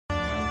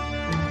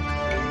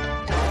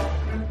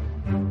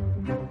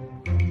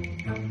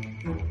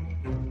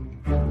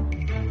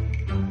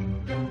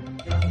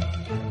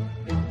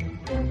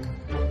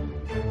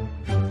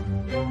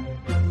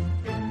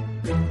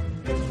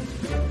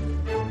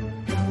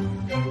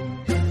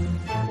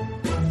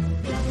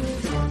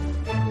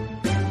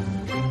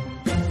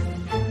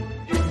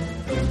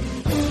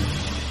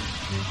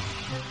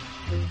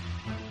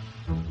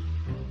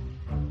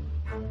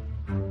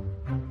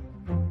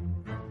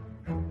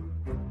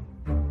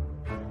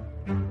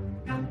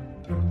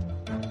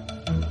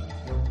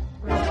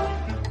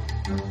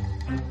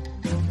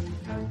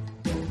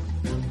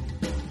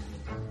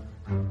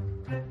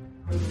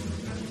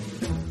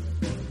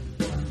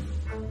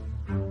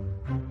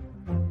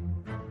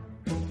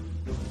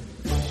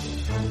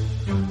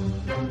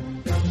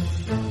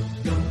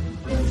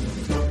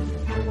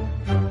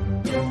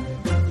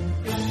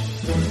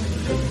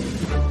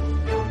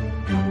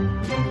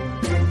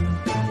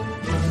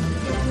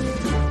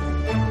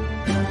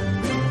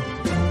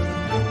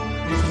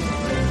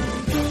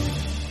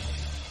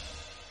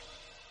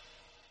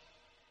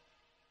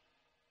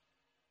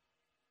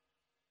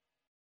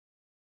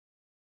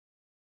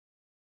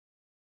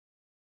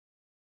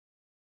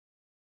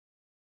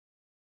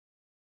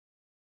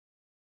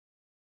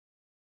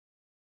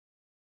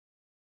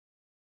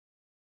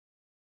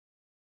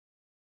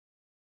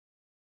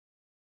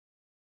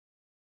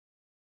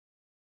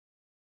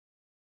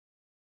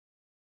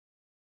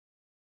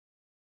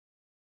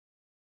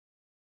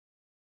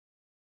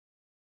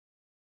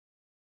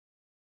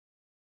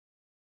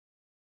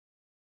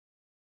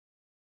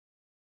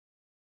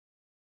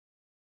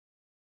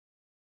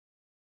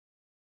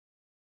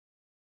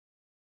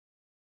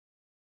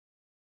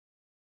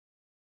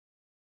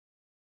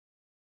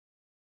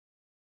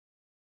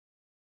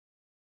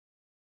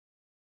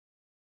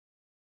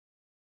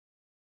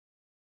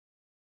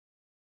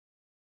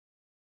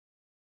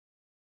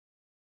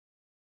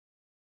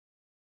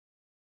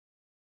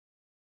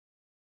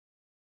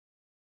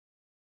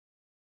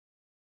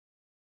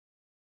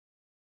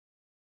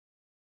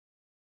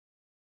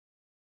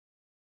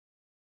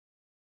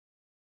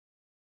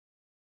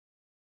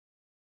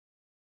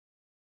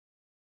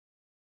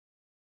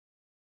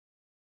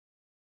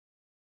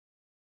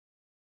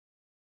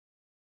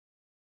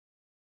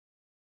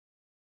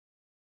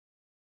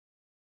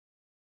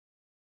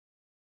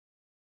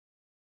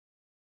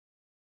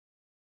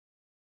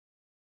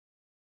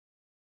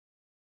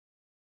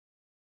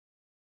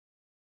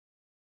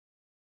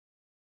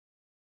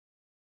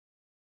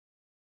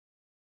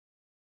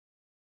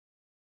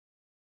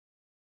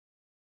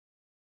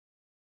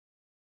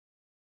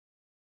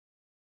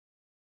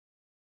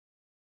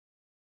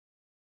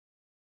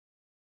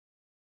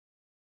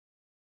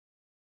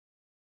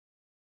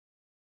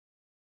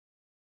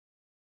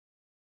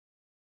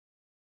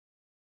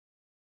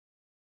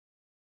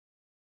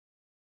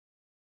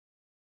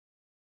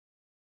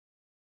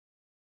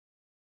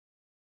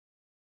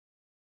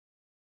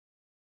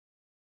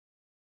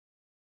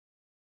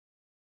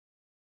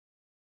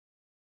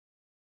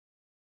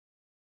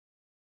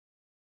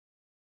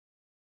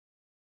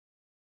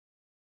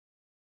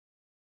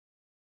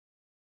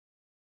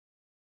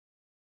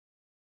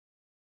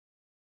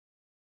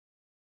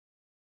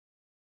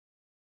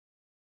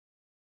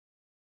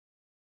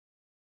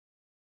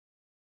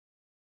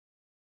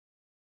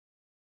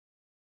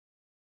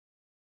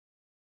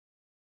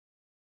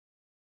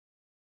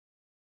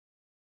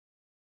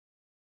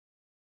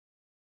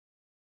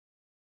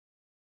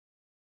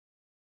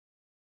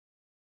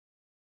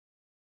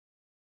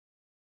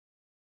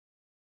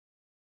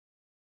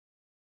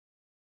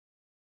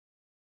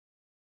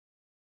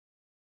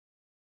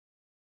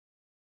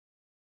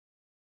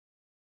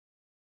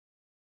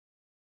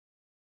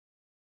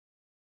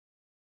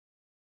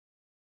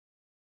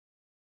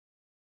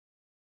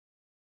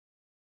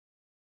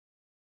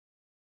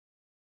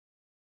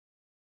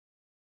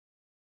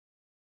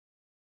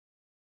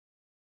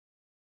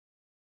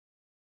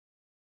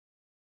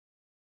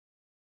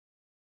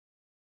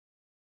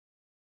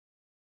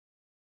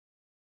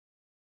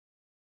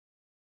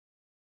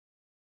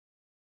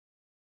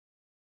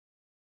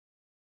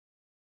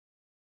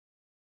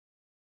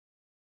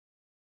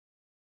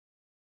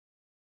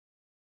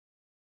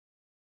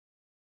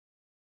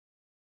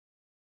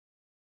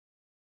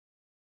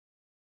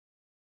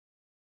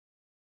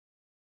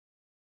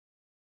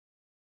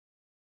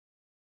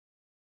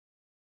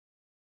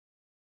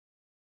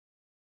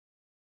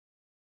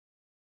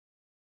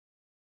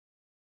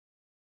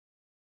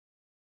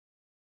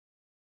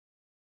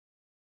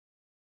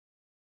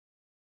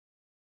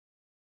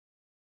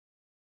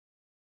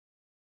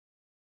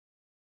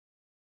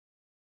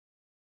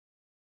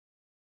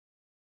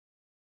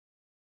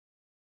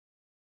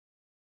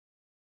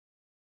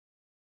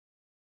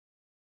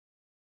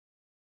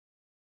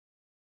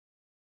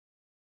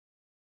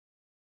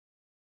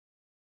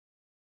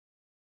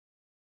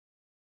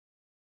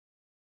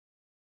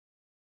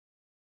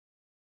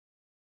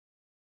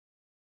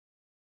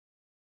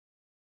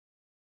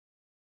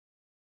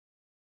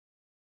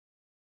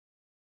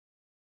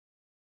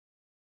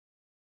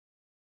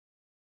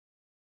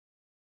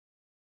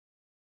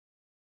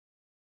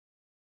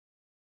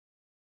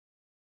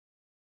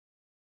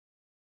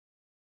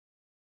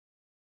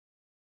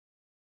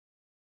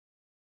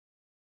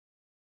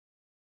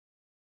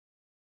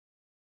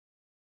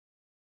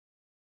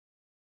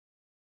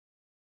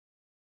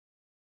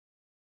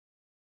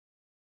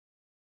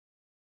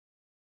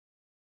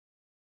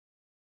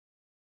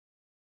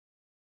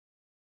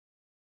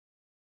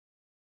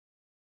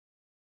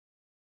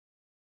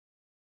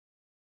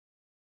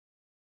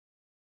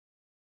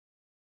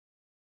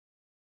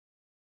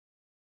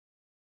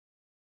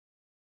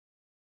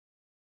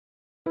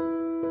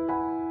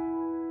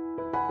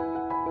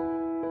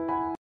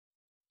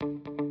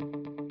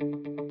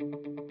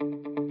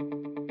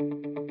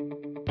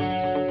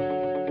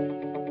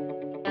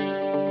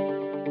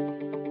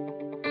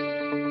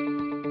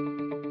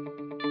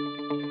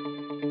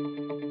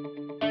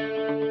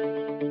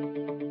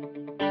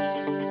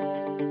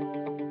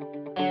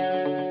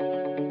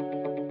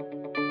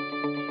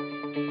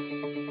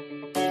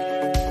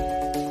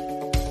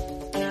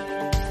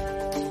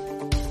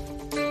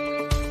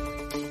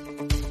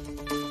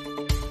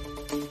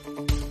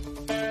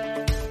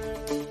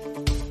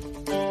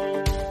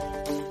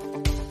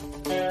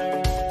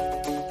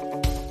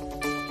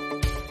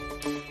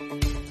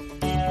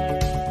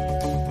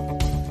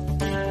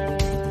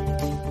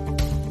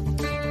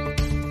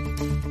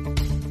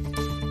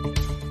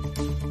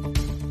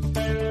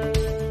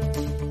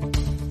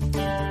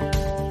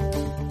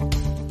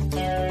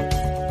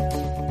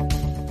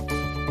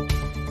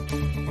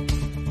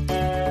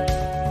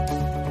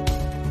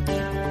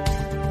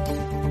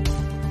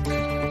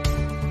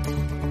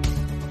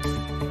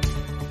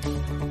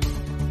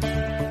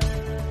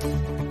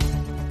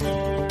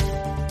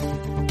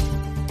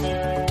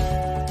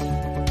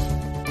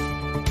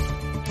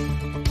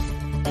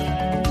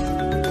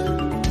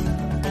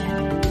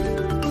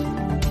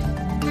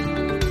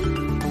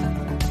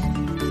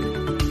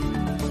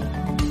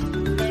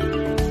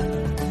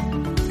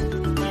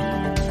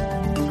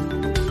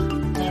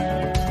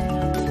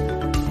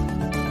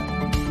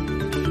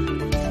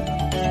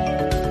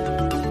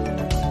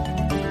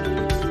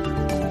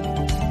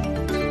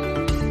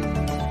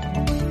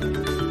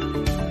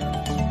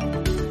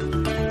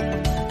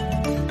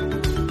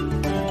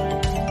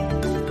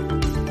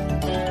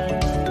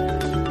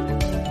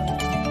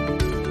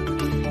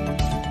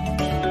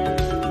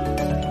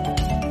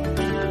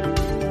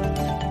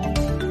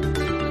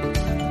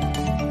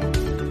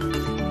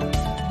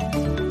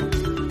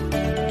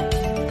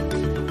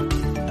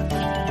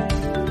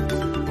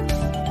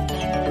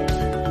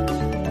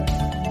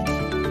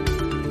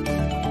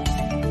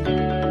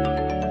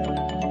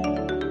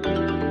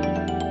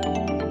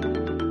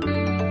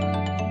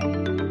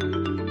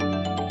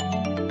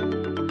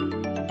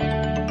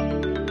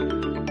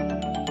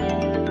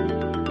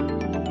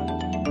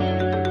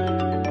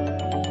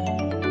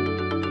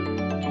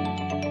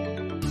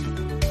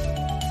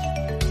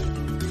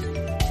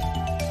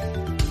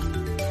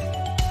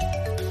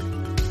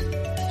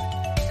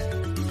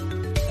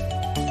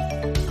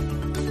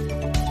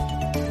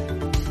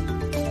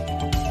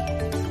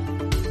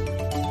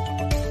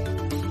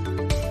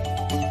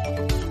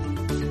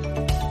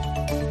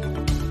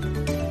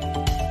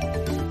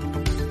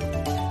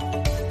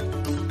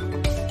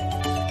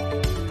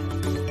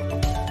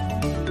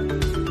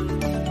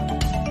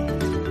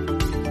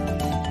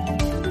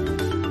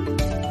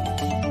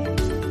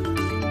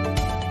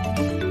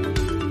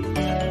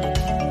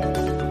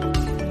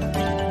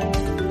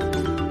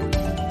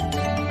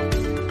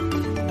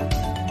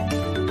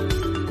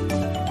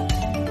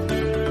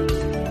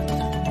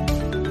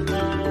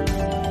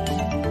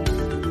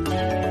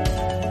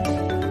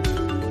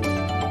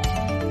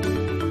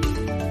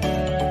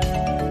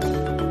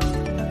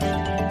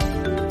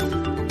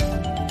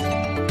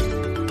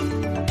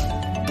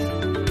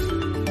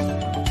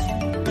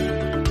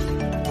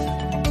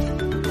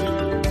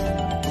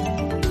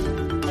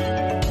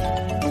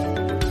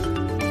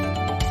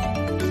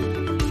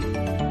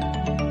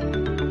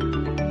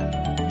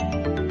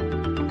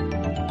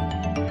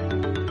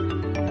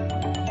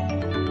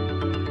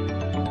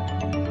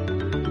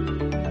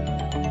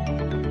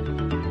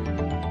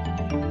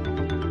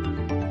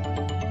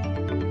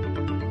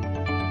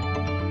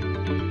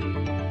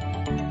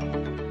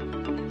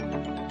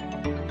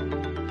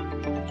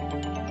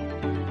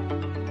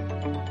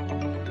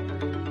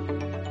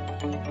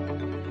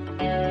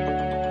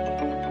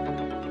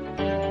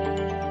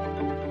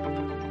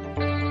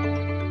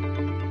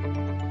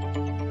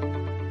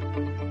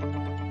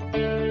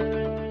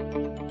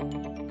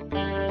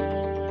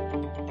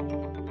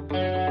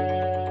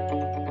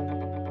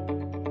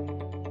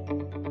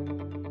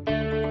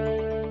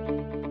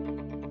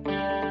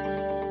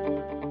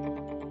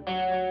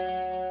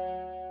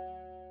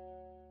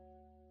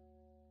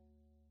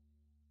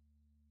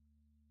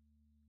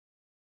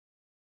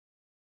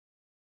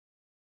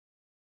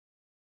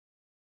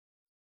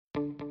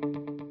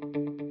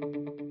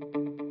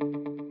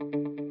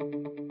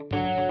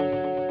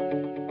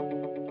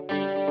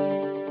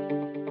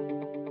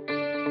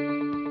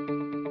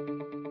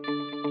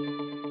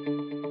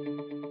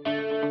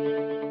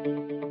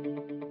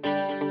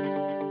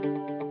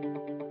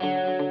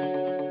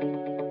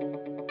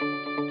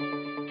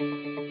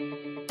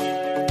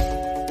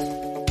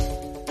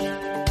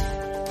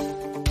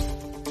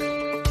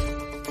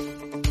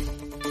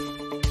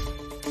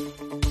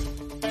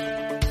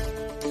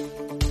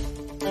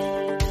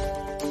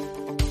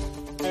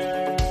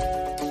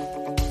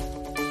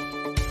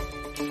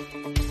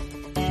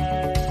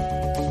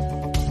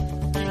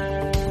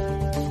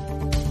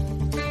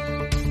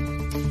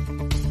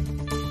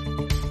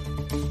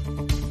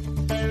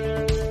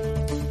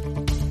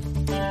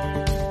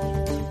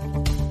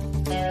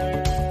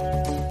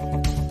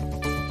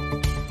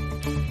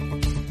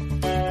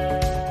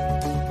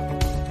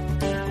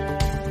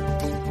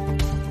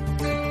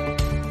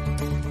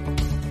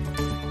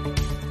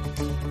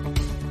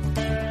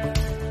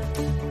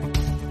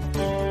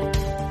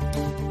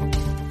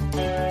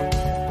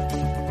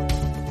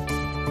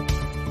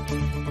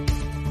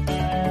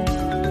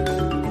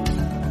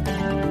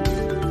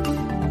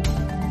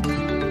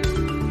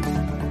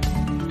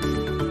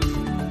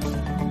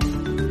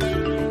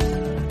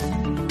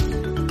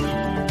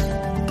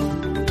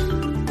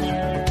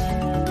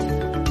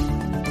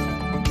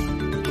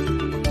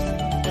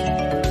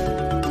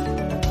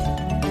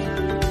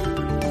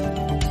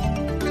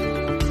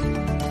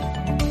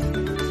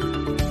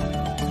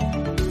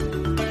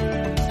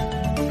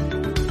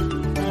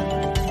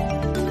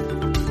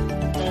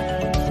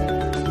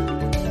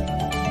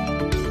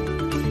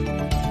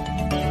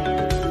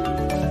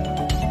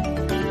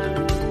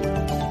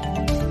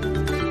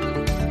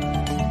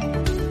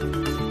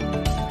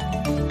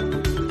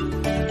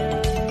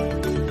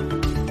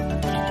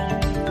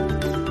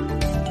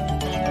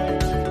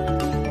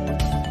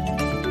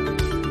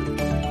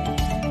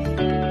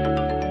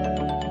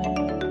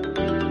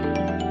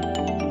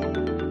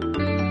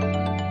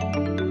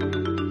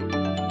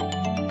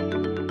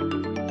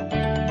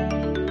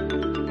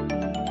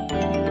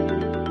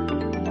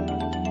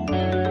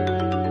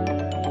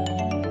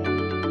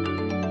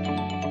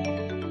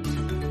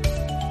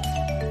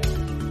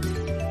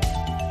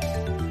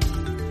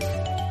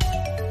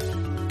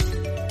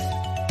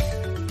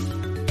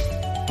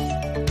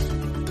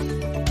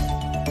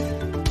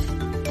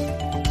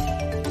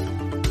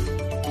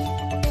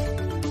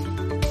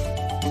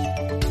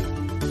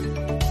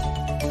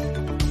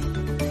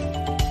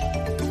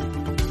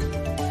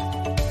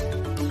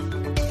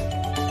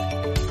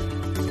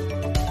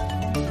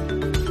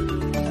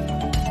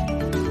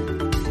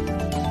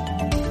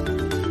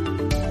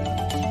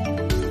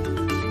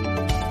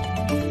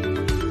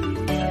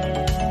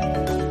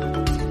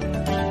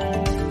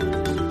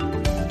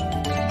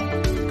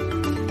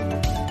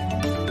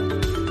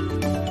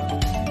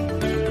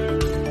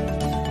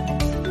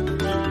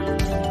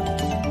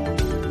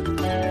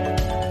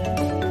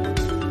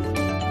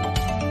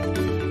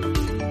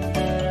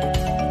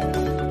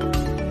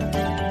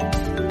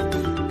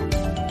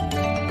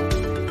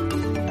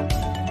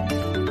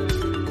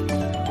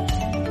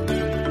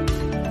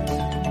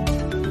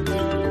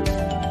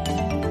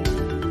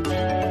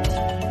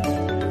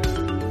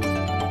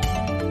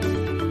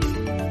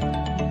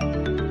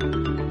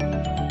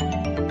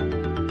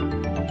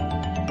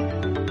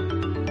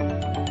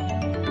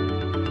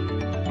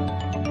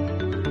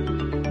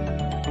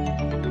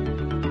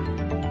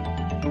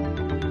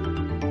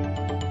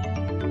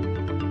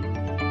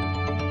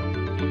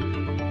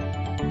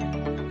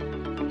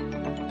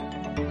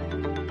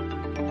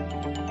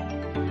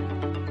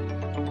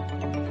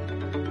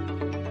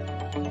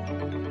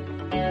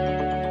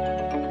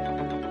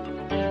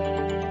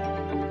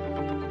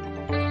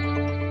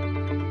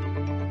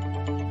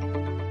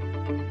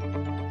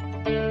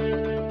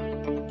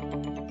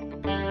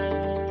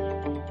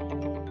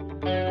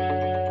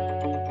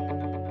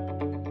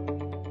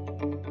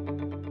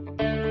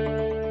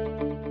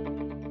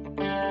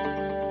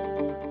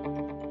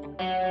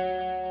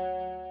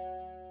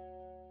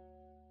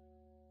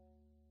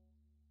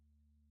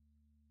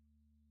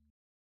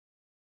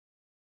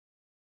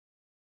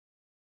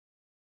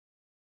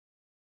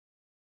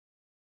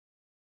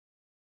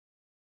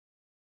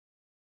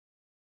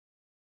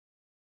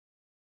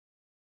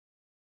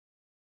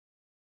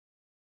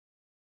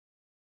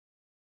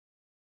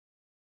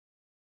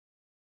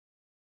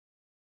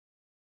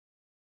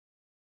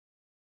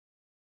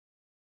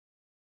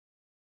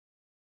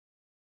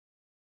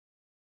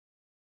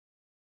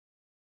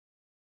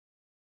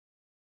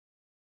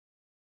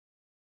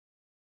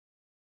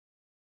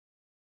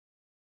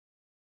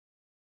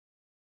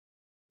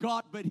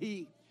God but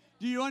He.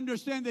 Do you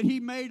understand that He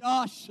made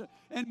us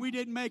and we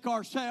didn't make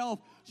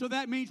ourselves? So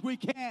that means we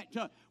can't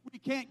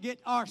get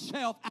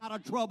ourselves out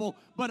of trouble,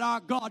 but our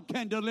God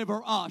can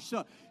deliver us.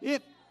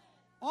 If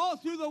all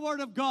through the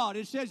Word of God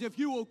it says, if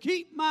you will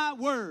keep my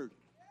word,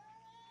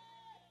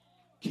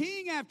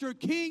 king after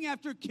king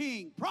after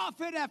king,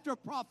 prophet after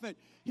prophet,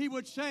 he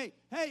would say,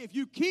 hey, if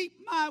you keep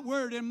my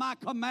word and my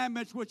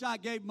commandments which I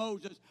gave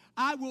Moses,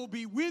 I will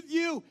be with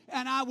you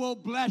and I will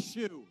bless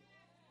you.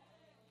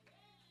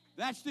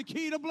 That's the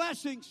key to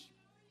blessings.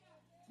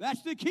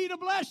 That's the key to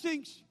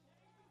blessings,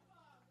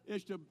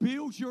 is to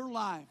build your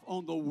life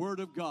on the word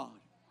of God.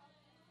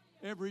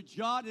 Every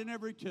jot and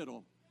every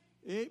tittle.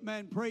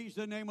 Amen. Praise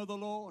the name of the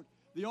Lord.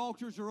 The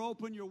altars are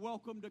open. You're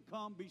welcome to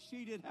come. Be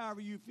seated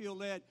however you feel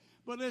led.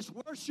 But let's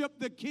worship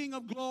the King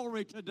of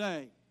Glory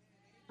today.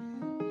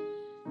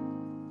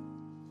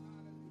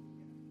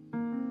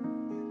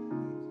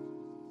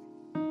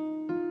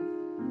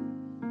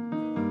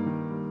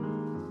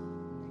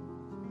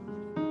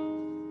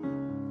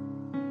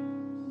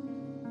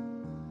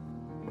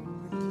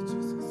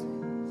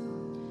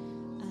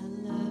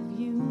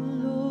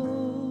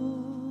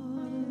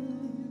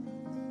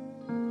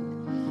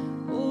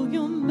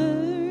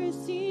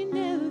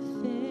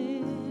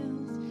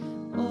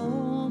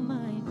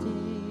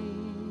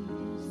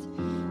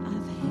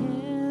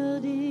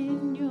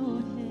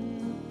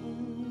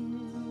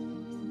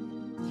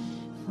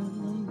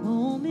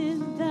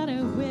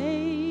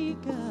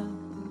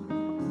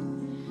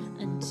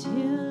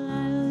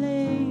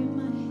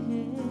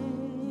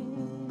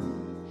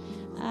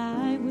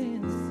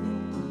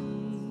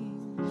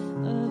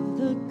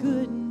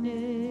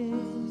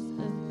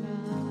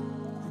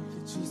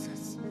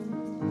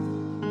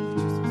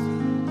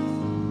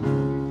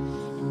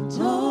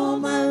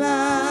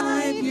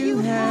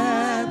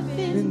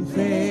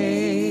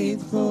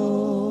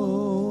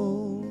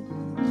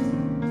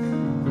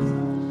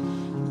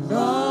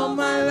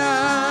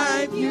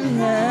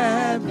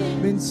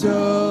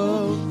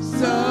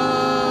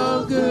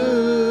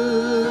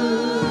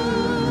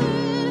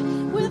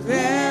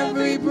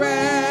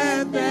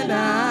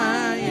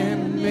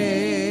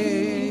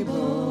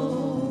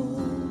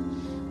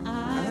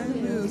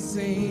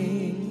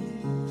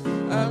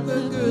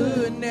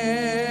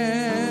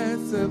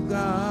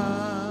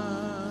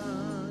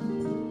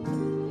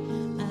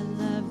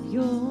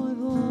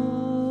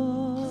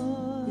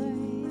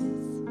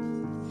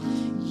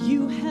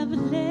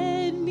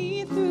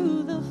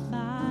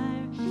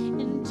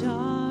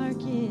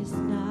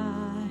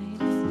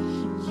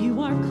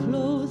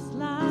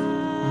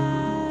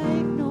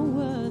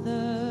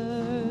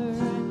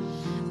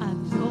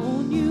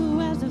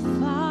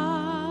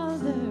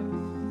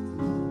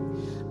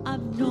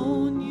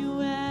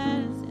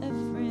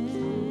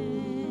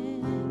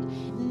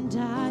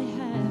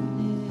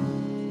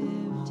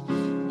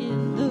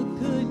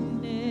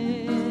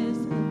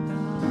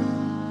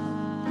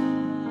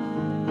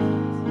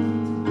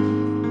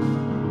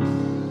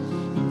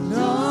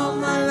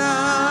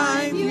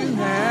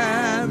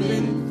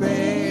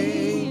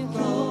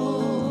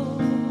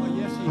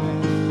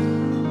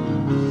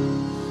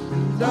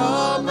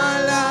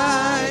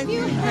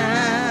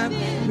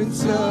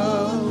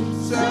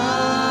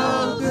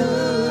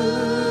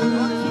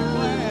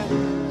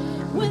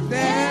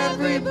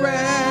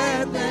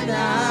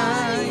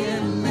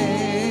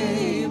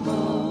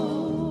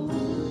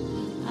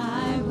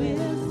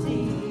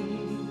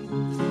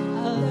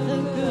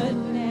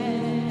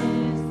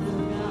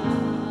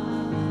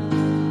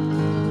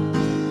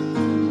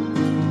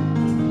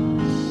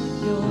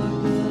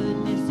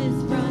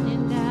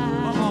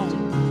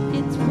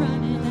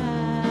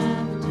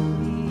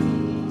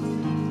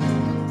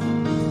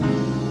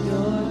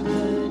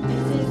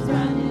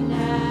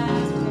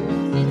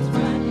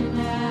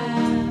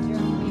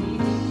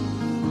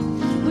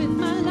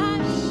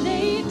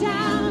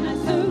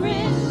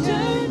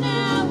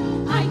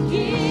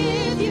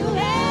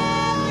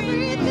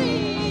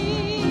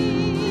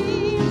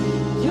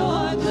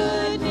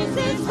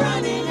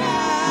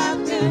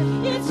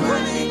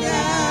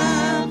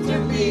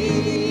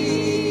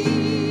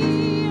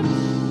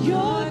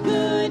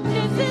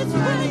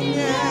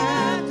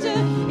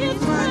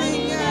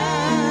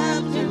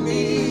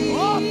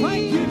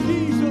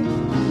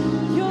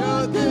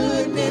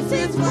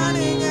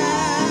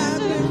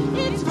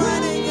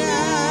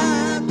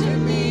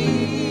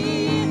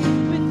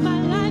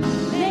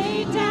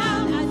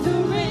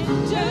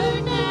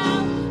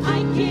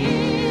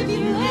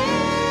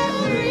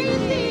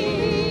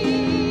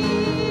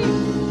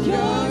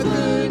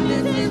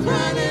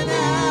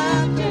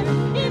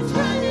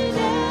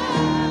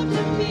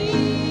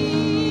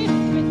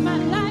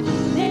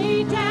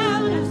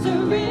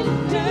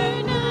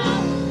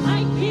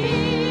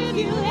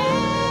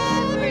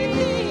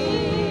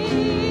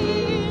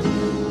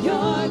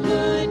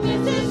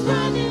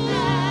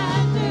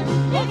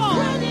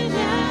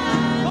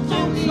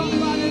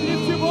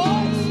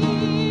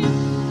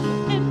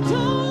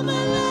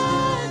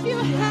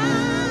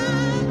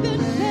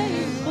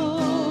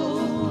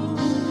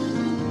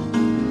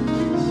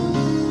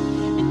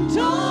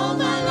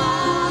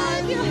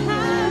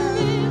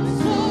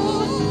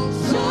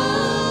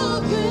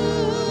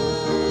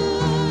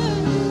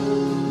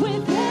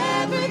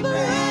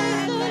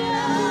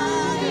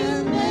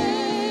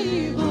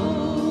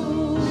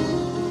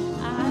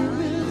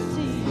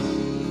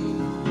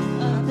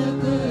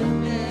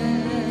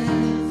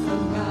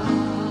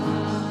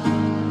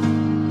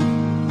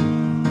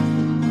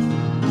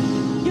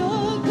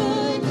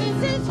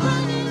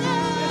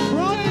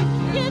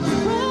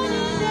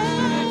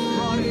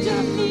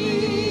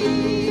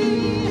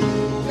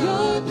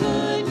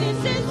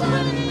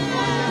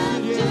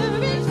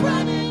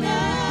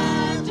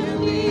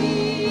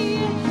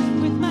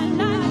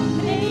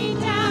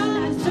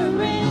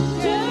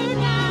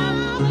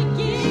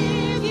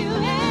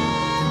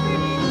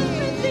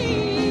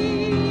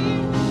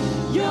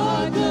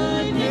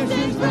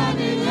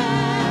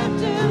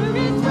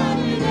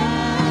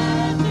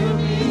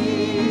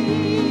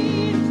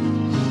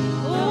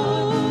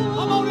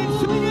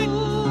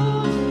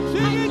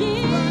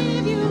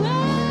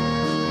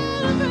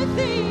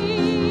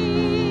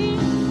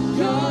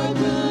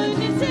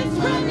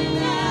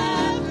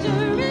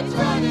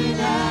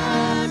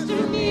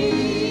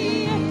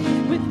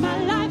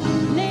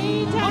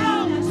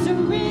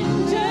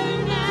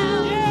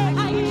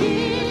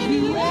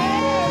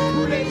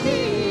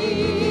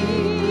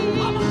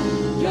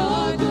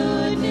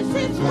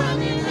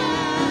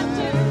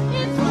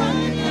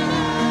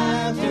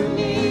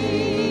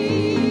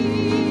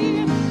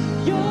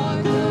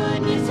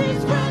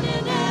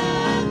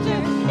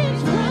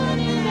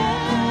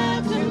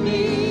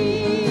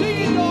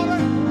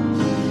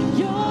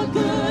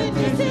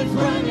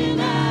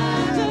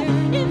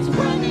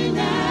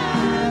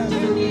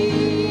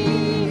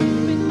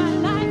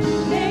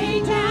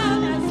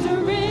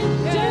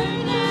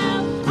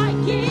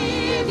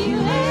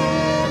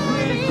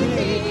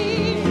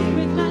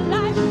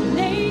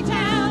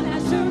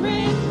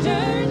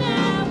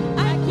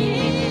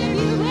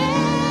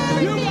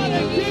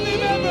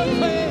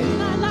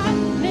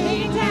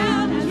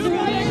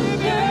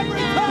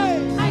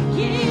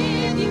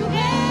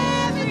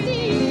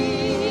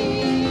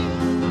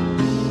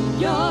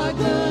 Your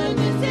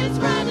goodness is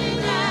running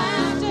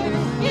after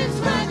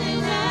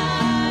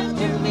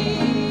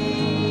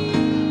me.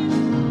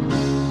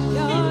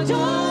 And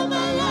all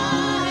my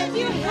life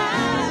you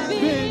have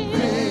been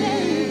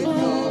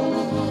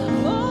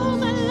faithful. All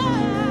my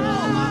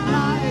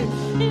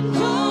life. And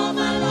all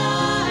my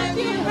life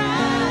you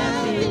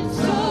have been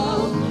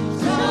so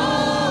good.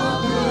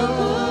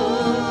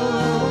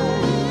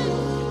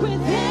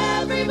 With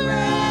every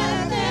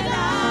breath that I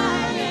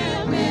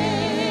am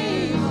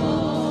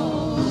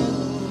able,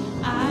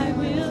 I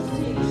will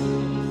sing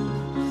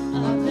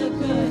of the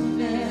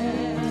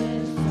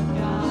goodness of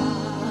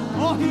God.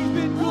 Oh, he's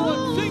been good.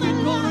 Sing it,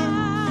 daughter.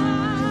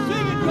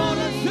 Sing it,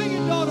 daughter. Sing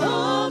it, daughter.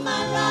 All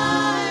my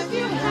life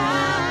you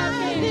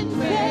have been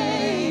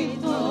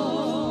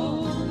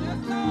faithful.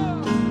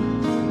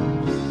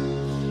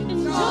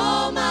 And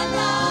all my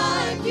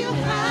life you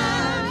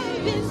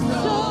have been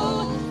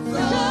so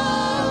good.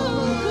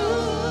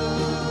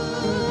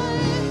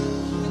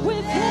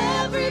 With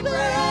every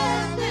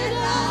breath that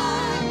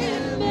I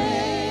am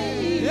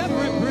able,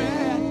 Every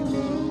breath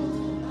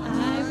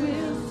I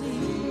will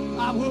sing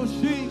I will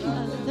sing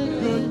of the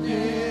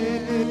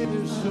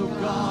goodness of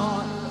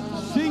God.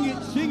 Sing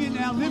it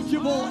now. Lift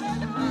your voice.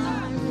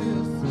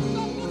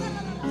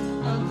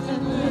 of the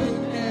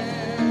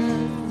goodness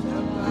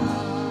of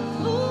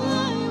God. Oh, I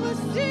will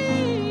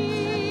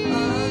sing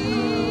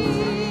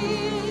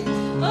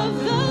of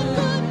the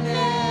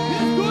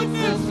His goodness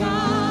goodness. of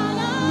God.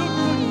 The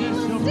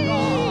goodness of God.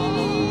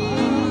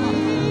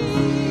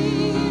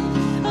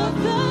 Of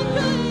the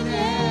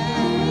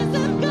goodness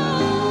of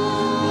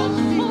God.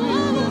 Oh, I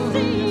will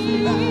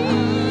sing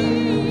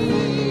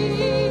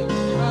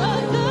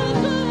of the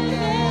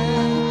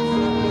goodness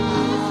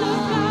of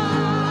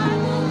God.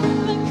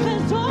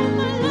 Because all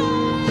my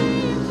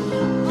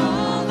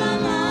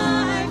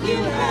life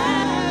you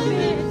have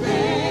been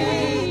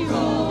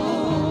faithful.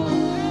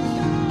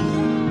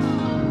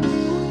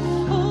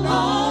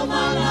 All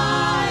my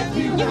life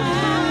you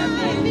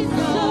have been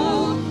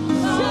so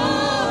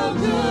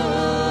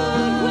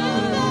good.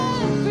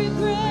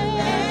 With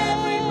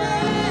every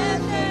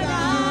breath that I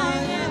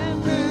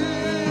am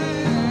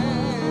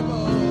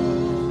able,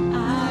 I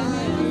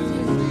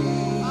will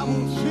sing I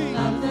will sing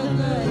of the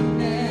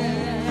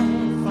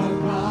goodness of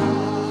God.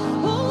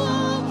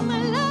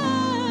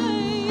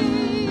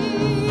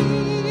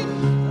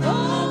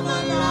 all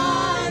my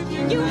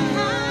life, you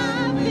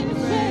have been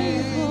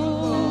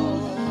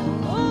faithful.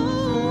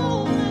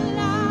 All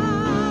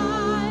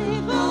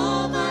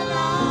my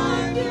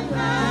life, you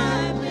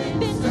have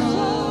been so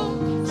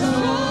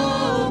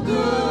good.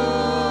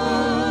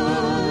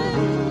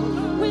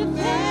 With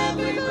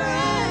every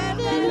breath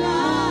that I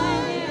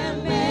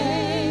am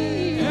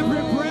able,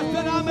 Every breath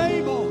that I'm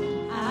able.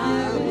 I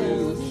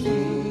will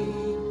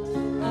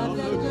sing of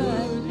the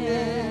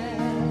goodness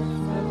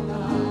of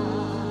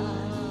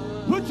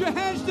God. Put your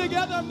hands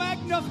together,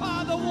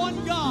 magnify the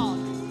one God,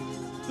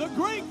 the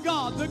great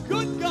God, the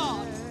good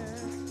God.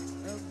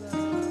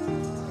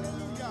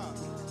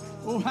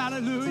 Oh,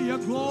 hallelujah,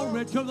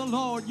 glory to the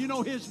Lord. You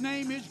know, his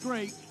name is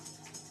great.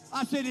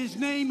 I said his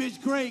name is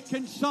great.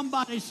 Can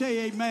somebody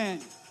say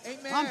amen?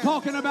 Amen. I'm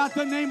talking about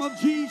the name of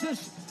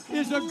Jesus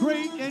is a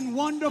great and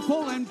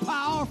wonderful and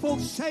powerful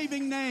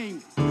saving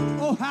name.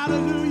 Oh,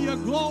 hallelujah,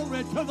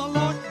 glory to the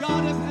Lord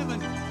God of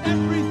heaven.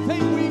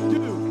 Everything we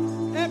do,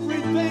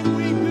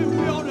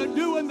 we ought to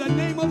do in the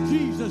name of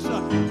Jesus,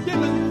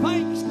 giving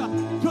thanks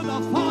to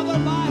the Father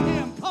by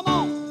him. Come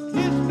on,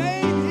 his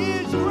name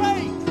is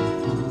great.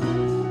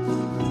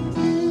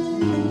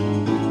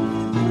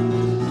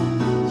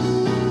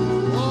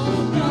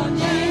 Your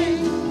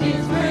name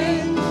is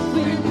great.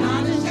 We're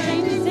not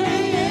ashamed to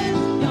say it.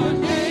 Your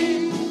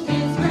name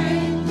is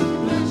great.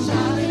 We'll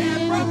shout it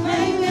and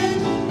proclaim it.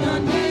 Your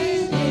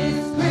name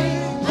is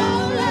great.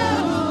 Oh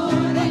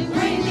Lord, and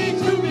great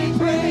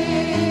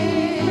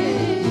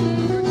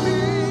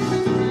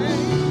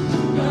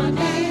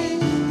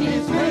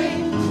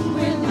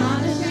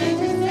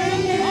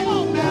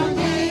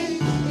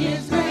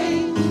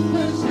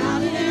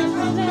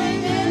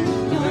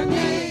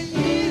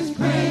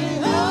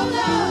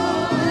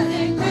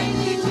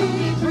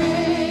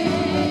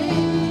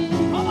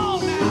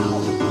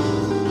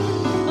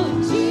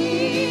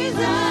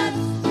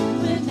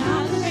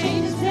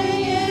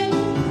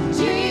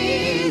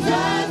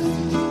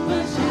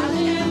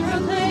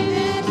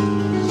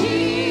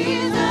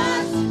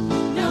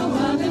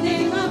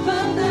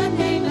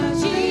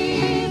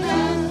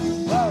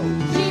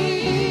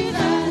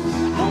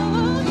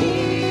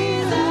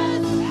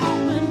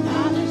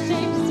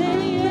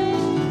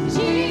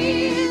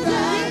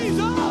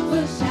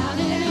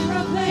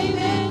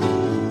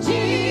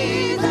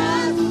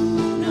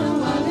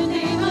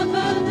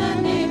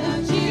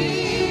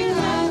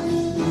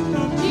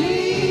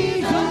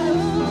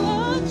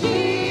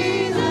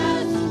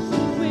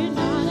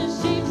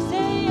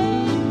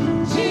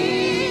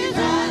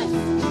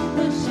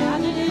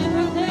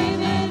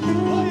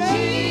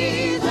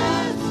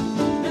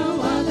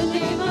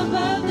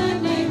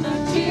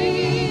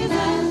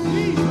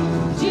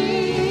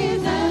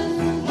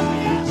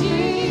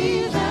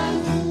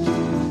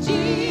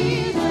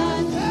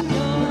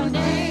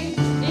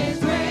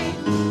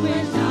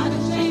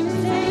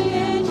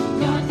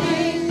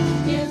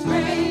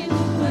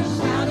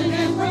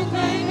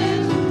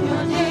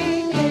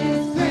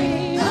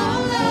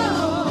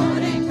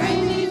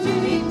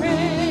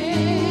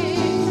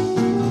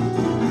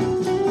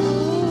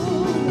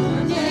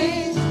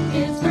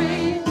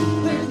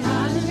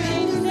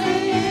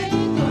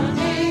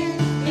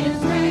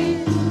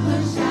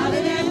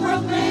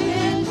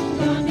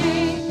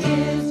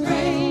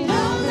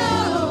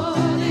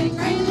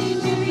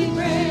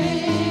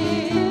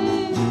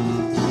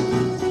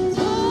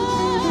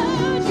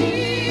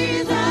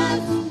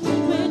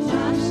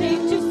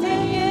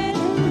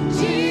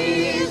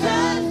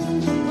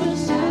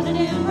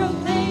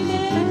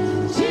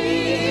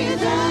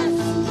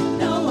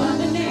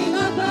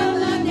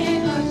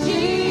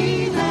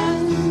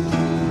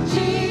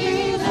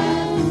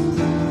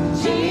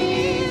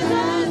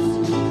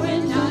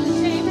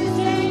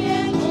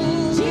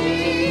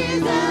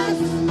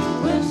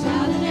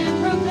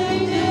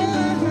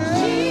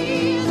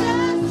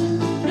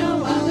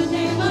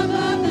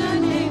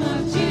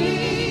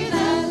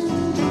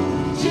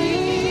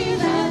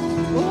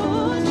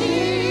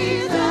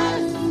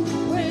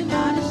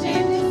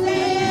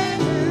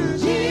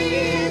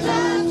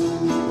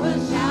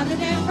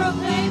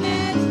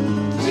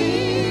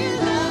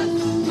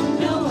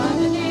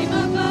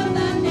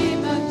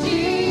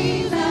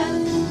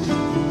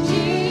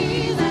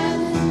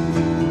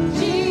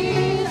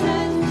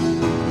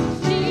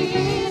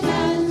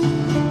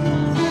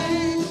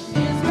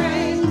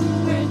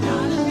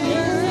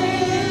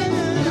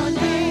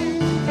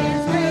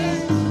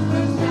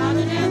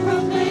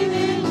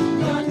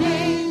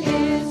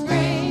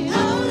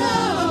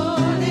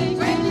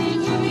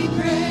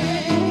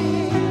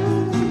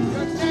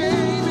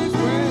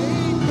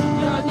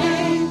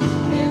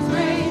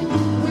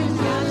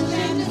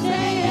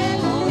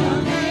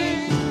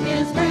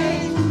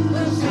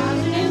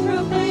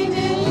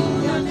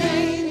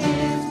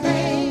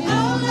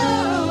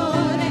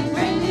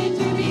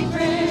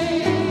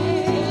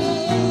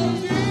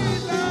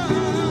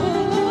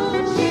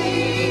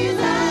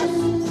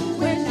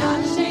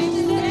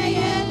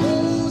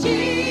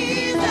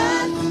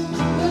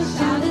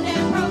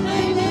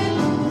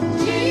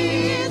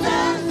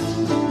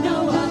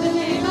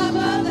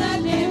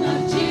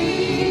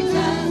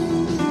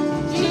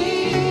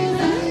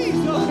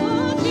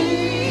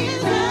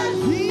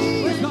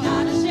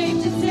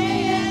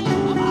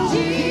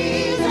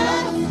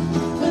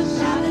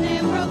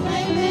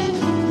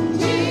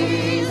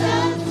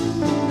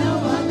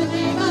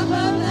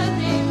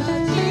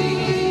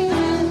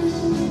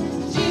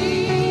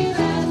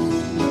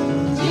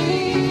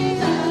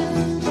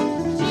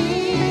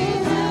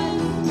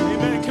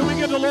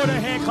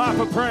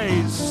of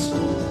praise.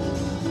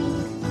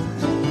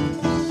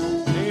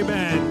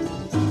 Amen.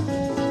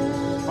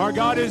 Our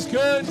God is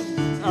good.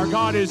 Our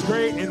God is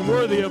great and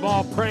worthy of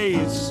all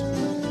praise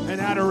and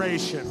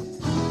adoration.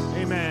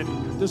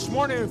 Amen. This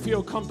morning, if you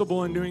feel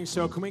comfortable in doing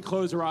so, can we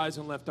close our eyes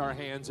and lift our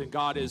hands? And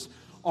God is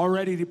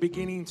already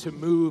beginning to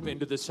move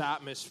into this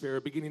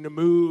atmosphere, beginning to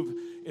move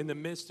in the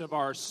midst of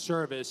our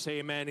service,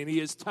 amen, and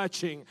he is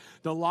touching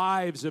the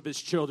lives of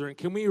his children.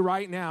 Can we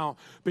right now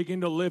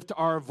begin to lift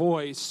our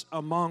voice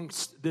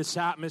amongst this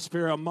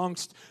atmosphere,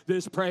 amongst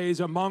this praise,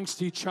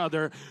 amongst each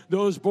other,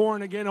 those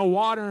born again of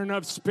water and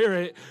of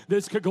spirit,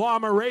 this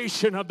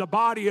conglomeration of the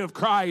body of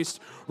Christ.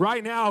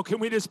 Right now, can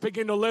we just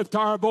begin to lift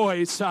our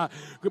voice,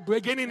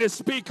 beginning to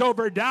speak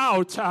over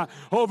doubt,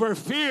 over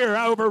fear,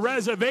 over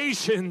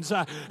reservations,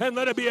 and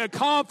let it be a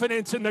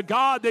confidence in the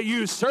God that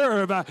you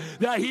serve,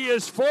 that he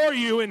is for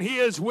you and he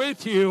is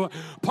with you.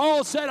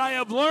 Paul said, I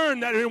have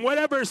learned that in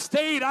whatever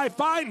state I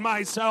find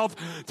myself,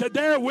 to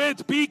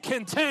therewith be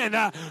content,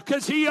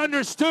 because he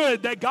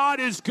understood that God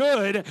is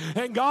good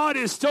and God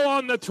is still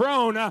on the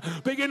throne.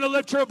 Begin to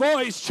lift your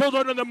voice,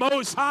 children of the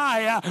Most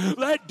High.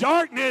 Let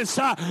darkness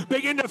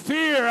begin to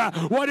fear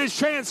what is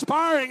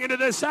transpiring into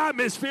this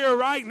atmosphere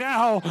right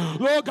now.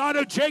 Lord God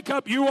of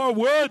Jacob, you are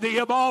worthy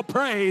of all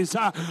praise.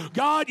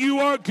 God, you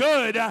are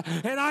good,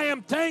 and I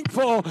am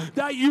thankful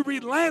that you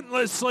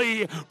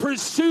relentlessly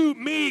pursue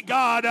me,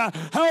 God.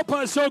 Help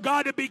us, oh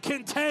God, to be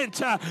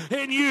content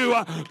in you.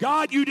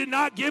 God, you did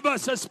not give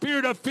us a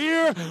spirit of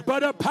fear,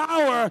 but of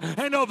power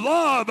and of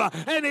love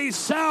and a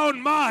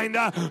sound mind.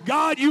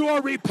 God, you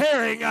are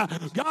repairing.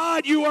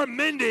 God, you are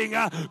mending.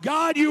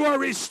 God, you are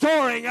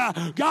restoring.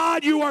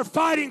 God, you are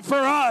fighting for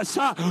us.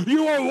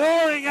 You are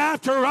warring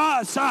after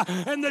us.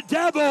 And the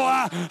devil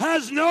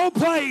has no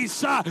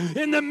place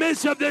in the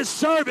midst of this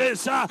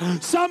service.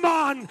 Some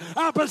on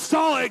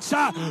apostolics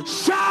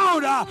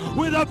shout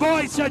with a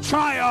voice of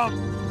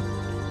triumph.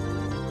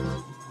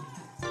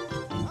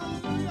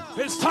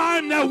 It's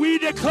time that we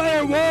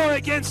declare war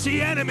against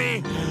the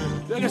enemy.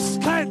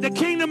 The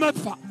kingdom of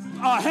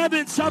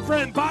heaven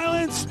suffering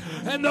violence,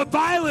 and the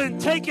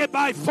violent take it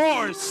by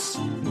force.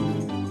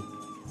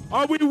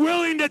 Are we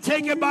willing to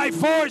take it by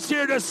force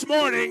here this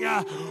morning?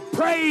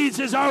 Praise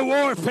is our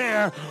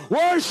warfare.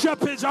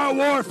 Worship is our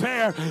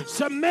warfare.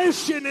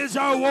 Submission is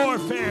our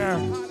warfare.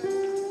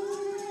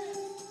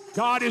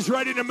 God is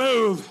ready to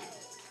move.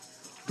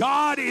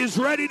 God is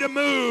ready to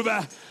move,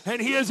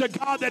 and he is a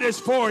God that is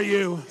for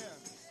you.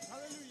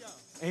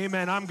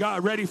 Amen. I'm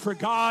ready for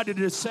God to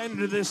descend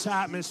into this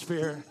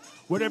atmosphere.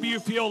 Whatever you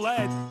feel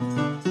led.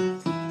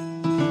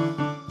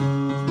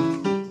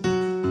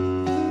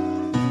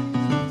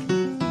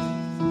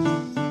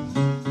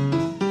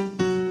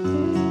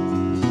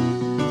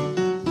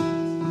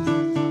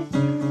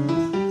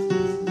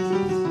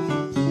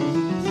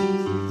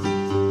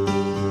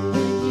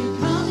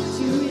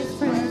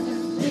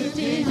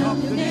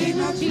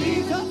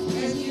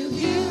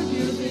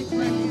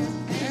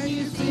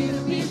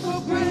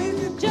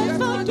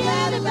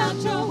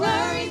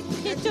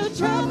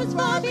 Troubles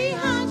far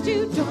behind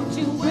you. Don't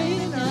you wait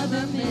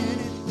another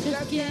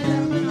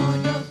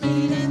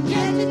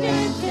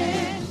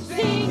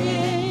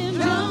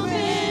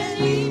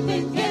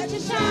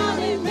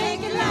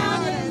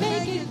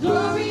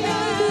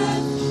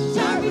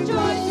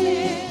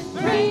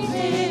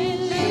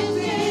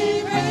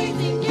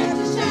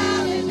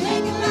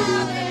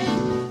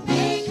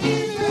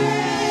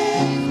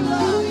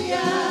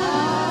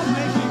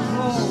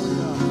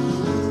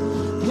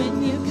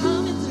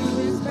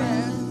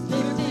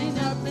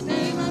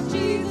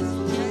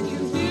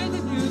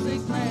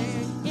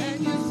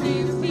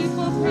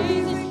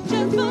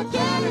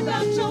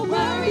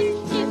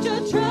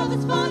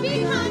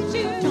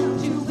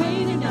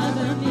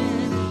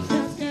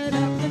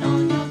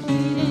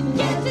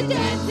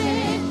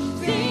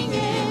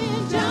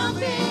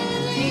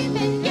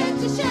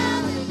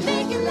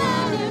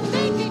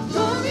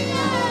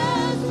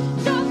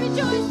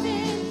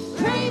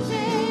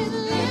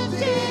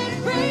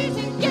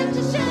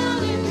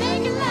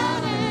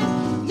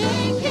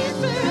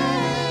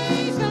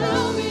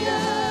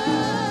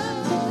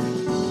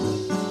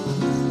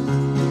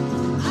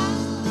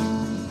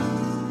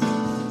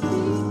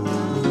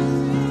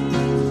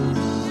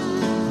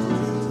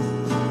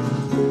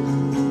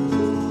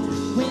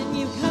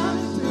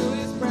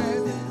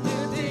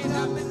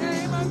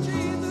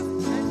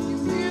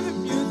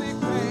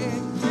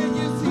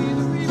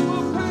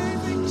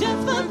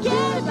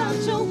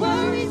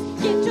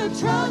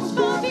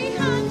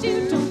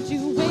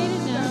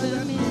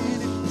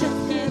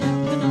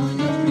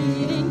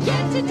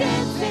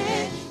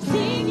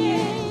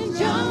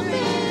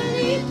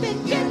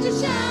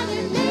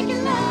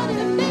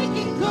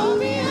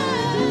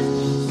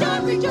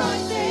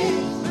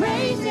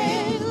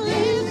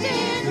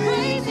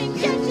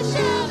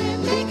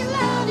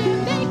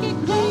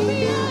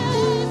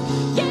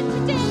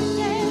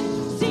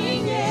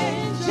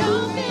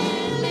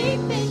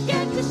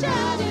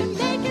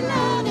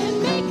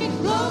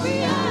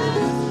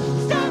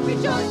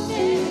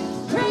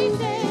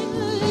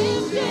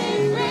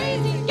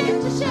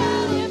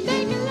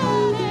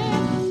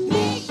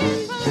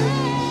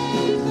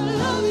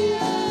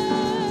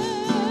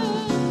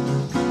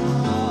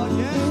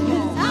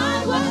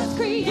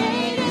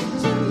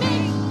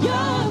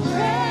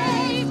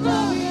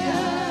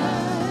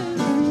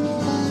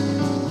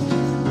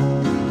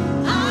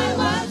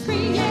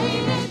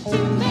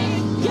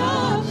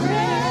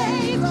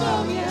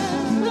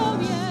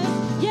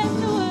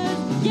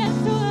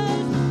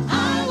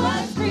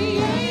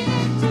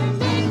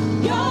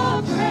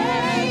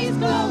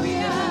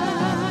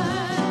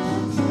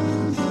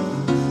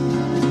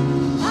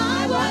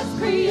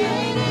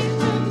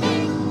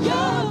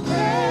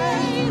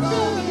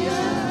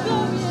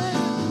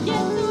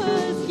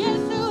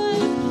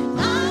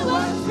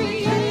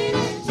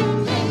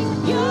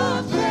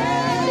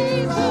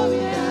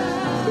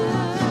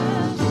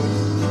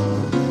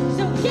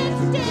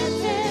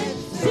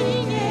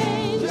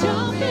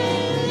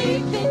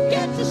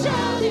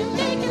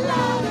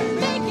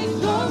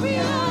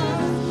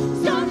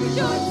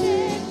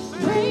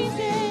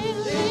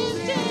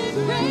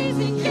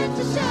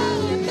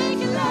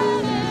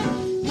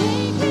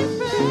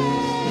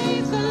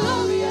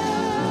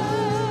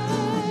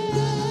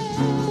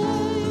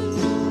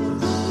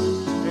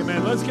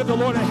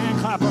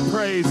clap of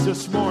praise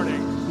this morning.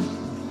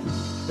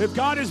 If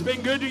God has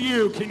been good to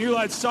you, can you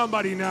let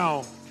somebody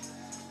know?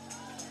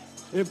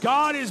 If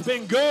God has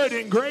been good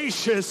and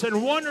gracious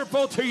and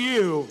wonderful to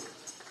you,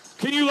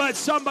 can you let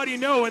somebody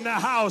know in the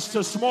house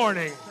this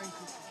morning?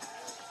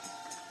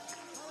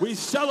 We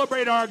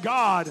celebrate our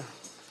God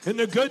in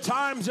the good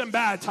times and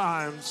bad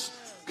times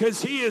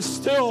because he is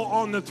still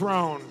on the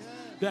throne.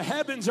 The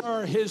heavens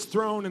are his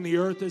throne and the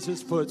earth is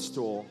his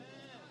footstool.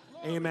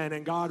 Amen.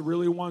 And God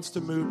really wants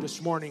to move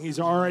this morning. He's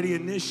already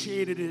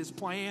initiated his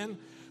plan,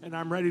 and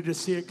I'm ready to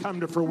see it come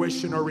to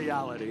fruition or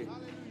reality.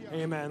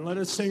 Amen. Let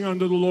us sing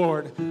unto the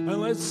Lord,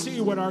 and let's see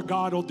what our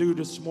God will do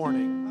this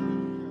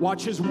morning.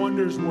 Watch his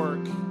wonders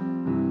work.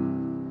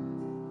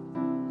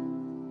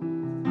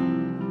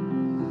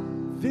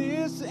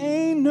 This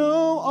ain't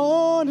no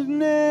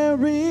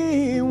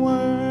ordinary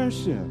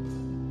worship.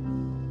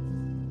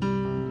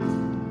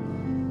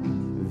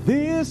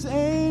 This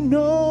ain't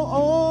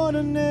no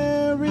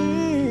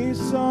ordinary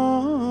song.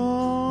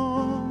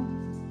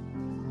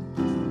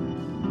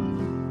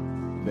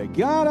 The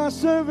God I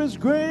serve is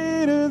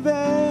greater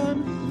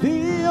than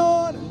the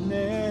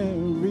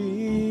ordinary.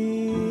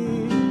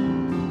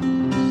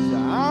 So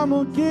I'm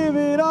gonna give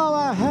it all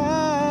I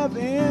have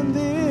in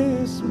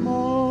this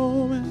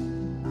moment.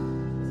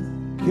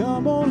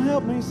 Come on,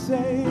 help me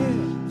say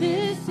it.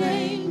 This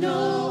ain't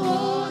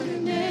no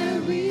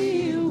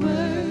ordinary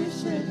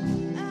worship.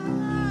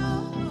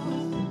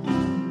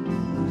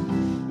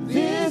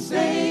 This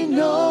ain't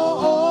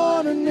no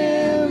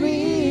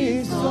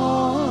ordinary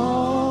song.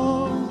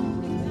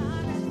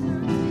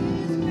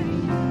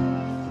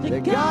 The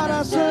God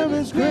I serve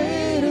is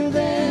greater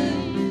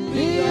than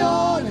the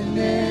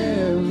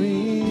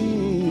ordinary.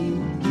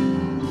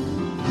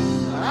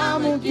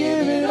 I'm gonna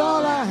give it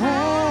all I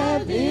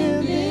have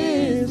in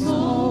this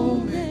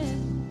moment.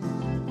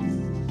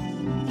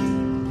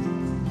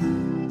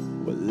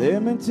 Well,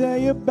 let me tell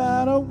you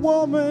about a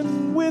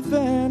woman with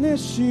an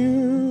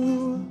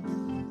issue.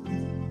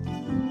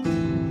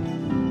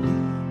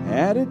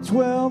 Had it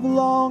 12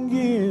 long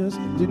years,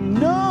 didn't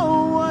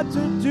know what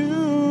to do.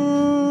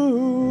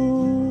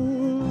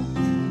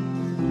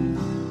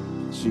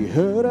 She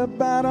heard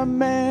about a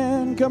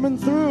man coming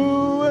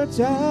through her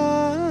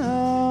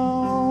town.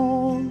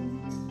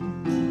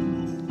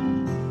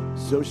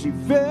 So she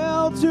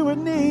fell to her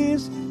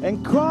knees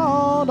and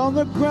crawled on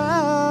the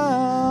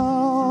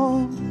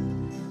ground.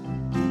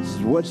 This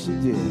is what she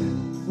did.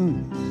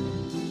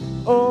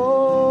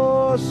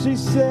 Oh, she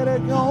said, I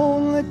can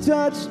only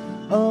touch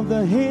of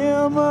the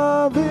hem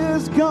of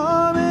his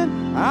garment.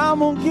 I'm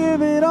gonna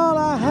give it all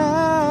I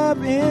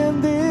have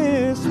in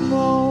this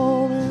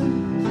moment.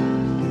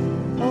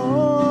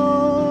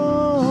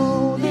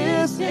 Oh,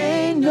 this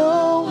ain't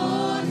no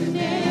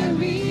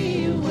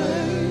Ordinary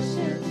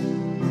worship.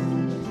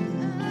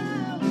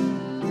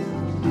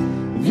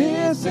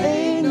 This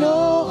ain't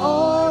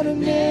no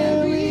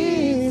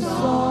ordinary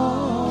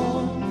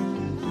song.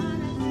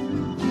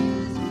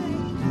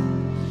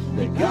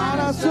 The God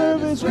I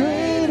serve is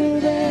greater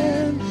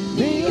than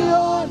the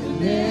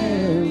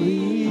ordinary.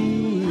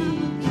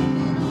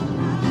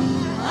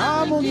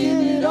 I'm gonna give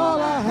it all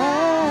I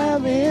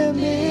have in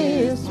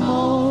this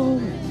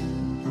moment.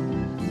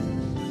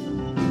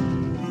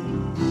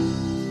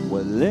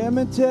 Well, let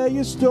me tell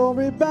you a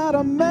story about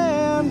a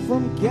man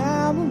from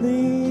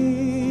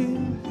Galilee.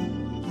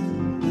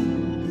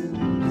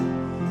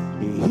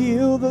 He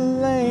healed the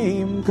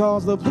lame,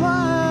 caused the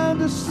blind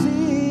to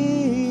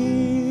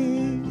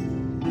see.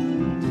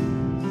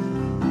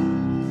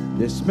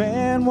 This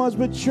man was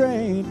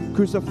betrayed,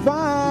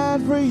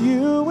 crucified for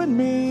you and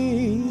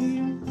me.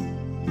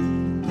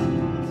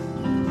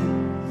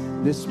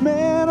 This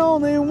man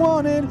only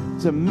wanted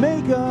to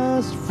make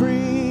us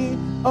free.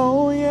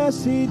 Oh,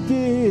 yes, he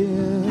did.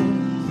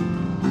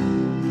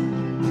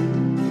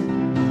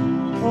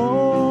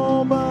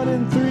 Oh, but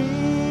in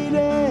 3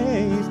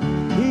 days,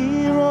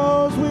 he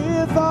rose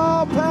with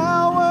all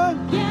power.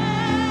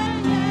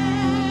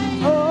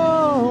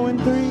 Oh, in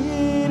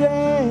 3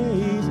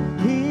 days,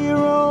 he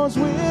rose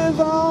with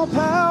all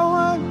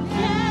power.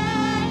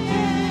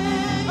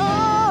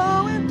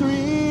 Oh, in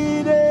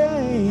 3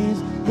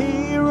 days,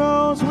 he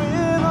rose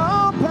with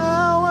all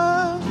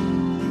power.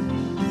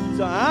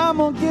 So I'm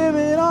gonna give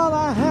it all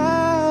I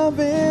have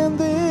in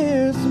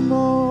this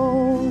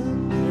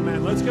moment.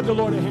 Amen. Let's give the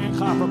Lord a hand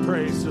clap of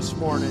praise this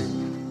morning.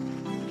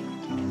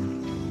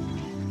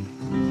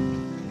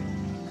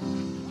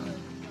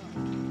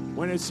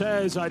 When it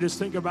says, I just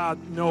think about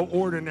no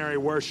ordinary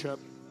worship,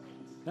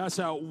 that's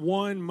that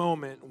one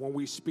moment when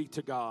we speak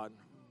to God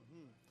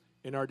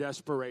in our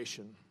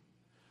desperation.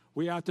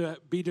 We have to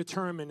be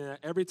determined that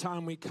every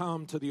time we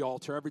come to the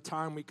altar, every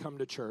time we come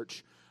to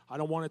church, I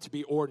don't want it to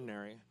be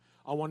ordinary.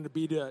 I want it to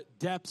be the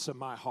depths of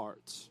my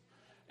heart.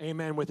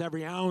 Amen. With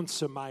every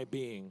ounce of my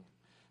being.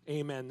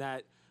 Amen.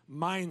 That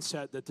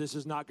mindset that this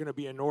is not going to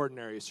be an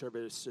ordinary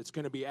service. It's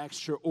going to be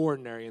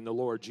extraordinary in the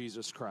Lord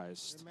Jesus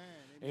Christ.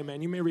 Amen.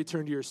 Amen. You may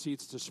return to your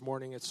seats this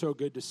morning. It's so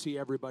good to see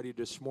everybody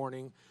this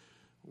morning.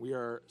 We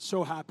are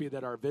so happy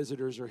that our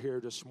visitors are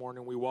here this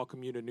morning. We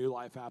welcome you to New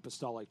Life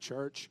Apostolic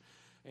Church.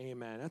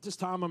 Amen. At this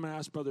time, I'm going to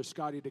ask Brother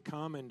Scotty to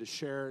come and to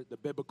share the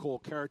biblical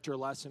character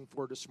lesson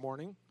for this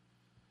morning.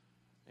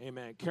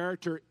 Amen.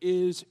 Character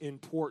is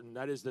important.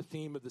 That is the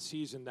theme of the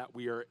season that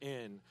we are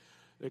in.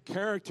 The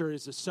character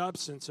is the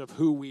substance of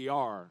who we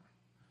are.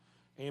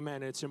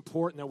 Amen. It's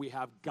important that we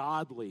have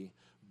godly,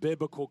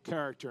 biblical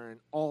character in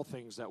all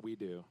things that we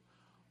do.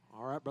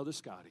 All right, Brother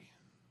Scotty.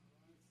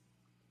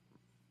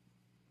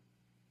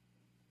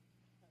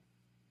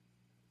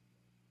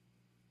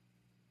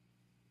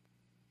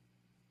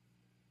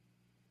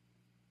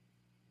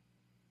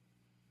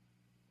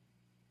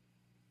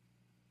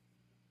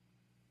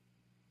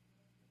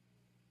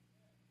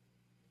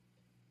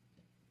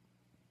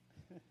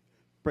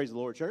 Praise the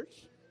Lord,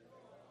 church.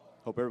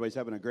 Hope everybody's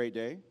having a great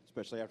day,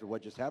 especially after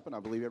what just happened.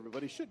 I believe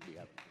everybody should be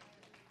having.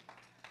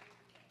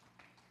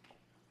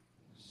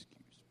 Excuse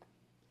me.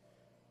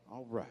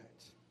 All right.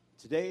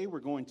 Today we're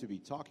going to be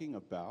talking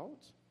about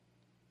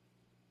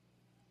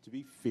to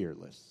be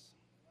fearless.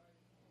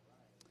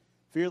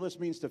 Fearless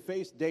means to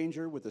face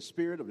danger with a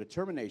spirit of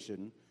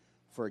determination,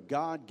 for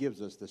God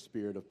gives us the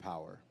spirit of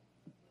power.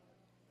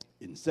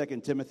 In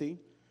 2 Timothy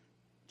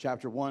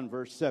chapter 1,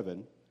 verse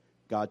 7,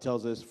 God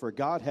tells us, "For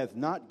God hath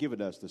not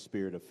given us the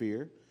spirit of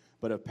fear,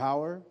 but of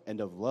power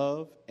and of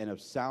love and of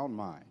sound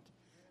mind.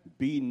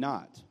 Be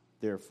not,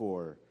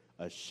 therefore,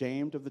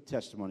 ashamed of the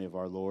testimony of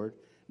our Lord,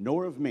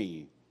 nor of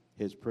me,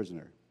 his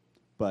prisoner.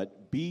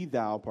 But be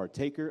thou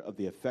partaker of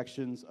the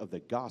affections of the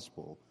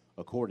gospel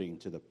according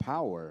to the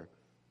power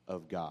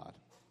of God."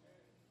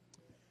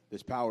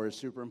 This power is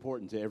super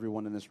important to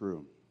everyone in this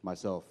room,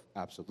 myself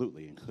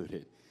absolutely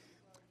included.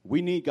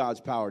 We need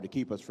God's power to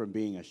keep us from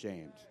being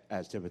ashamed,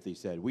 as Timothy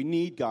said. We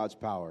need God's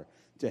power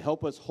to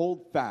help us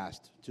hold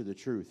fast to the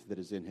truth that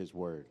is in his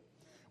word.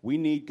 We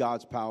need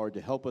God's power to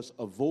help us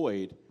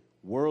avoid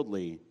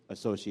worldly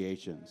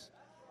associations.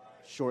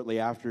 Shortly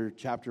after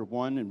chapter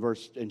 1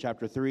 and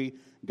chapter 3,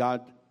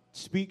 God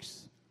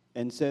speaks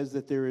and says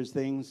that there is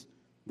things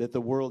that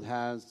the world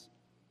has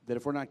that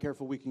if we're not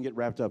careful, we can get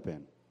wrapped up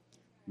in.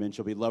 Men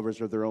shall be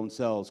lovers of their own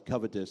selves,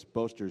 covetous,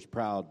 boasters,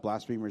 proud,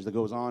 blasphemers. That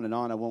goes on and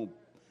on. I won't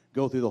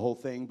go through the whole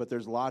thing, but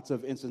there's lots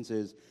of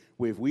instances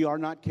where if we are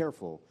not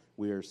careful,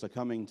 we are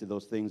succumbing to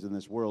those things in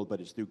this world, but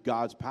it's through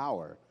God's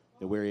power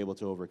that we're able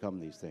to overcome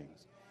these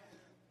things.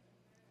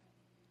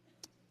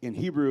 In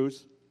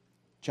Hebrews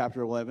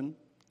chapter 11,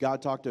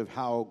 God talked of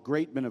how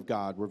great men of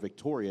God were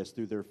victorious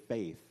through their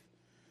faith.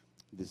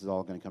 This is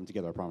all going to come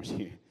together, I promise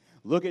you.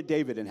 Look at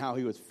David and how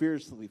he was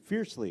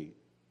fearlessly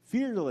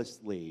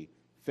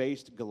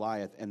faced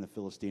Goliath and the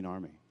Philistine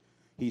army.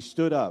 He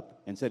stood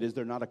up and said, "Is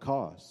there not a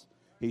cause?"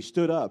 He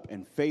stood up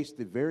and faced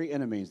the very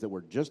enemies that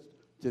were just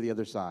to the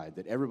other side,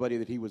 that everybody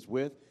that he was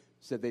with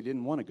said they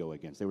didn't want to go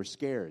against. They were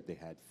scared. They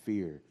had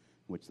fear,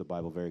 which the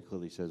Bible very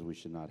clearly says we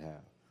should not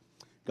have.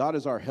 God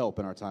is our help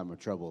in our time of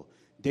trouble.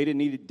 David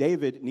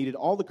needed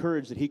all the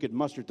courage that he could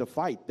muster to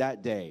fight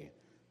that day,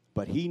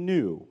 but he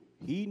knew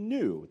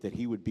that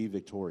he would be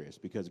victorious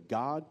because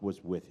God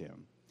was with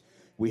him.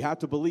 We have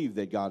to believe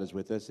that God is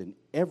with us in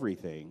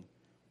everything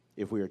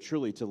if we are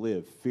truly to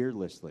live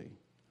fearlessly.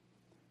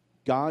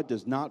 God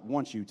does not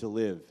want you to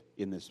live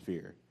in this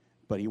fear,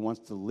 but he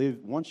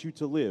wants you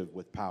to live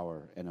with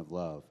power and of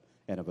love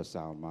and of a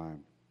sound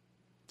mind.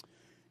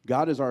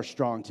 God is our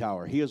strong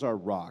tower. He is our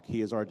rock.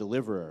 He is our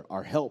deliverer,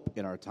 our help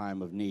in our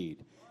time of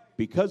need.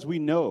 Because we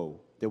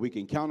know that we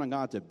can count on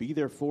God to be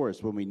there for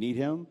us when we need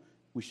him,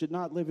 we should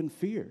not live in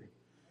fear.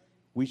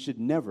 We should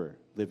never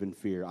live in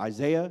fear.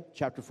 Isaiah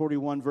chapter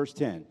 41, verse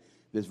 10.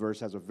 This verse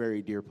has a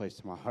very dear place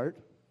to my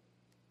heart.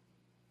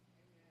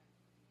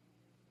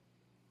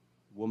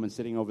 Woman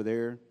sitting over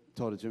there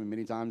told it to me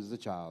many times as a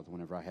child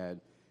whenever I had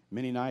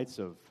many nights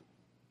of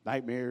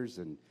nightmares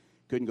and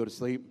couldn't go to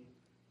sleep.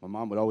 My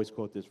mom would always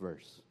quote this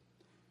verse.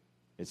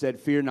 It said,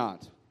 "Fear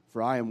not,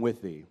 for I am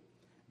with thee.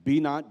 Be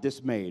not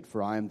dismayed,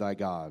 for I am thy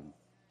God.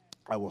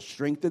 I will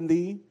strengthen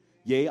thee,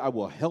 yea, I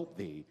will help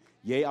thee.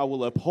 Yea, I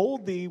will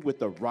uphold thee with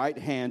the right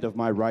hand of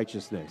my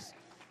righteousness."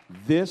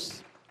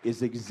 This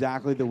is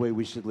exactly the way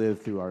we should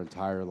live through our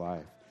entire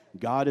life.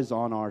 God is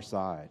on our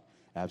side.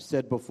 I've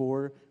said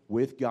before,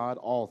 with God,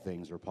 all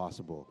things are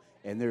possible.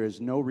 And there is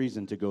no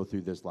reason to go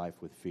through this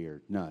life with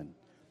fear. None.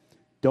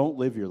 Don't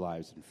live your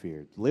lives in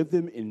fear. Live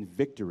them in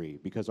victory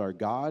because our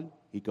God,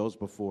 he goes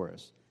before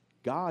us.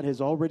 God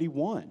has already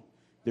won.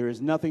 There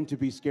is nothing to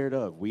be scared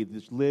of. We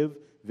just live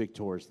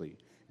victoriously.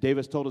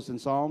 David told us in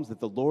Psalms that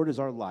the Lord is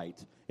our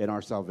light and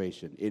our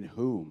salvation. In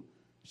whom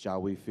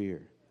shall we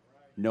fear?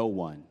 No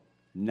one,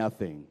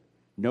 nothing,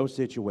 no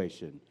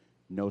situation,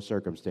 no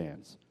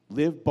circumstance.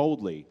 Live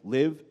boldly,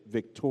 live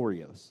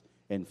victorious.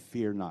 And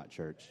fear not,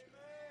 church.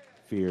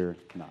 Fear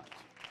not.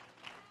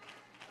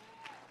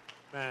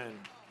 Man,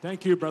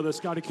 thank you, Brother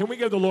Scotty. Can we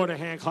give the Lord a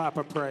hand clap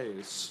of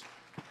praise?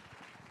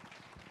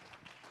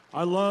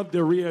 I love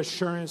the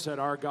reassurance that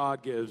our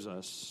God gives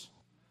us.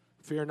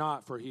 Fear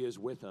not, for he is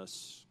with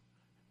us,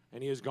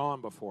 and he has gone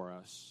before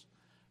us.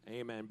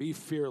 Amen. Be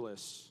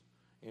fearless.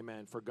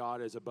 Amen. For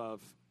God is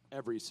above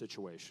every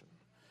situation.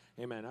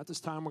 Amen. At this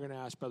time, we're going to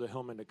ask Brother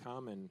Hillman to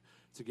come and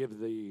to give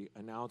the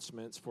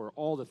announcements for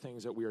all the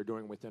things that we are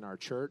doing within our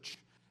church.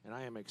 And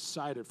I am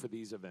excited for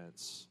these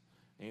events.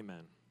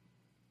 Amen.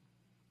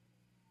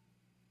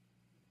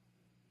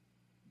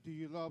 Do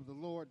you love the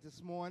Lord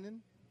this morning?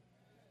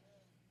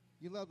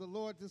 You love the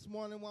Lord this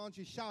morning? Why don't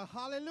you shout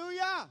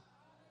hallelujah?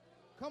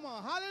 Come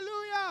on,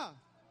 hallelujah.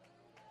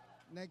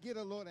 Now give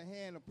the Lord a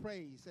hand of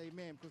praise,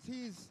 amen, because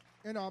he's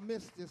in our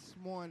midst this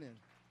morning.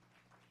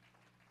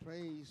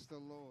 Praise the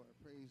Lord,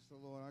 praise the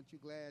Lord. Aren't you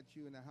glad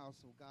you're in the house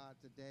of God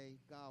today?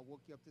 God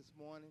woke you up this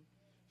morning,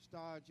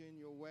 started you in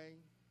your way.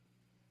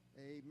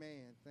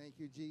 Amen. Thank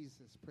you,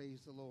 Jesus.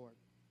 Praise the Lord.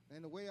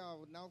 And the way our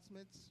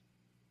announcements,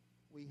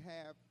 we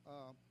have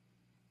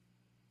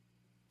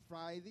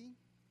Friday,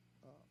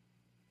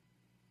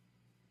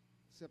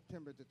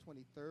 September the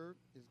 23rd,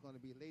 is going to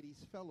be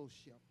Ladies'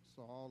 Fellowship.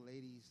 So all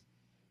ladies,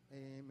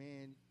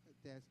 amen,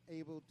 that's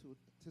able to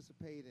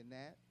participate in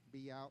that,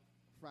 be out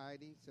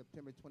Friday,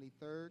 September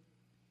 23rd.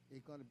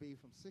 It's going to be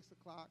from 6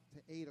 o'clock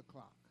to 8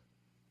 o'clock.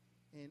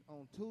 And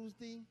on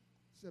Tuesday,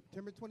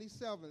 September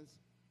 27th,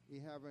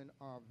 we're having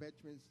our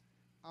Veterans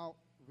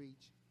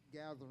Outreach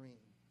Gathering.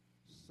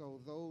 So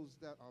those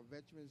that are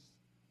veterans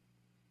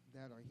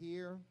that are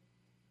here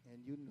and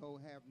you know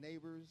have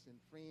neighbors and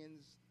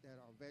friends that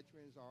are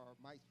veterans or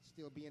might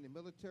still be in the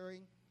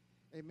military,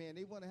 amen,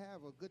 they want to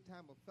have a good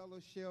time of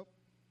fellowship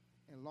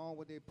and along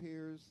with their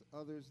peers,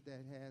 others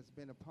that has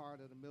been a part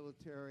of the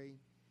military,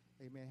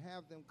 amen,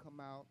 have them come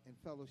out and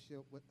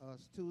fellowship with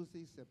us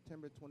Tuesday,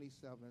 September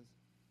 27th.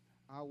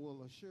 I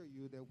will assure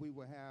you that we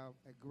will have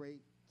a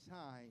great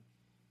time,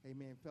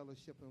 amen,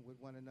 fellowshipping with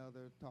one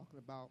another, talking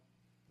about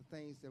the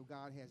things that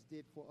God has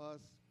did for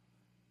us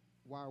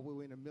while we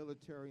were in the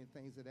military and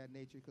things of that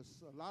nature, because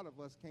a lot of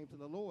us came to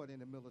the Lord in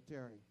the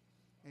military.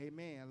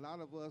 Amen. A lot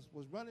of us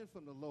was running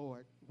from the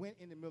Lord, went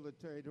in the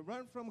military to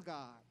run from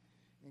God,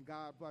 and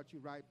God brought you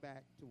right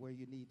back to where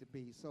you need to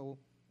be. So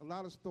a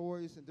lot of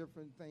stories and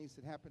different things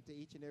that happen to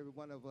each and every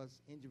one of us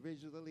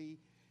individually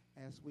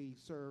as we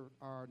serve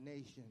our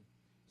nation.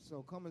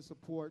 So come and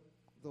support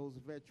those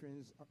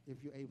veterans if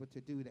you're able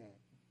to do that.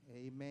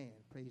 Amen.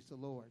 Praise the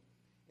Lord.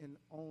 And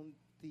on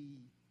the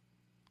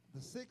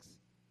 6th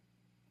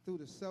through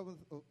the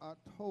 7th of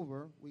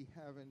October, we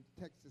have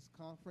a Texas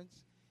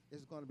conference.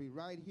 It's going to be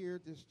right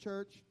here, this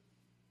church.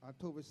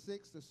 October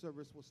 6th, the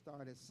service will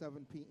start at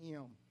 7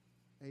 p.m.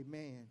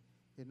 Amen.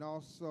 And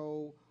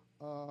also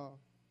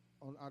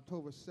on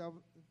October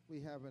 7th,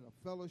 we have a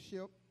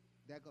fellowship.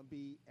 That's going to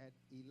be at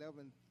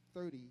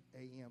 11:30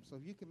 a.m. So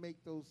if you can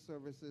make those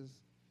services,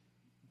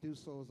 do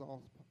so as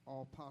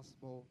all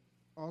possible.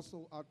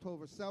 Also,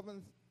 October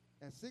 7th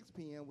at 6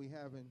 p.m., we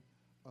having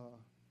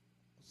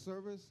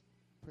service.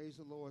 Praise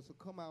the Lord. So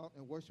come out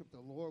and worship the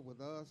Lord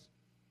with us.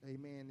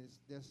 Amen.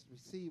 Let's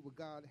receive what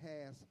God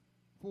has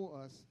for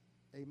us.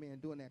 Amen.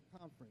 During that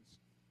conference.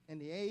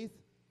 And the 8th,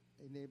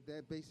 and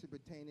that basically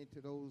pertaining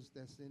to those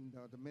that's in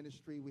the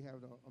ministry, we have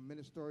a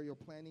ministerial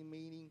planning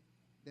meeting.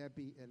 That'd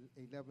be at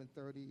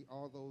 11:30.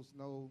 All those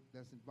know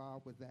that's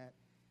involved with that,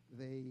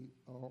 they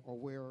are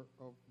aware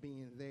of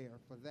being there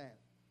for that.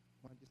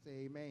 Why don't you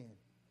say amen?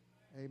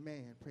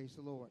 Amen. Praise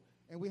the Lord.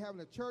 And we're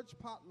having a church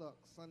potluck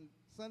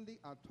Sunday,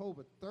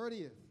 October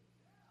 30th.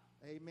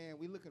 Amen.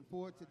 We're looking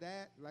forward to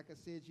that. Like I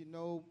said, you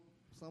know,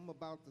 something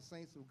about the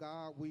saints of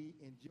God. We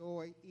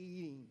enjoy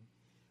eating.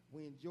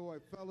 We enjoy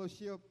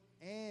fellowship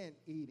and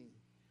eating.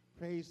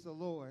 Praise the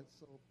Lord.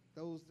 So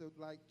those that would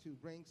like to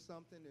bring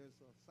something,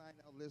 there's a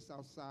sign-out list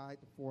outside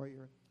the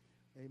foyer.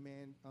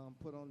 Amen.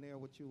 Put on there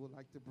what you would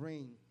like to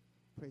bring.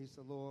 Praise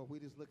the Lord. We're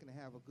just looking to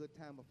have a good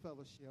time of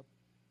fellowship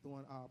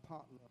during our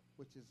potluck,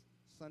 which is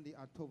Sunday,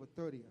 October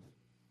 30th.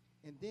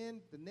 And then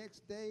the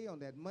next day, on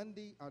that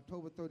Monday,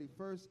 October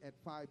 31st at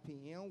 5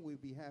 p.m., we'll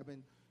be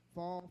having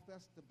Fall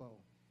Festival.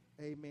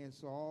 Amen.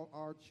 So all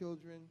our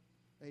children,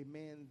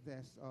 amen,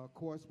 that's, of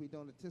course, we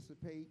don't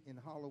anticipate in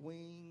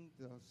Halloween,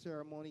 the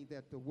ceremony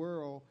that the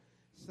world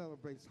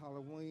celebrates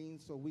Halloween.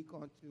 So we're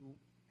going to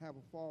have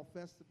a Fall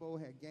Festival,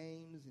 have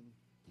games and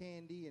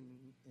candy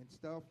and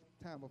stuff,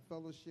 time of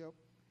fellowship.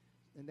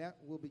 And that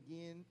will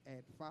begin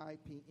at 5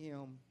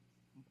 p.m.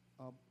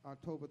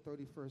 October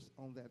 31st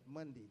on that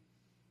Monday.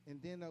 And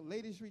then a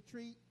ladies'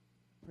 retreat,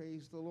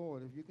 praise the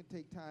Lord. If you can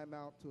take time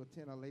out to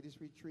attend a ladies'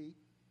 retreat,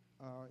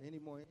 any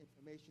more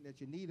information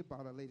that you need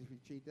about a ladies'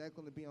 retreat, that's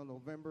going to be on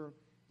November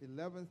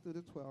 11th through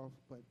the 12th.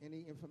 But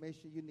any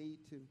information you need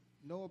to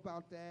know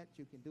about that,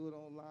 you can do it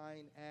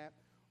online, app.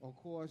 Of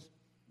course,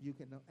 you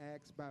can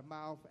ask by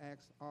mouth,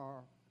 ask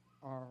our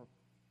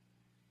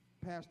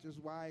pastor's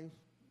wife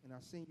and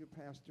our senior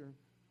pastor,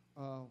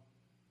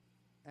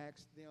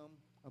 ask them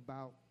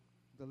about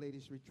the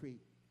ladies' retreat.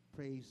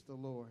 Praise the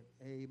Lord.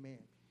 Amen.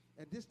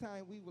 At this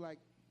time, we would like,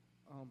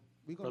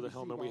 we're going Brother to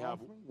Hillman,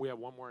 we have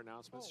one more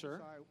announcement, sir.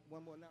 Sorry,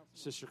 one more announcement.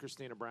 Sister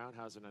Christina Brown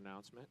has an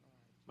announcement.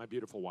 My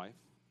beautiful wife.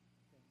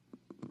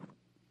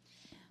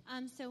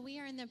 So we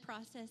are in the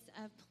process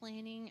of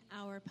planning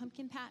our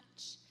pumpkin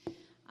patch.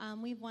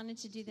 We've wanted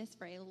to do this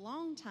for a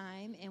long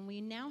time, and we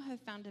now have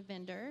found a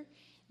vendor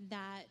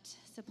that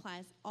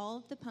supplies all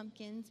of the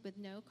pumpkins with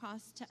no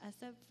cost to us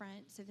up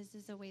front. So this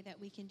is a way that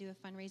we can do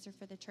a fundraiser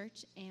for the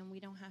church, and we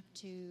don't have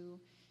to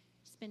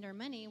spend our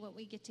money. What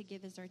we get to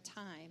give is our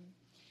time.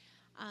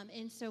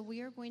 And so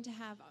we are going to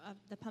have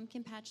the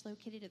pumpkin patch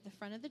located at the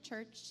front of the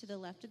church to the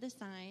left of the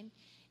sign,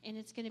 and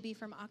it's going to be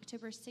from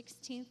October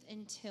 16th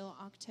until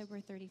October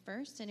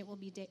 31st, and it will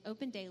be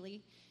open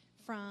daily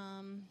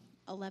from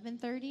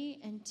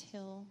 11:30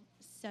 until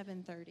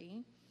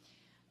 7:30.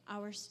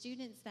 Our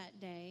students that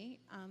day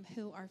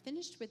who are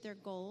finished with their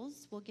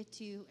goals will get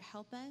to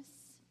help us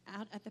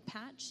out at the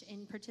patch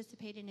and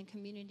participate in a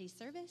community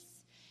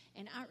service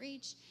and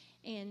outreach,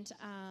 and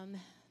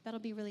that'll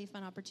be really a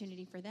fun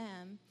opportunity for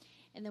them.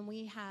 And then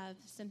we have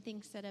some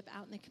things set up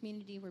out in the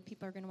community where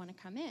people are going to want to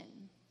come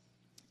in.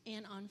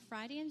 And on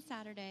Friday and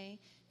Saturday,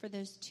 for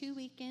those 2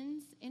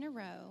 weekends in a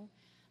row,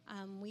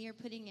 we are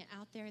putting it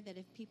out there that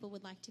if people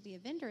would like to be a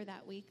vendor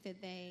that week,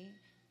 that they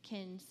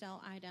can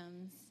sell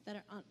items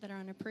that are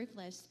on approved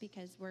lists,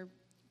 because we're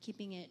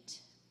keeping it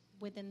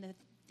within the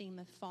theme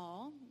of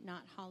fall,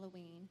 not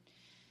Halloween.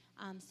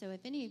 So if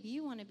any of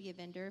you want to be a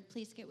vendor,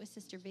 please get with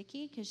Sister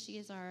Vicki, because she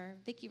is our...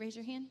 Vicki, raise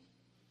your hand.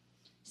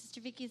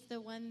 Sister Vicki is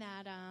the one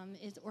that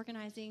is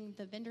organizing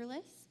the vendor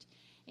list,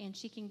 and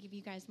she can give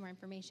you guys more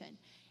information.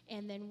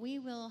 And then we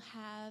will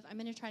have... I'm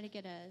going to try to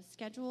get a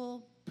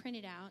schedule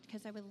printed out,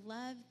 because I would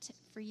love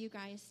for you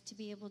guys to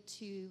be able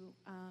to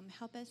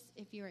help us,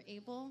 if you are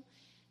able,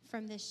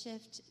 from this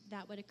shift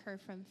that would occur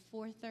from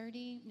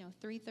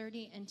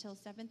 3:30 until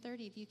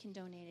 7:30. If you can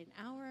donate an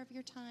hour of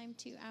your time,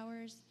 2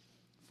 hours,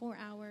 4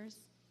 hours,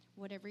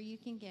 whatever you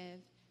can give,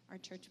 our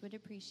church would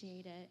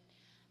appreciate it.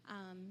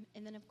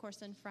 And then, of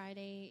course, on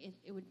Friday,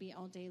 it would be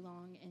all day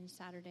long, and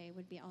Saturday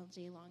would be all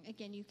day long.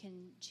 Again, you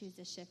can choose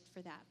a shift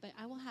for that. But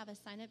I will have a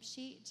sign-up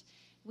sheet.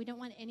 We don't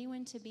want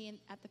anyone to be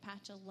at the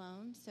patch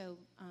alone, so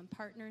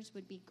partners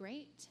would be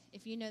great.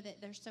 If you know that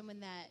there's someone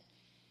that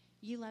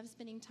you love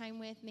spending time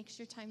with, makes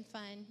your time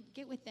fun,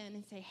 get with them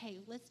and say,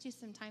 hey, let's do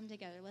some time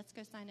together. Let's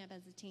go sign up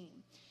as a team.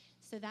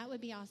 So that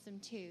would be awesome,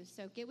 too.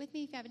 So get with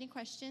me if you have any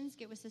questions.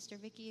 Get with Sister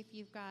Vicki if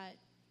you've got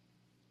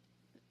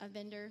a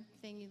vendor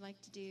thing you'd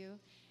like to do.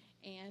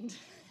 And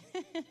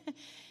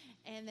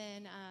and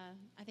then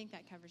I think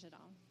that covers it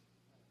all.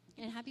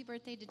 And happy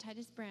birthday to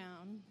Titus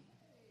Brown.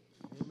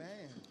 Amen.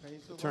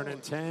 Praise the Turning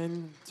Lord.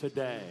 10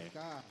 today.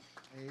 Praise God.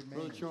 Amen.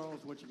 Brother Charles,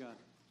 what you got?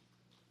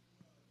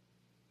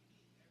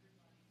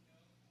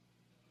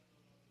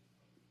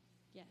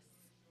 Yes.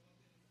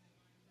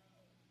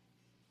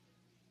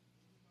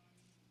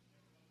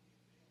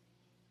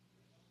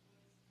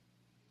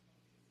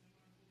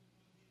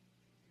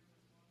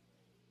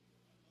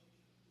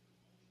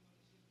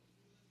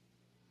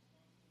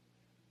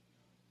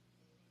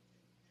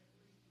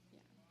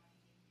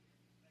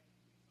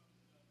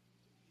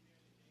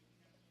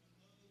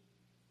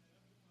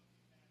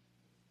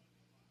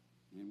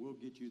 And we'll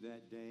get you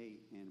that day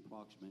and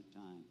approximate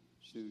time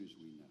as soon as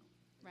we know.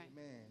 Right.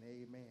 Amen.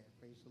 Amen.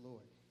 Praise the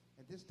Lord.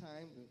 At this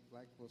time, we're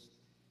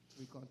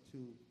going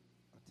to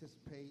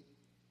anticipate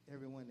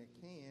everyone that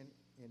can,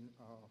 and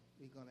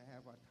we're going to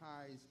have our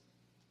tithes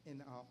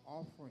and our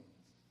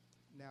offerings.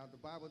 Now, the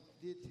Bible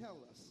did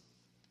tell us,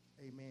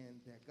 amen,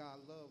 that God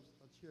loves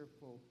a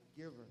cheerful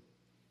giver.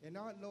 And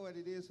I know what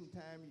it is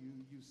sometimes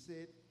you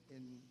sit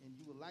and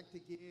you would like to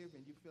give,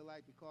 and you feel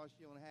like because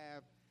you don't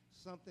have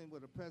something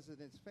with a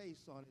president's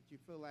face on it, you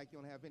feel like you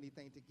don't have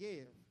anything to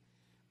give.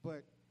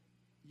 But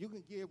you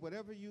can give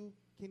whatever you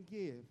can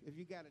give. If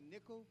you got a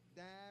nickel,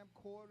 dime,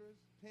 quarters,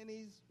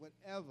 pennies,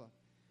 whatever,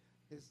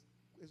 is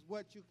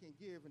what you can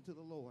give into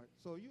the Lord.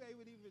 So you're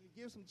able to even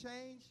give some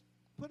change,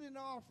 put it in the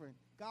offering.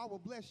 God will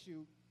bless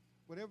you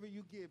whatever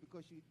you give,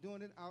 because you're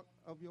doing it out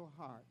of your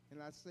heart.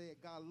 And I say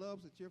God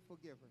loves a cheerful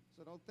giver.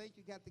 So don't think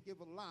you got to give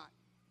a lot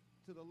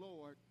to the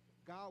Lord.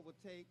 God will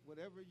take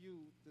whatever you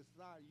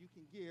decide you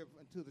can give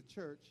unto the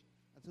church,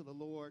 unto the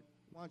Lord.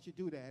 Why don't you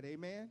do that?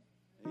 Amen?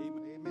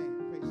 Amen.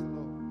 Amen. Praise the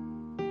Lord.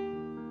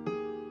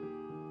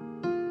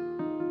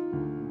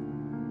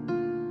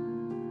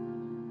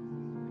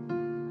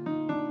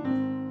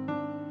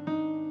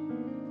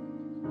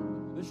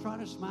 Let's try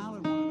to smile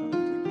at one another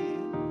if we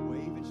can.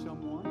 Wave at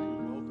someone.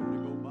 You're welcome to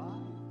go by.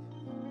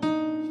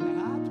 Say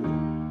hi to them.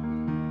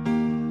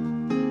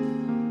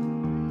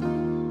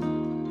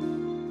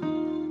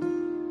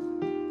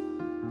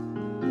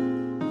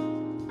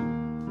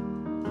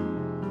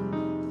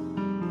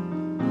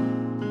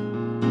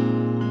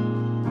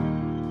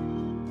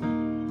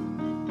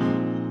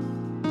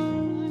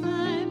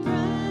 My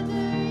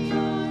brother,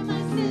 you're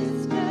my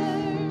sister,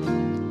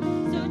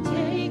 so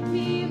take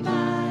me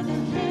by the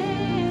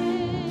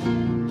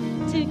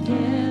hand.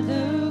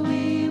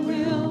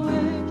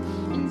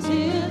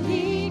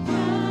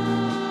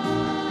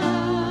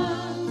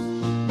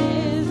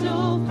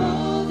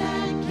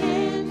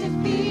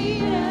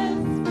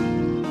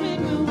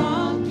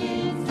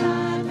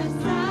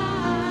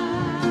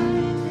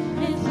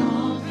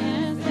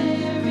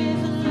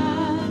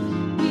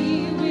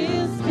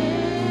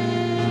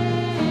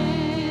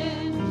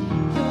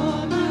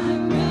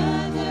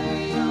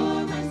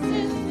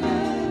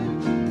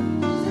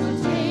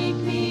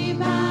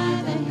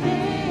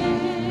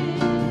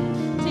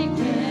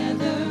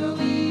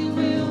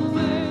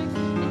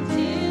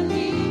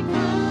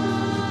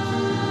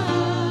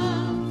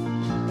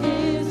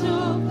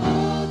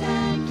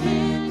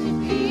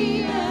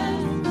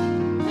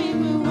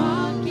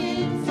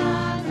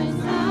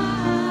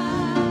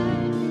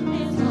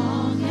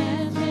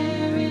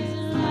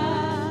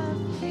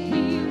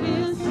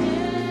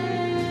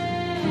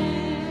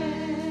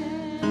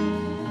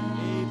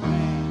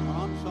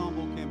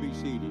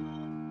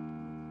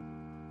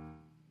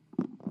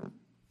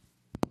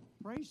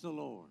 Praise the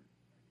Lord.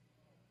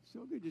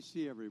 So good to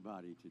see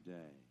everybody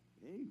today.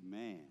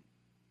 Amen.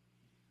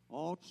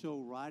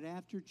 Also, right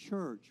after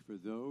church, for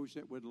those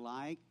that would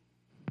like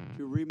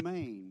to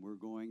remain, we're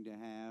going to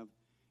have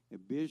a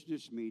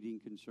business meeting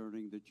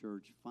concerning the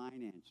church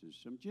finances,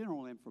 some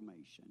general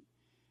information.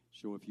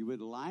 So if you would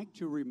like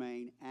to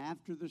remain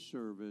after the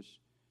service,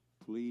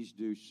 please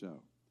do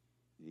so.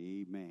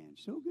 Amen.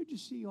 So good to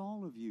see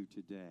all of you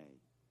today.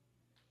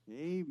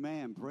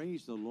 Amen.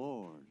 Praise the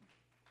Lord.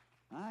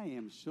 I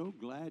am so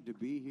glad to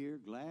be here,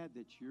 glad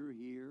that you're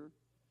here.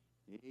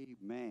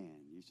 Amen.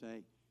 You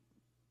say,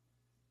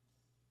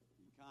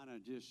 you kind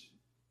of just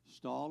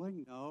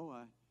stalling? No,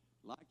 I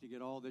like to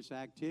get all this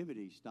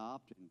activity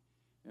stopped and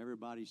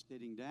everybody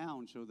sitting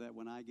down so that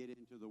when I get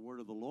into the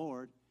word of the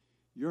Lord,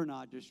 you're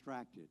not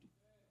distracted.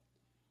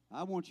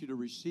 I want you to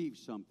receive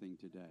something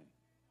today.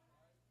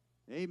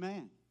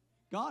 Amen.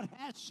 God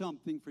has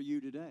something for you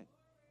today.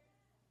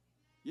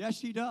 Yes,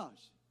 He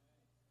does.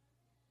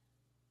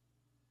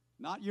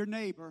 Not your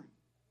neighbor.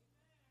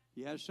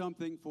 He has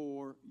something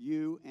for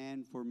you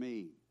and for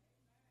me.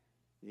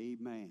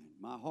 Amen.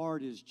 My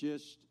heart is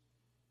just,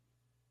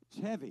 it's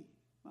heavy.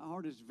 My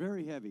heart is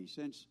very heavy.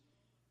 Since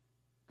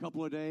a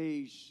couple of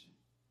days,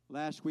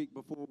 last week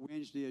before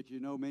Wednesday, as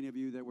you know, many of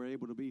you that were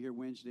able to be here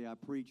Wednesday, I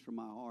preached from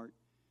my heart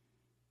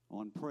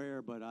on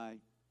prayer, but I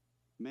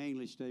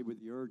mainly stayed with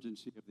the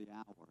urgency of the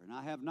hour. And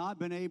I have not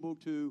been able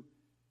to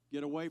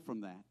get away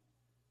from that.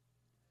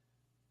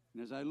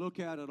 And as I look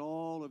out at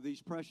all of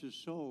these precious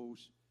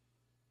souls,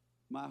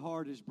 my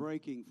heart is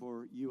breaking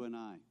for you and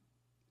I.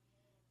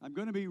 I'm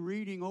going to be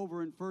reading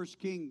over in 1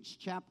 Kings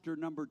chapter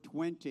number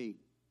 19.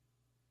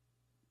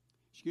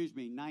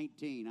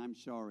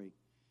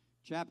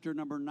 Chapter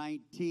number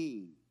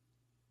 19,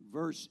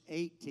 verse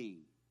 18.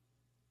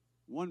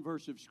 One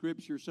verse of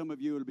Scripture, some of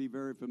you will be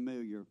very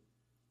familiar.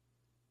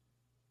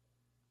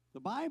 The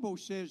Bible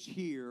says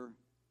here,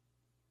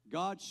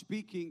 God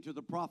speaking to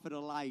the prophet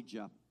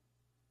Elijah,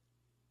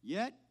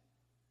 "Yet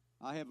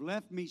I have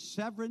left me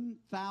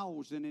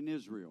 7,000 in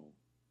Israel,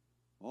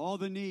 all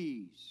the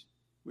knees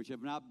which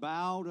have not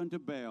bowed unto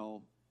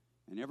Baal,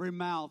 and every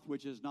mouth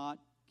which has not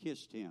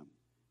kissed him."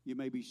 You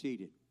may be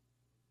seated.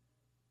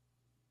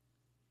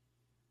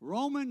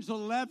 Romans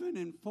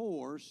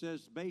 11:4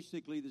 says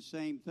basically the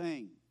same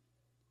thing.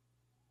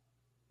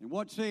 And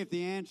what saith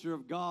the answer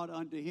of God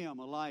unto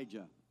him,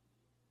 Elijah?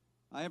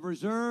 "I have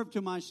reserved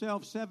to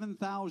myself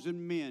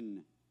 7,000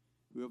 men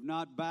who have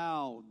not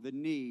bowed the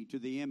knee to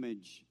the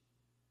image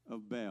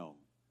of Baal."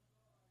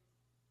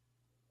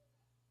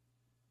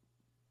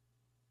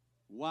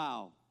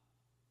 Wow.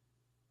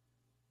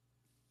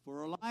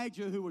 For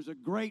Elijah, who was a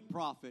great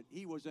prophet,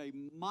 he was a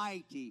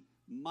mighty,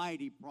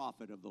 mighty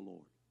prophet of the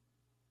Lord.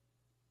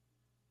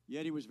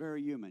 Yet he was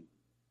very human.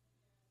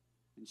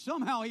 And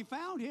somehow he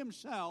found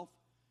himself,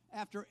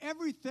 after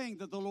everything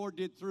that the Lord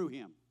did through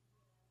him,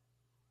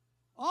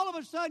 all of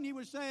a sudden he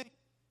was saying,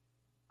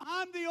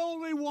 "I'm the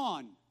only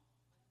one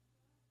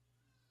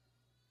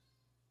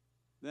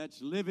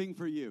that's living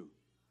for you."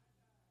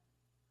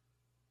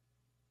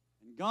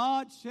 And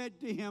God said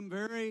to him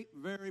very,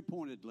 very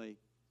pointedly,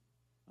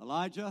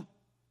 "Elijah,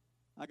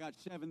 I got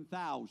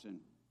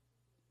 7,000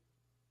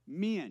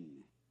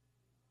 men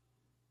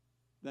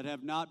that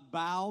have not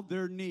bowed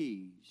their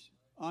knees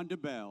unto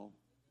Baal,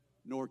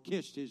 nor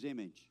kissed his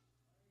image."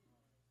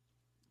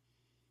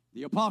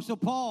 The Apostle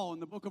Paul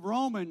in the book of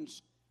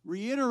Romans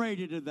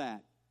reiterated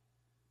that.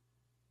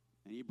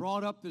 And he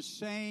brought up the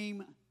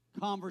same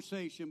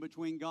conversation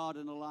between God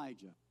and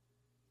Elijah.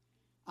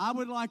 I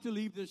would like to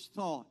leave this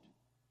thought,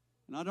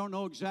 and I don't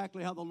know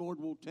exactly how the Lord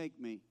will take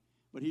me,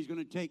 but He's going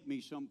to take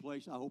me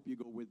someplace. I hope you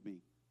go with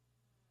me.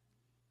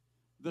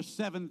 The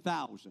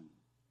 7,000.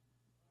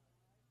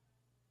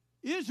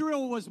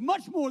 Israel was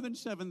much more than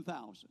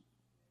 7,000.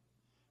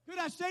 Could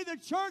I say the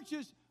church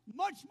is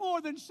much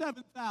more than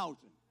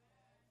 7,000?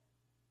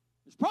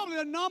 It's probably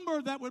a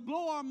number that would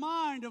blow our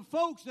mind of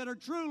folks that are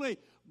truly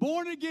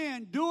born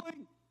again,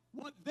 doing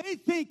what they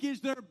think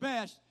is their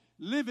best,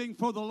 living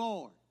for the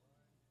Lord.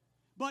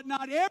 But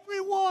not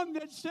everyone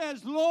that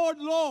says, "Lord,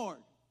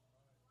 Lord."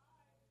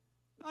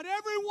 Not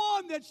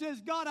everyone that says,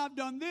 "God, I've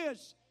done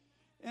this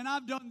and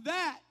I've done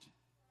that,"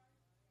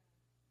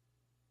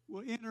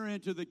 will enter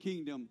into the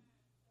kingdom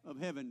of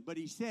heaven. But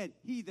He said,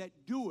 "He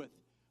that doeth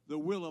the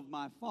will of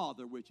my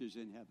Father which is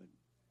in heaven."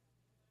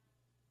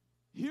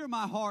 Hear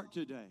my heart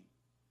today.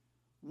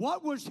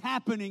 What was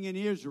happening in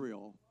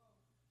Israel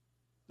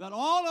that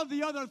all of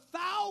the other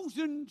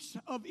thousands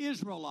of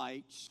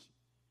Israelites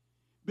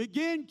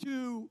begin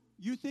to,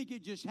 you think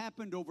it just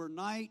happened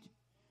overnight?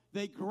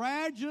 They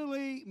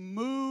gradually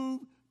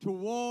move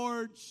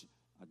towards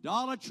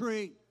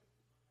idolatry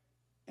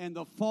and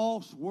the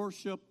false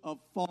worship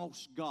of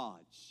false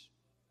gods.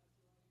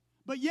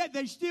 But yet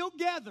they still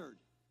gathered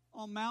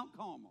on Mount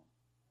Carmel.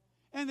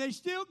 And they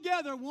still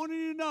gather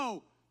wanting to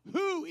know,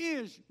 who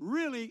is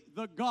really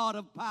the God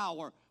of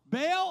power?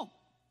 Baal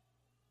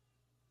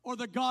or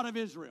the God of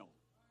Israel?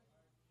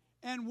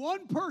 And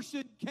one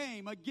person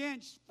came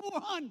against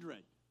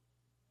 400.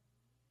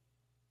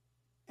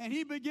 And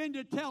he began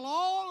to tell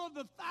all of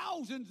the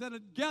thousands that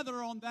had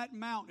gathered on that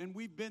mountain, and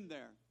we've been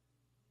there.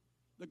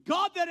 The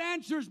God that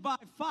answers by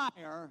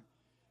fire,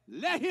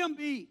 let him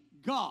be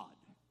God.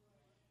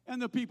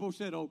 And the people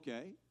said,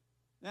 okay,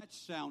 that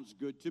sounds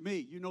good to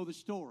me. You know the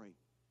story.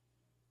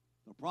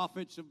 The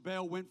prophets of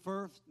Baal went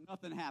first.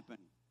 Nothing happened.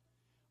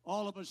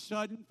 All of a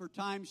sudden, for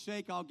time's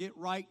sake, I'll get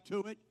right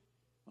to it.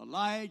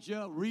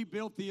 Elijah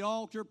rebuilt the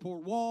altar,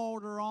 poured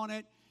water on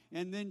it,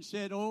 and then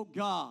said, oh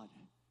God,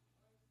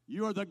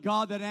 you are the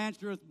God that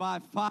answereth by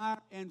fire,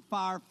 and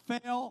fire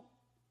fell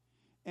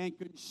and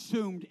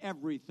consumed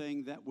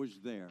everything that was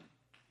there.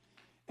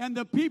 And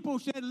the people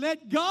said,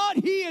 let God,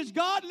 he is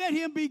God, let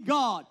him be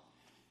God.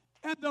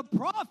 And the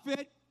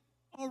prophet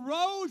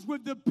arose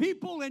with the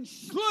people and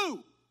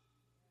slew.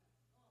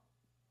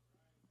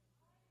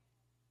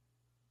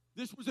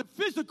 This was a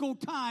physical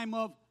time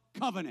of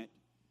covenant.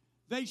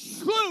 They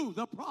slew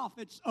the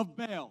prophets of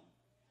Baal.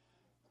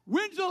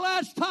 When's the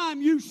last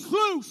time you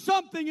slew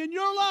something in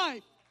your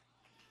life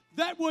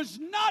that was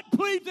not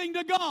pleasing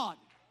to God?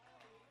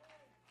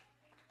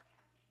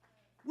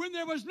 When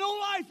there was no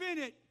life in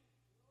it,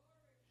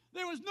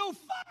 there was no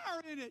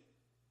fire in it.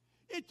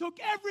 It took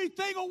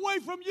everything away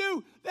from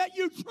you that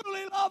you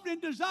truly loved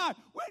and desired.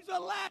 When's the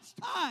last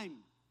time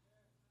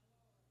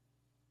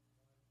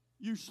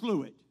you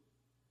slew it?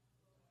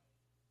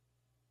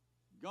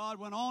 God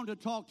went on to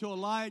talk to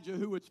Elijah,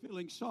 who was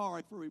feeling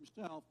sorry for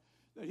himself,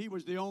 that he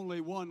was the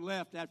only one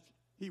left after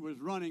he was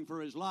running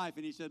for his life.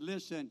 And he said,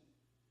 listen,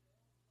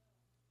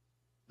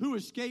 who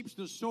escapes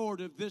the sword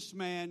of this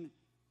man,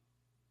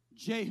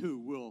 Jehu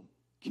will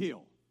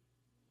kill.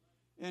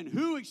 And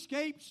who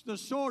escapes the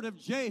sword of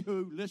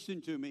Jehu,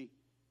 listen to me,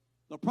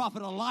 the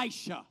prophet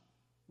Elisha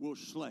will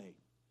slay.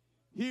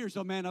 Here's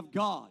a man of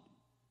God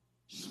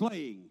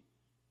slaying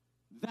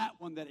that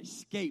one that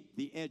escaped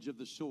the edge of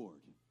the sword.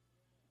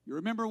 You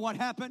remember what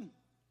happened?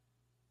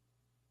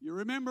 You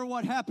remember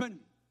what happened?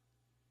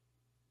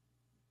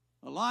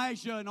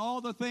 Elijah and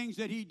all the things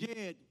that he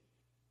did,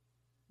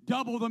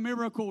 double the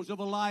miracles of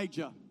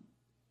Elijah.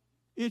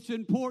 It's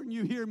important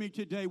you hear me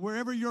today.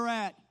 Wherever you're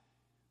at,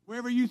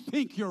 wherever you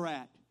think you're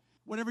at,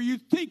 whatever you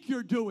think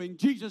you're doing,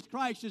 Jesus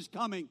Christ is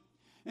coming.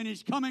 And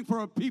he's coming for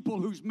a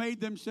people who's made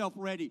themselves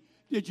ready.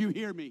 Did you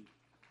hear me?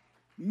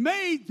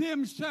 Made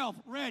themselves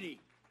ready.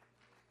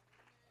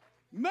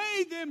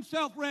 Made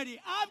themselves ready.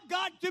 I've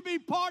got to be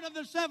part of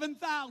the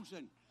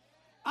 7,000.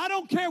 I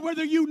don't care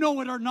whether you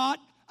know it or not.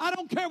 I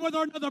don't care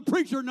whether another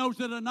preacher knows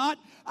it or not.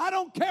 I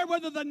don't care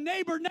whether the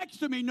neighbor next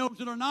to me knows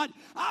it or not.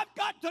 I've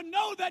got to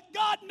know that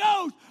God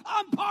knows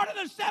I'm part of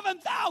the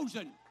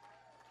 7,000.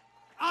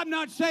 I'm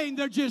not saying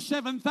they're just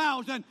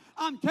 7,000.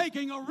 I'm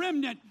taking a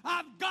remnant.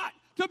 I've got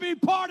to be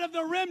part of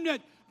the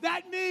remnant.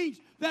 That means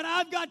that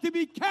I've got to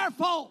be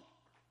careful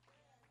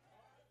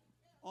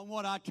on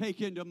what I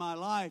take into my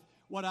life,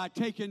 what I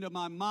take into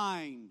my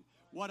mind,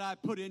 what I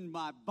put in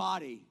my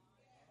body.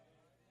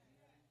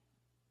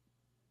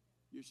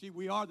 You see,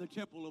 we are the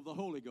temple of the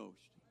Holy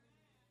Ghost.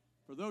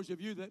 For those of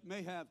you that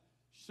may have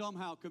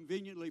somehow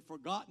conveniently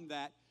forgotten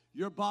that,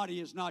 your body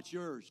is not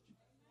yours.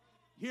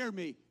 Hear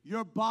me,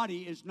 your body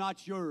is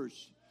not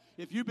yours.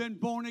 If you've been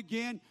born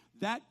again,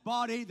 that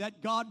body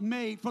that God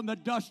made from the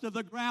dust of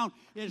the ground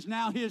is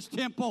now his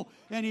temple,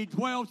 and he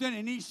dwells in it.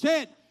 And he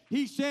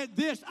said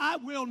this, I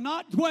will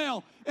not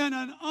dwell in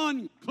an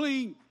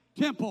unclean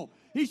temple.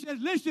 He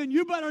said, listen,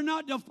 you better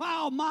not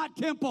defile my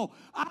temple.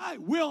 I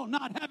will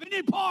not have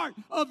any part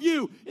of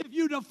you if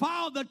you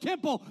defile the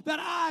temple that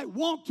I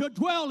want to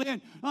dwell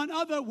in. In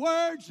other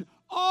words,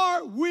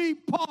 are we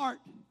part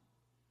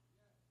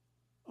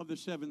of the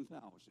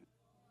 7,000?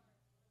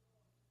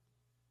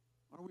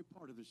 Are we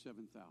part of the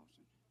 7,000?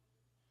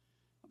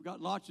 I've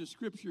got lots of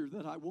scripture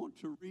that I want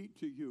to read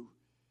to you.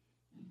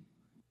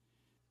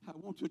 I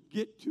want to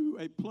get to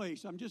a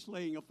place. I'm just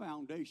laying a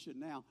foundation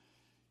now.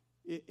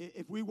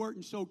 If we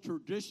weren't so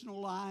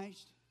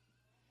traditionalized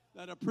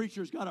that a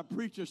preacher's got to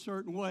preach a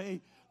certain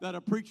way, that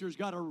a preacher's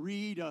got to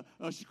read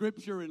a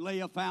scripture and lay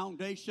a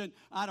foundation,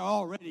 I'd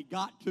already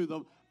got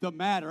to the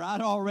matter.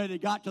 I'd already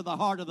got to the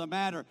heart of the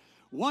matter.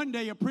 One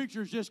day a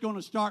preacher's just going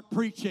to start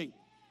preaching.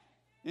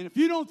 And if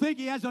you don't think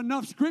he has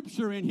enough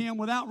scripture in him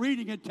without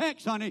reading a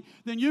text, honey,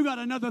 then you got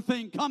another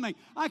thing coming.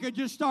 I could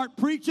just start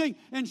preaching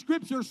and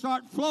scripture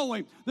start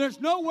flowing.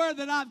 There's nowhere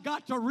that I've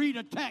got to read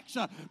a text,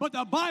 but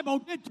the Bible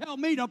did tell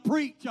me to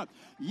preach.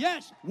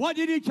 Yes, what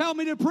did he tell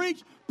me to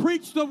preach?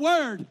 Preach the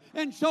word.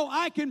 And so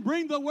I can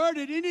bring the word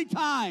at any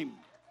time.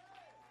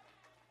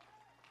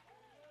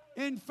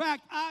 In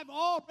fact, I've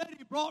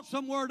already brought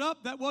some word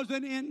up that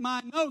wasn't in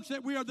my notes,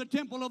 that we are the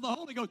temple of the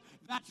Holy Ghost.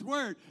 That's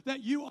word.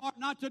 That you are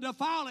not to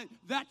defile it.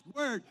 That's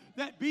word.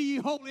 That be ye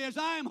holy as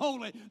I am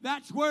holy.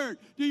 That's word.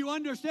 Do you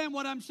understand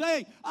what I'm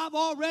saying? I've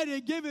already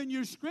given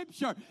you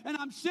scripture, and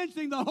I'm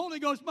sensing the Holy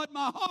Ghost, but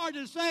my heart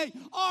is saying,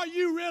 are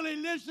you really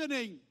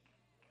listening?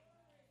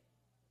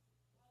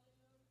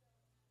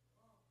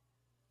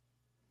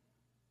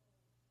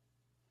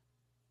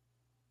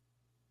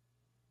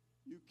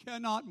 You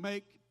cannot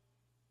make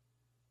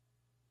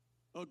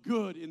a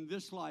good in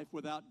this life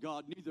without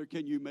God, neither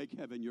can you make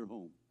heaven your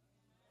home.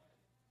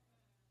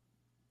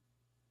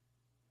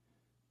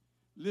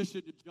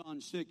 Listen to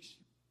John 6,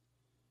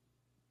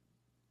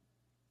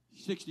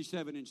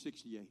 67 and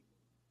 68.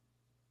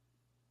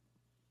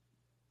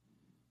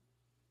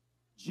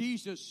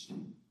 Jesus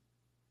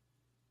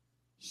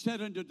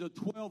said unto the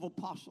 12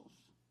 apostles,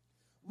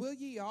 Will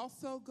ye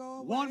also go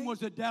away? one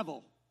was a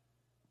devil.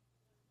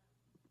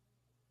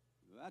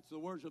 That's the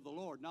words of the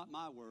Lord, not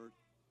my word.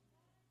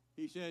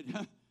 He said,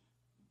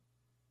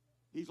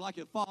 he's like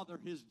a father,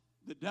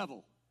 the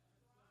devil.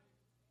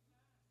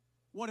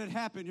 What had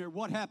happened here?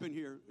 What happened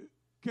here?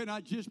 Can I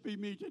just be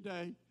me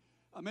today?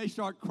 I may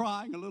start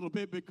crying a little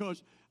bit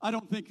because I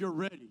don't think you're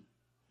ready.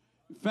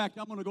 In fact,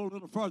 I'm going to go a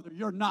little further.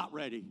 You're not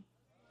ready.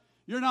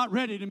 You're not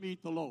ready to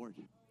meet the Lord.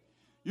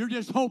 You're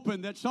just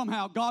hoping that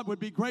somehow God would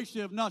be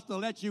gracious enough to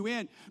let you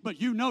in, but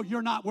you know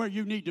you're not where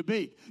you need to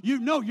be. You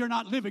know you're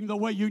not living the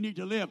way you need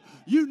to live.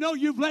 You know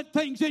you've let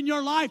things in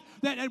your life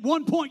that at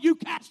one point you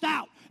cast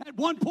out. At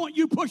one point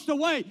you pushed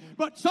away,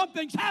 but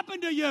something's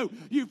happened to you.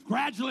 You've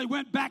gradually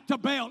went back to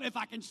Baal, if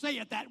I can say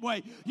it that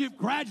way. You've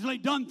gradually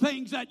done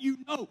things that you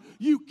know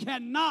you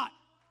cannot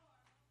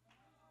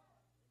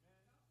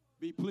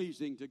be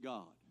pleasing to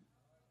God.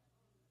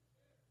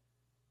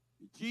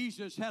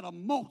 Jesus had a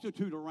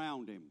multitude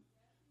around him.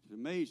 It's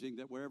amazing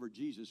that wherever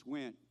Jesus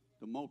went,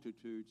 the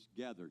multitudes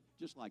gathered,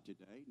 just like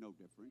today, no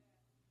different.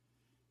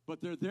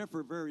 But they're there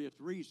for various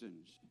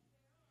reasons.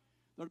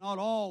 They're not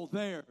all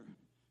there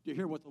to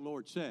hear what the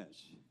Lord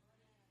says.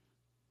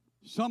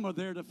 Some are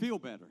there to feel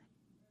better.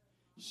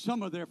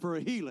 Some are there for a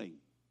healing.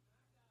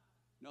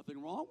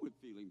 Nothing wrong with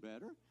feeling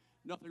better.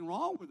 Nothing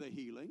wrong with a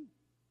healing.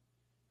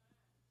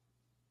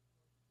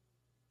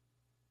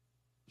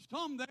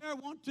 Some there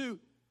want to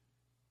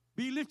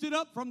be lifted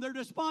up from their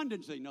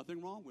despondency.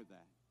 Nothing wrong with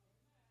that.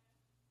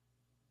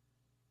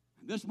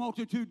 And this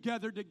multitude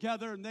gathered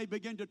together and they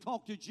began to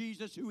talk to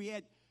Jesus, who he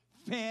had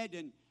fed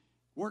and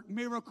worked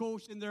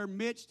miracles in their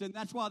midst, and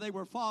that's why they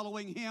were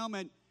following him.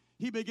 And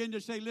he began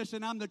to say,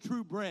 listen, I'm the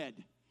true bread.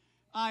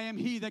 I am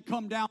he that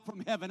come down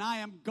from heaven. I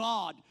am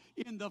God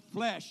in the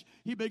flesh.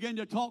 He began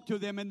to talk to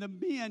them, and the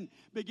men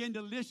began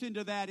to listen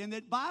to that. And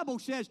the Bible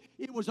says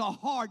it was a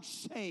hard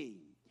saying.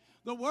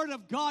 The word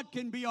of God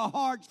can be a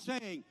hard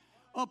saying.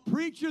 A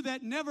preacher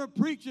that never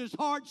preaches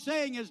hard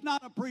saying is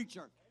not a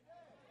preacher.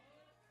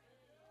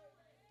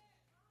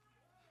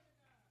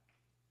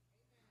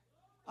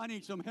 I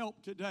need some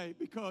help today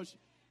because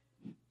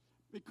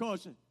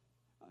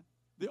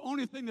the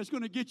only thing that's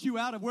going to get you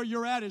out of where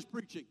you're at is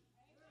preaching.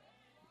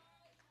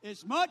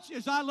 As much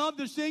as I love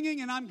the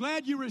singing, and I'm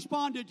glad you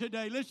responded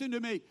today, listen to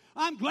me.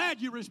 I'm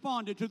glad you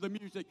responded to the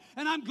music.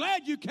 And I'm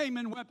glad you came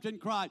and wept and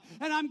cried.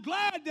 And I'm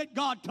glad that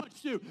God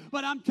touched you.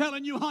 But I'm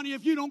telling you, honey,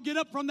 if you don't get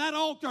up from that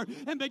altar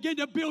and begin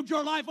to build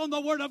your life on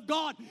the Word of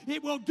God,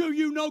 it will do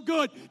you no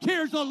good.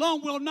 Tears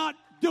alone will not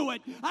do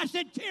it. I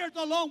said tears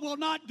alone will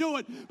not do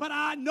it, but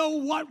I know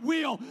what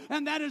will,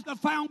 and that is the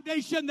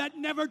foundation that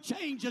never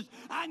changes.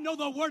 I know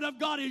the Word of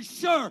God is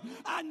sure.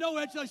 I know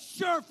it's a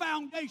sure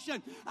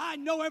foundation. I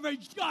know every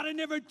jot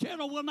and every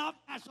tittle will not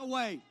pass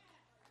away.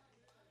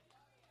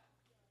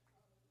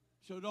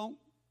 So don't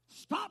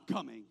stop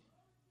coming.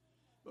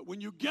 But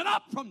when you get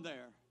up from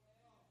there,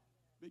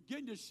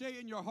 begin to say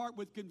in your heart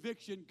with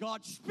conviction,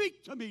 God,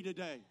 speak to me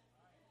today.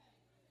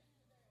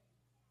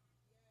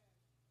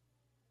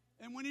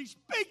 And when he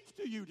speaks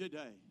to you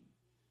today,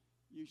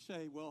 you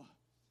say, well,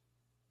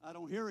 I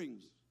don't hear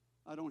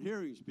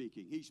him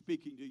speaking. He's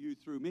speaking to you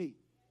through me.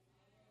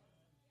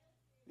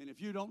 And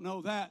if you don't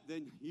know that,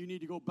 then you need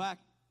to go back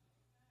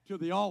to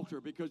the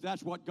altar, because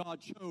that's what God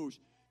chose.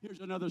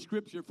 Here's another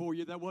scripture for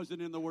you that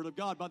wasn't in the Word of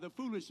God. By the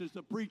foolishness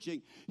of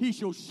preaching, he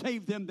shall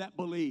save them that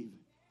believe.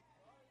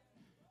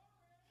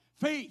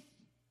 Faith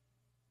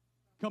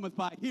cometh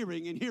by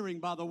hearing, and hearing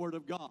by the Word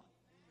of God.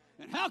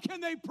 And how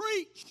can they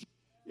preach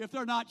if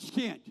they're not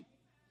sent?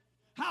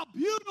 How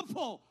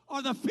beautiful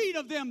are the feet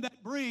of them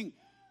that bring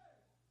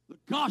the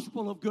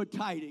gospel of good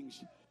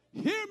tidings.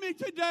 Hear me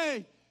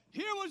today.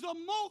 Here was a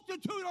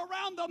multitude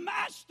around the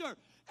Master,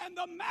 and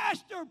the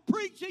Master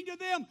preaching to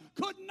them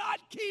could not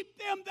keep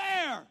them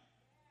there.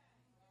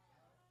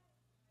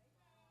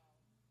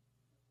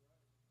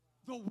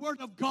 The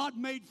Word of God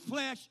made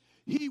flesh.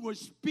 He was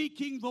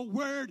speaking the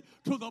Word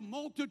to the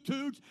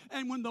multitudes,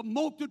 and when the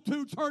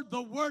multitudes heard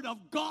the Word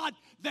of God,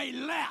 they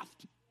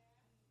left.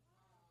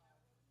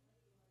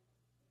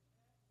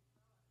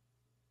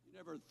 You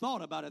never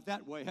thought about it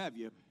that way, have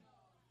you?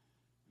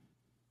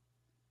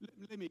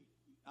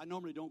 I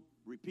normally don't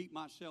repeat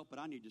myself, but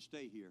I need to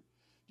stay here.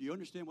 Do you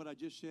understand what I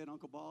just said,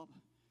 Uncle Bob?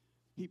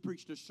 He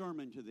preached a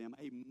sermon to them,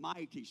 a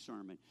mighty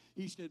sermon.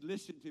 He said,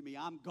 listen to me,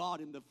 I'm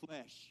God in the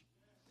flesh.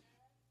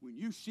 When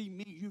you see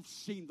me, you've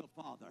seen the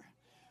Father.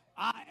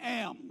 I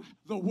am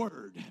the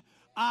Word.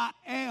 I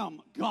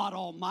am God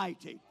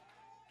Almighty.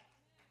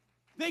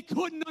 They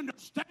couldn't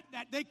understand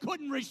that. They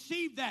couldn't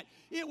receive that.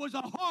 It was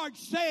a hard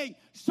saying,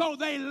 so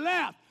they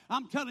left.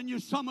 I'm telling you,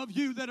 some of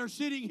you that are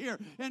sitting here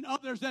and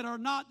others that are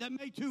not, that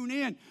may tune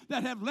in,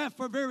 that have left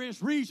for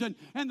various reasons.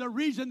 And the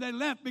reason they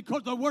left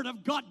because the Word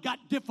of God got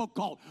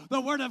difficult.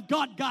 The Word of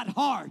God got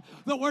hard.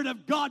 The Word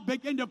of God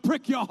began to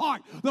prick your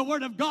heart. The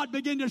Word of God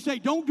began to say,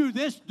 don't do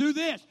this, do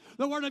this.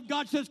 The Word of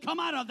God says, come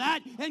out of that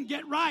and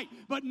get right.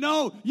 But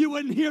no, you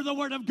wouldn't hear the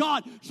Word of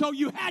God, so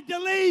you had to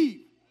leave.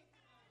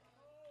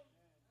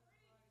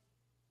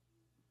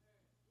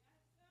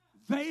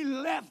 They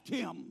left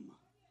him.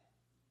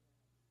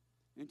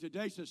 In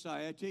today's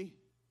society,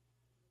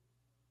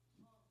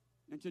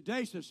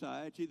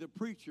 the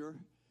preacher,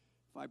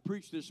 if I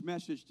preach this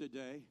message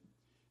today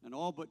and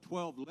all but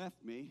 12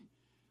 left me,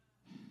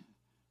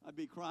 I'd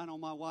be crying on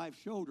my wife's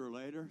shoulder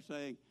later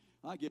saying,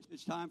 I guess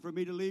it's time for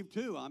me to leave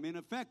too. I'm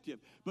ineffective.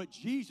 But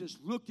Jesus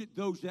looked at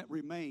those that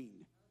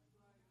remained.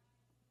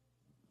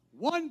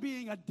 One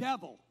being a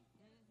devil.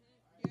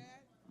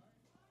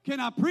 Can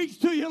I preach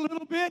to you a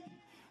little bit?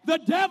 The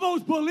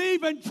devils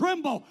believe and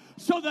tremble.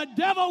 So the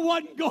devil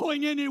wasn't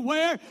going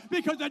anywhere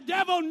because the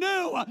devil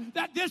knew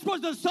that this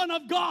was the Son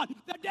of God.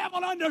 The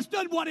devil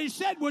understood what he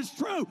said was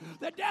true.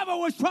 The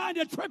devil was trying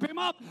to trip him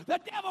up. The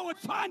devil was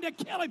trying to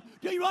kill him.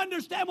 Do you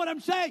understand what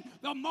I'm saying?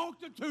 The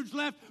multitudes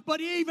left,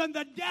 but even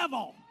the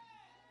devil.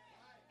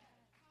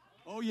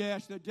 Oh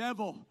yes, the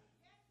devil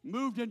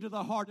moved into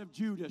the heart of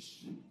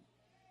Judas.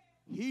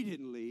 He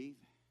didn't leave.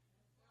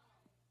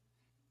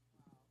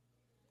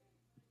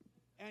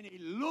 And he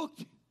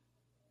looked.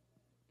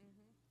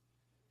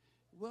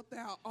 Wilt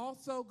thou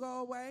also go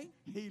away?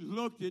 He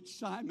looked at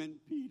Simon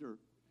Peter.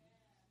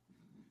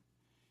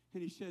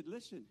 And he said,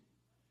 listen,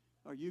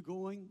 are you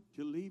going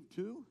to leave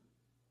too?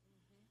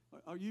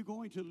 Are you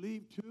going to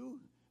leave too?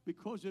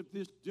 Because of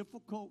this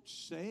difficult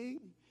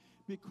saying?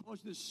 Because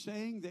this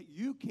saying that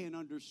you can't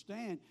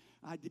understand.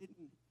 I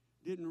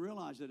didn't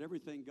realize that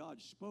everything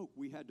God spoke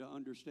we had to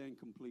understand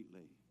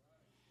completely.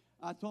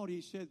 I thought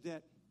he said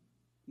that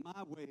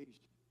my ways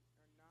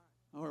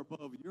are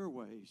above your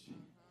ways.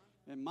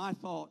 And my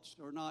thoughts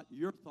are not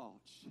your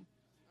thoughts.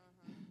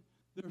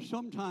 There's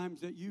sometimes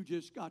that you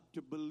just got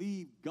to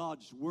believe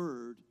God's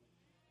word,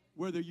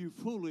 whether you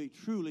fully,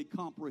 truly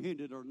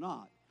comprehend it or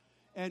not,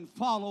 and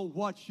follow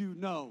what you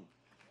know.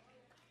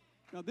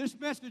 Now, this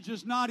message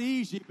is not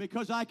easy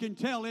because I can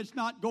tell it's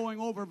not going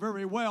over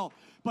very well,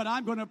 but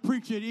I'm going to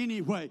preach it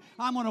anyway.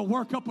 I'm going to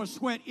work up a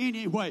sweat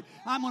anyway.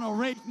 I'm going to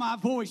raise my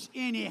voice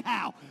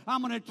anyhow.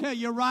 I'm going to tell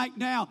you right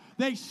now,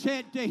 they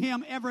said to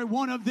him, every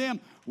one of them,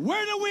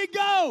 where do we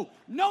go?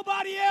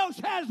 Nobody else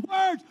has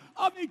words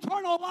of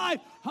eternal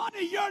life.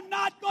 Honey, you're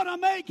not going to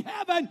make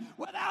heaven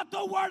without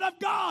the Word of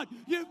God.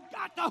 You've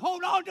got to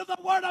hold on to the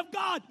Word of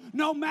God,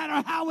 no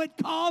matter how it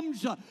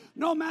comes,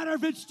 no matter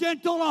if it's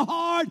gentle or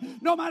hard,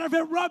 no matter if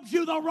it rubs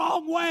you the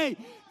wrong way.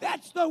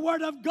 That's the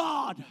Word of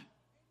God.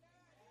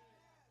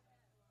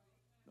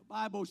 The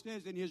Bible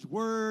says, and His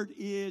Word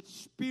is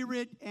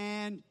spirit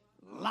and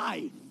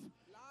life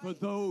for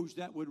those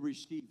that would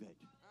receive it.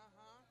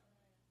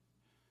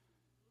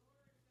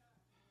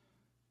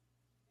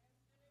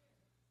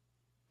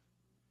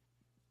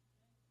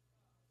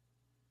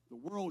 The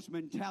world's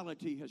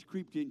mentality has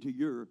creeped into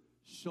your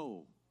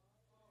soul,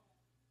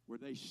 where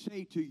they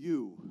say to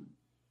you,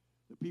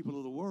 the people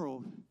of the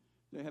world,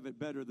 they have it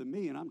better than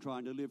me, and I'm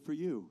trying to live for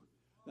you.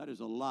 That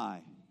is a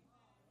lie.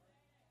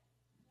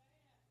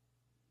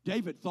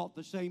 David thought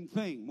the same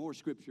thing. More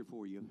scripture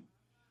for you.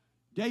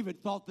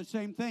 David thought the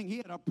same thing. He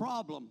had a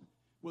problem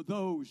with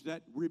those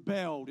that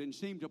rebelled and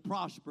seemed to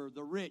prosper,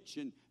 the rich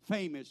and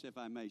famous, if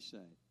I may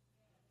say.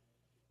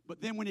 But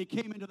then when he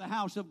came into the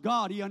house of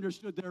God, he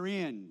understood their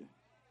end.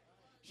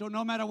 So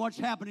no matter what's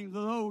happening to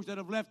those that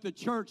have left the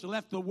church,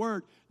 left the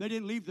Word, they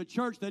didn't leave the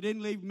church, they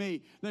didn't leave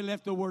me. They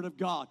left the Word of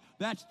God.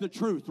 That's the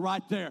truth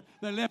right there.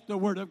 They left the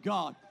Word of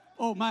God.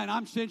 Oh, man,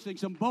 I'm sensing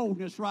some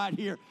boldness right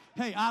here.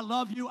 Hey, I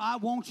love you. I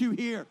want you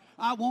here.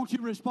 I want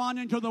you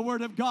responding to the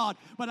Word of God.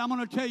 But I'm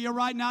going to tell you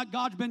right now,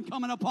 God's been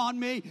coming upon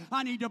me.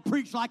 I need to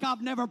preach like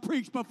I've never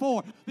preached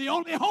before. The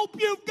only hope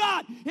you've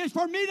got is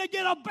for me to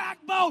get a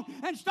backbone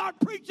and start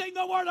preaching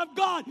the Word of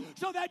God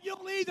so that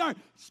you'll either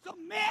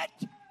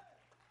submit.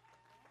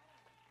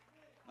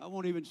 I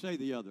won't even say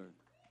the other.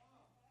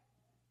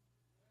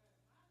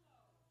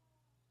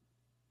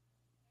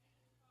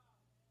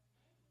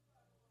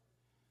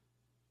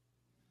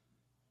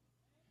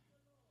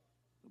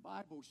 The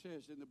Bible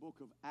says in the book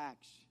of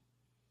Acts,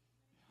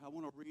 I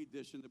want to read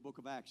this in the book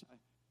of Acts.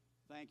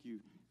 Thank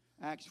you.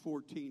 Acts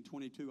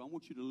 14:22. I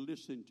want you to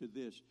listen to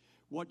this.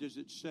 What does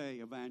it say,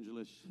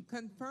 evangelist?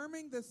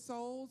 Confirming the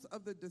souls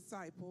of the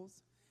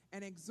disciples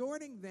and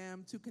exhorting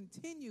them to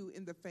continue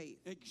in the faith.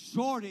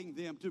 Exhorting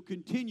them to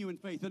continue in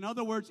faith. In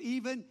other words,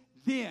 even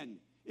then,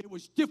 it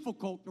was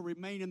difficult to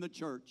remain in the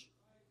church.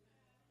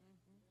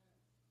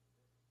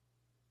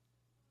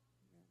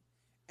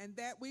 And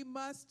that we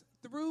must,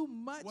 through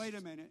much... Wait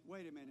a minute.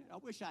 I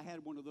wish I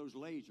had one of those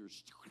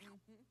lasers.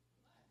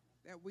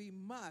 That we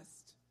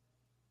must,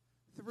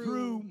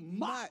 through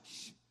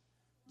much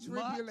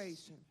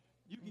tribulation.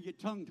 You can get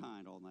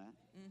tongue-tied on that.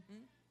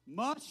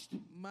 Must.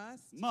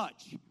 Must.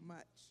 Much.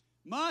 Much.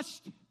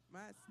 Must.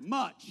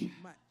 much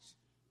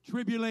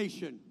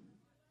tribulation.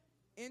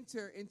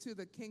 Enter into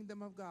the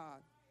kingdom of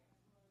God.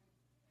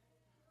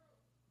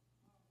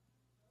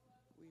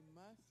 We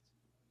must,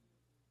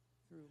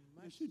 through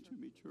much. Listen to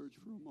me, church,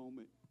 for a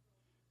moment.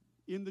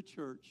 In the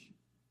church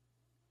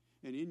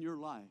and in your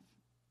life,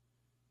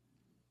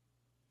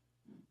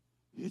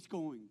 it's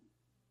going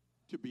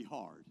to be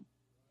hard.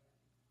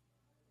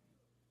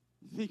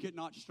 Think it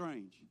not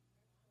strange.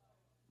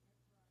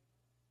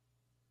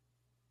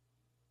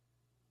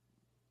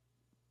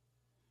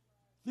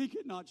 Think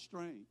it not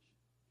strange.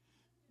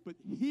 But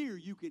here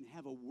you can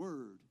have a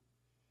word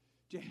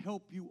to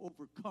help you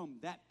overcome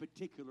that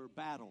particular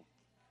battle.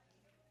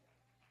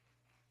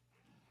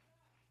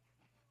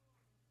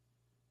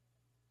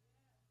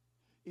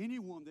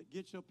 Anyone that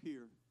gets up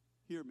here,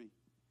 hear me.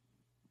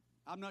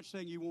 I'm not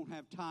saying you won't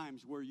have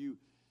times where you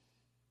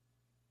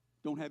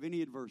don't have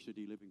any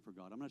adversity living for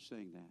God. I'm not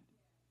saying that.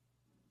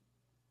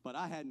 But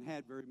I hadn't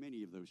had very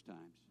many of those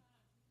times.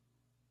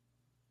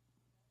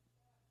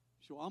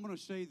 So I'm going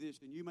to say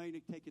this, and you may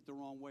take it the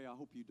wrong way. I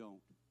hope you don't.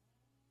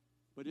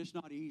 But it's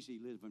not easy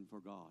living for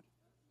God.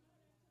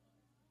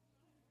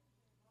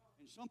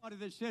 And somebody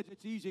that says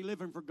it's easy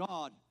living for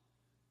God,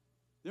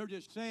 they're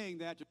just saying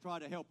that to try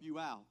to help you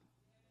out.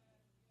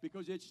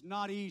 Because it's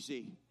not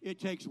easy. It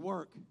takes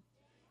work.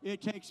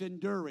 It takes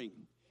enduring.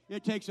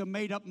 It takes a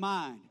made-up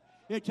mind.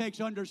 It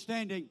takes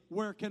understanding,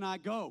 where can I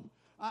go?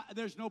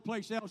 There's no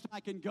place else I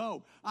can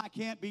go. I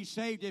can't be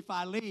saved if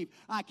I leave.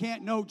 I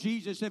can't know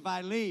Jesus if I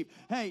leave.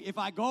 Hey, if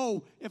I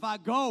go,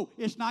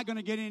 it's not going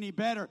to get any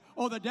better.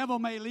 Oh, the devil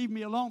may leave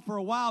me alone for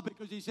a while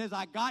because he says,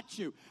 I got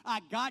you. I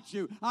got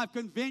you. I've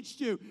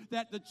convinced you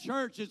that the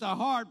church is a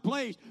hard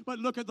place. But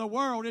look at the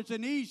world. It's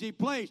an easy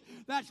place.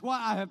 That's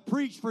why I have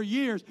preached for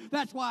years.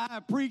 That's why I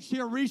have preached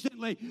here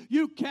recently.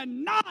 You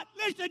cannot,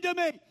 listen to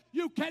me,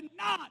 you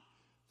cannot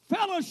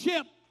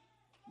fellowship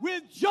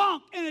with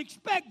junk and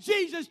expect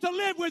Jesus to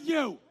live with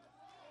you.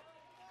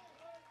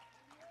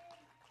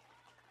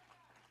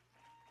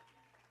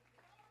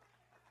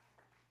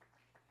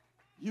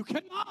 You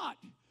cannot.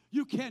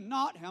 You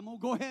cannot. I'm going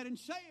to go ahead and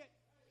say it.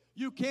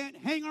 You can't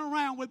hang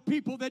around with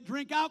people that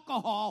drink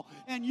alcohol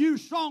and you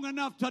strong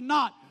enough to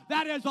not.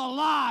 That is a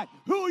lie.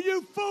 Who are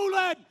you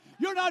fooling?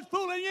 You're not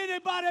fooling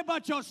anybody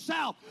but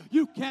yourself.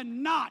 You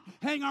cannot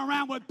hang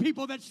around with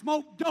people that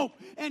smoke dope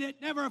and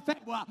it never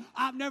affects. Well,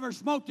 I've never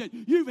smoked it.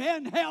 You've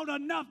inhaled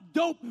enough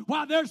dope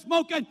while they're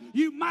smoking.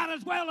 You might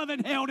as well have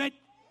inhaled it.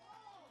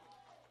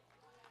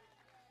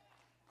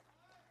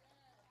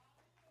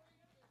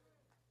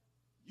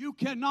 You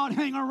cannot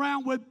hang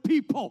around with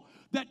people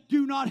that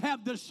do not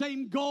have the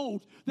same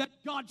goals that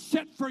God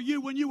set for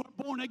you when you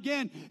were born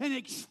again and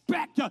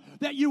expect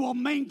that you will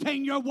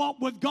maintain your walk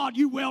with God.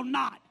 You will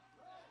not.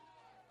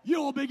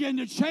 You'll begin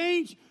to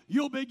change.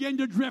 You'll begin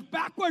to drift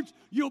backwards.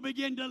 You'll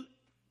begin to...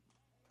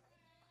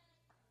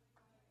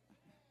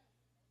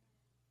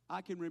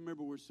 I can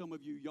remember where some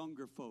of you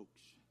younger folks,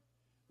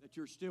 that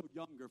you're still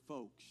younger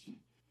folks,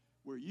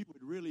 where you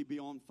would really be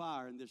on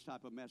fire in this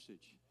type of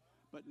message.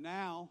 But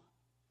now,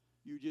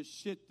 you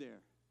just sit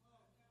there.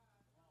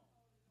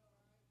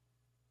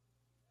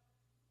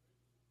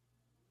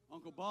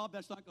 Uncle Bob,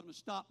 that's not going to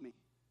stop me.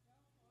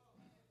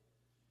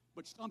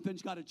 But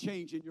something's got to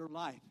change in your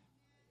life.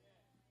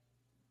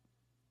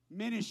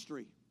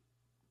 Ministry.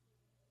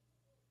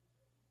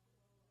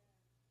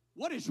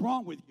 What is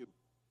wrong with you?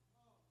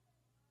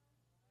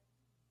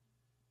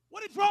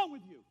 What is wrong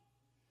with you?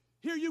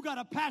 Here you got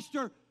a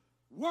pastor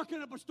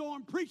working up a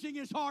storm, preaching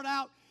his heart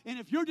out, and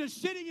if you're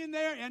just sitting in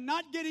there and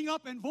not getting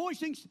up and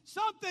voicing,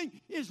 something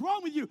is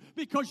wrong with you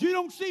because you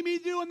don't see me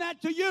doing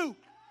that to you.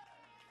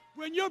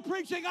 When you're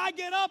preaching, I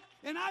get up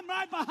and I'm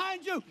right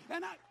behind you,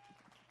 and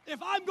if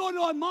I'm going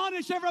to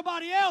admonish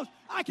everybody else,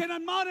 I can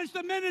admonish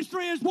the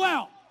ministry as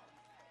well.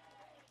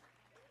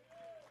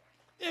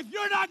 If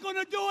you're not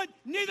going to do it,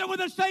 neither will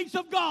the saints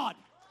of God.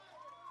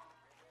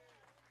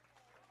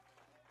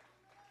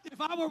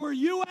 If I were where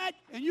you at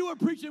and you were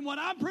preaching what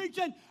I'm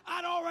preaching,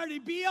 I'd already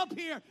be up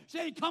here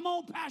saying, come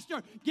on,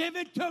 Pastor, give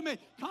it to me.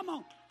 Come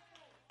on.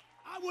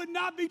 I would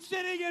not be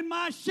sitting in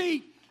my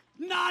seat,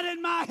 not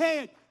in my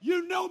head.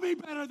 You know me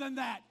better than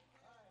that.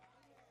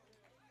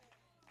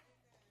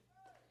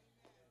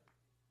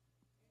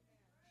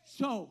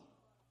 So,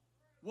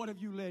 what have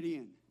you let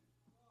in?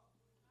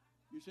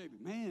 You say,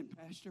 man,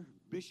 Pastor,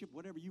 Bishop,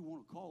 whatever you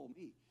want to call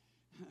me.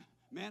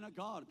 Man of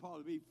God would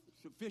probably be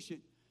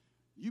sufficient.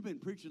 You've been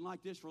preaching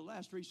like this for the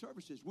last 3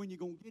 services. When you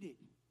going to get it?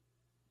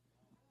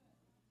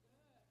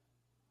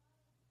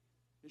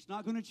 It's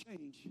not going to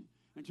change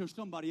until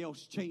somebody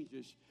else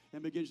changes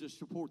and begins to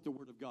support the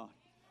Word of God.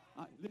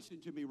 Listen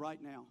to me right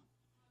now.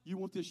 You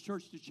want this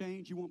church to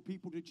change? You want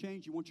people to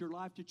change? You want your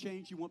life to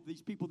change? You want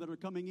these people that are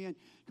coming in,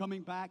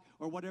 coming back,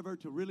 or whatever,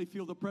 to really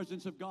feel the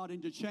presence of God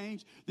and to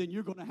change? Then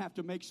you're going to have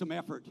to make some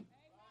effort.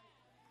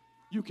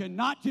 You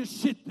cannot just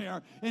sit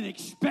there and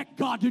expect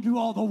God to do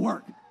all the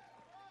work.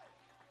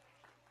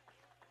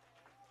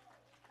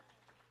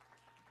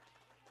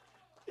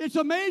 It's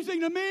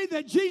amazing to me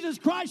that Jesus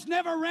Christ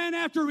never ran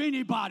after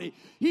anybody.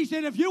 He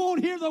said, if you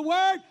won't hear the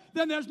word,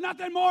 then there's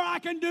nothing more I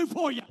can do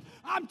for you.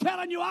 I'm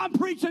telling you, I'm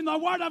preaching the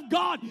word of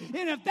God.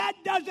 And if that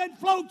doesn't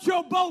float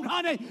your boat,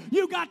 honey,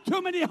 you got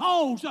too many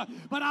holes.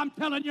 But I'm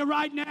telling you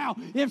right now,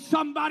 if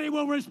somebody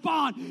will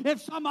respond,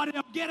 if somebody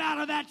will get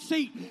out of that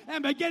seat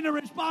and begin to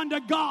respond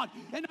to God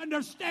and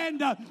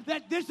understand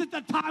that this is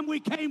the time we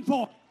came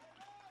for.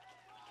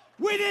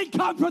 We didn't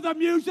come for the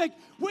music.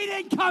 We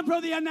didn't come for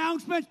the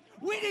announcements.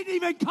 We didn't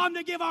even come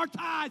to give our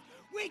tithes.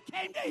 We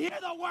came to hear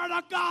the word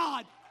of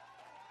God.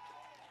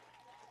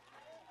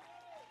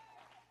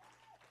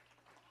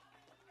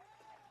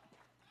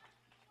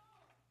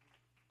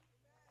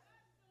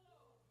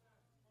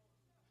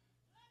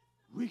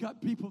 We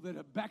got people that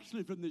have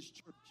backslid from this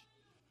church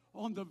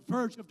on the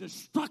verge of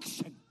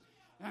destruction,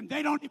 and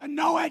they don't even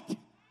know it. They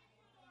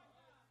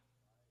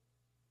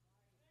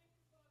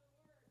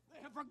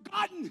have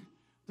forgotten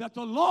that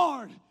the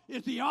Lord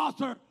is the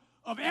author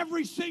of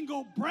every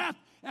single breath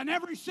and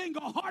every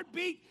single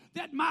heartbeat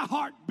that my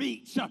heart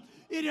beats.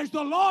 It is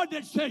the Lord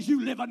that says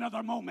you live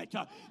another moment.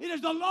 It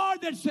is the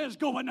Lord that says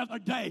go another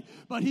day.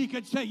 But he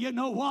could say, you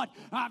know what?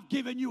 I've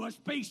given you a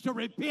space to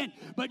repent,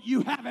 but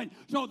you haven't.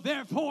 So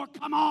therefore,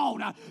 come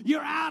on.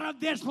 You're out of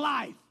this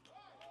life.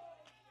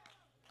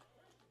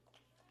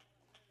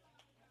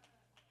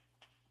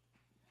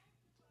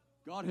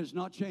 God has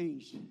not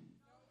changed.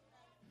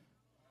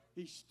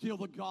 He's still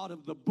the God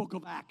of the book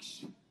of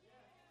Acts.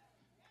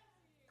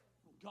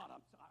 God,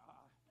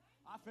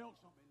 I felt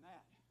something in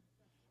that.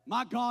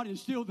 My God is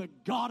still the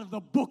God of the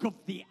book of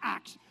the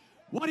Acts.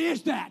 What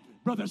is that,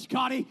 Brother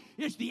Scotty?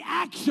 It's the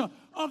Acts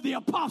of the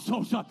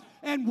Apostles.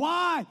 And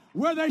why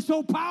were they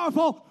so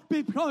powerful?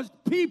 Because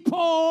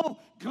people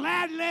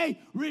gladly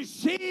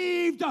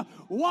received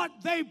what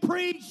they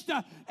preached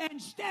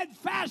and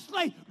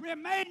steadfastly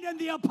remained in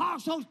the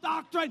apostles'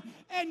 doctrine.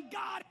 And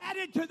God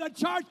added to the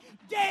church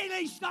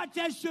daily such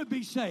as should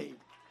be saved.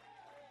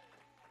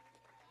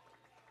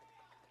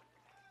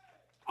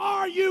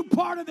 Are you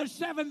part of the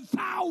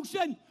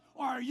 7,000?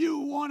 Or are you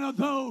one of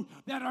those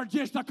that are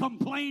just a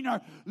complainer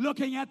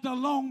looking at the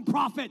lone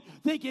prophet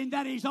thinking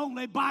that he's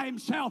only by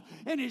himself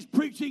and his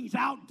preaching's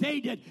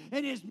outdated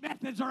and his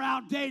methods are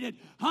outdated?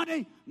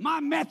 Honey,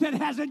 my method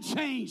hasn't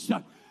changed.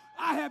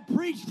 I have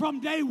preached from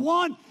day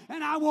one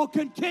and I will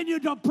continue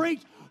to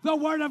preach the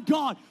word of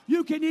God.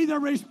 You can either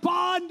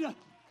respond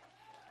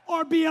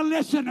or be a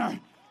listener.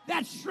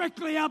 That's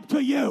strictly up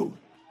to you.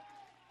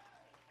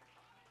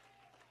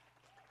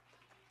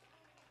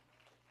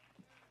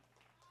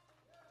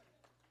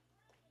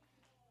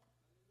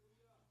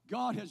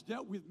 God has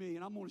dealt with me,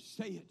 and I'm going to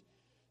say it.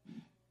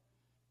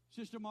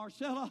 Sister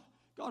Marcella,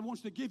 God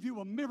wants to give you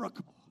a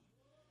miracle.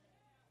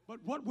 But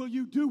what will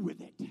you do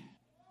with it? That's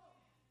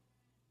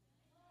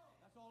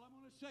all I'm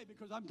going to say,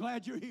 because I'm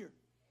glad you're here.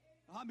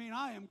 I mean,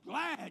 I am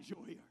glad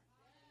you're here.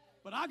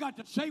 But I got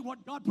to say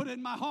what God put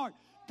in my heart.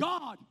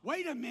 God,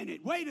 wait a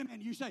minute.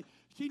 You say,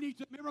 she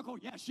needs a miracle.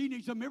 Yes, she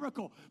needs a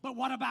miracle. But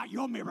what about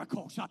your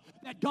miracles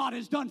that God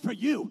has done for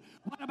you?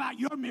 What about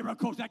your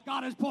miracles that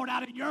God has poured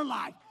out in your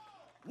life?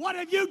 What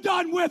have you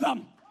done with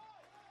them?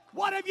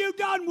 What have you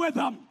done with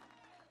them?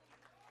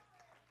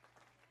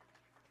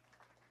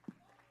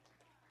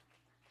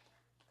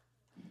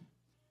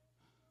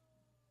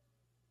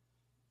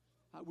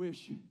 I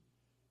wish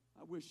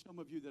some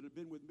of you that have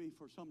been with me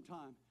for some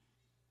time,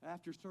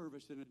 after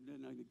service in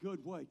a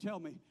good way,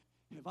 tell me,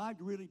 have I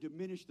really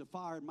diminished the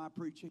fire in my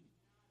preaching?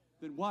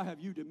 Then why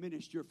have you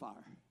diminished your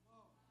fire?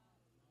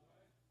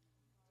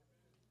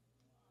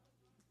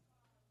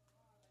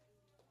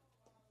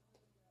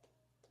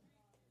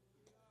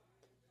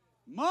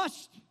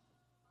 Must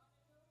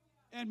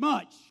and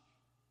much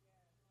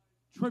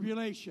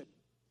tribulation.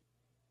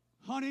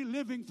 Honey,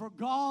 living for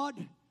God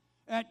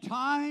at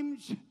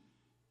times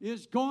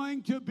is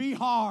going to be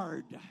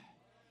hard.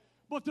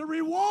 But the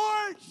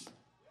rewards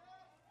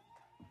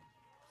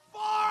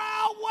far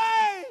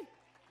outweigh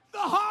the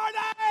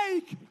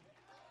heartache.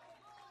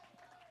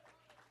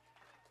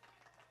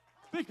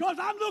 Because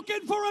I'm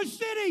looking for a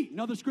city,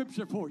 another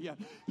scripture for you,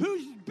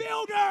 whose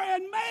builder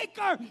and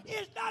maker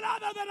is none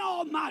other than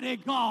Almighty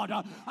God.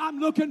 I'm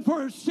looking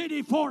for a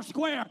city four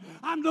square.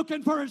 I'm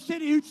looking for a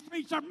city whose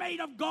streets are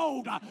made of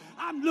gold.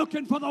 I'm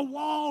looking for the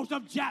walls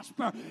of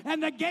jasper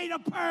and the gate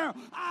of pearl.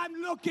 I'm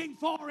looking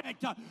for it.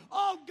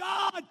 Oh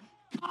God,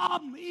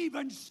 come,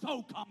 even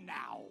so, come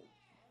now.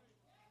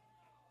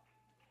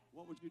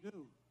 What would you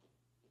do?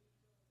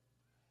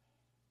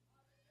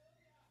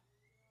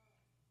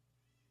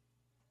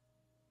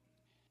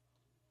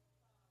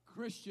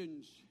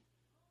 Christians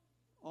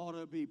ought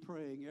to be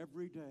praying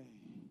every day.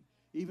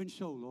 Even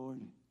so,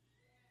 Lord,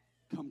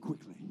 come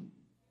quickly.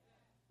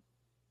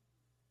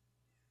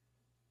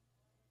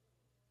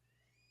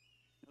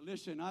 Now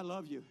listen, I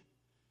love you,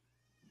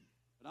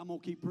 but I'm going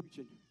to keep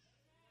preaching.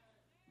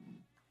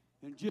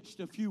 In just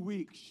a few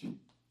weeks,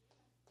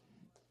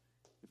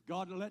 if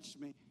God lets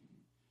me,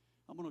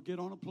 I'm going to get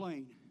on a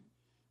plane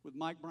with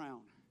Mike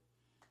Brown,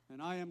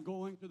 and I am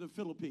going to the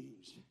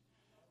Philippines.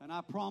 And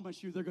I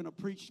promise you they're going to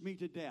preach me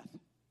to death.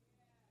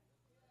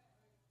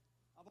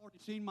 I've already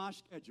seen my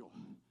schedule.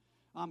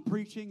 I'm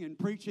preaching and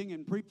preaching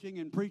and preaching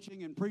and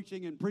preaching and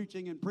preaching and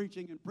preaching and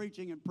preaching and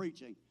preaching and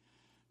preaching.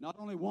 Not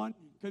only one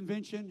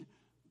convention,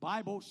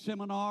 Bible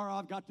seminar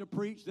I've got to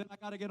preach. Then I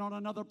got to get on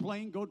another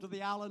plane, go to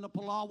the island of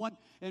Palawan,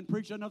 and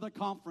preach another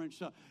conference.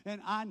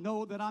 And I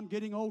know that I'm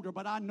getting older,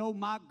 but I know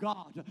my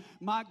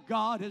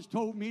God has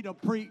told me to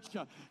preach.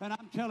 And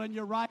I'm telling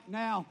you right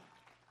now,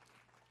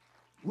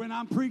 when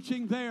I'm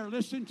preaching there,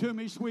 listen to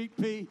me, sweet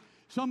pea.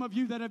 Some of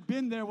you that have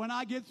been there, when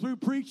I get through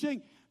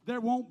preaching, there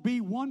won't be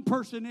one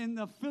person in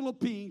the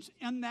Philippines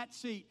in that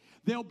seat.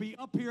 They'll be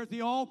up here at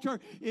the altar.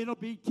 It'll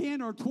be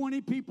 10 or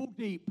 20 people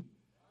deep.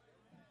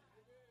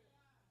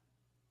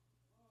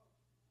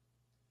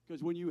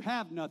 Because when you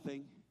have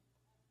nothing,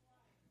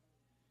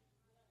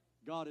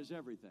 God is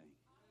everything.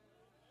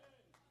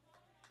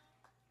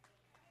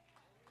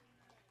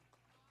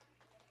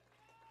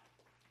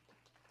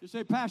 You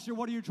say, Pastor,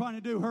 what are you trying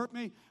to do? Hurt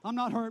me? I'm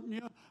not hurting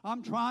you.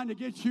 I'm trying to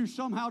get you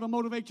somehow to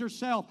motivate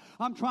yourself.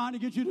 I'm trying to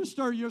get you to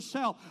stir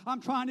yourself.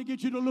 I'm trying to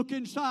get you to look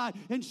inside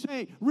and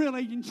say,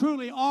 really and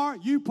truly, are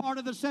you part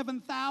of the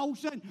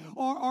 7,000?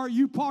 Or are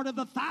you part of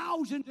the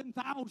thousands and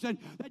thousands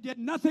that did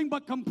nothing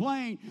but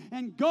complain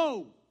and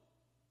go,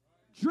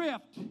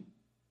 drift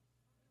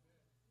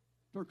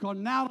to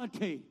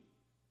carnality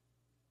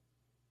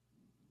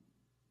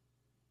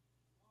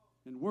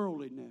and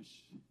worldliness?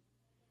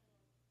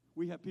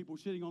 We have people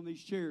sitting on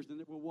these chairs and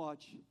that will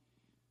watch.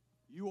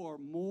 You are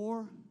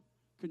more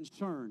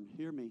concerned,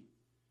 hear me,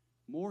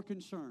 more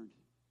concerned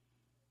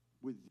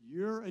with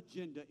your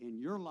agenda in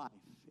your life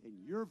and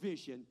your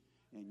vision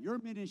and your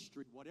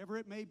ministry, whatever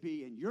it may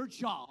be, and your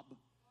job,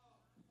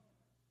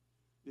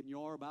 than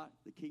you are about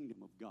the kingdom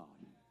of God.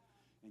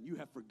 And you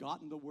have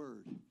forgotten the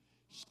word.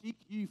 Seek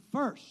ye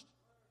first.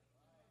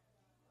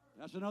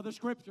 That's another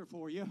scripture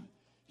for you.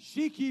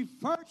 Seek ye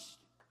first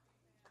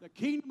the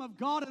kingdom of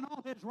God and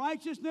all his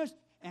righteousness,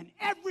 and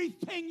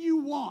everything you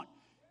want,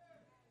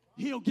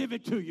 he'll give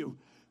it to you.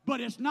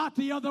 But it's not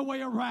the other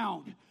way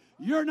around.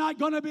 You're not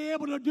going to be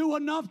able to do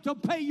enough to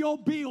pay your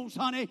bills,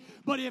 honey.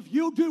 But if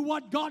you do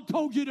what God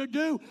told you to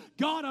do,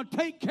 God will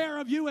take care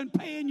of you and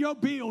paying your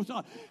bills.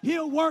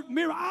 He'll work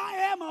miracles.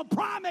 I am a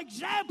prime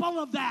example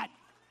of that.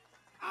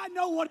 I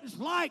know what it's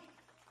like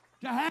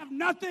to have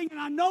nothing, and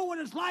I know what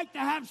it's like to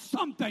have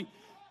something.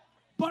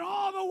 But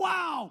all the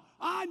while,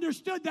 I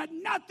understood that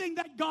nothing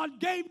that God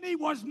gave me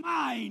was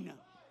mine.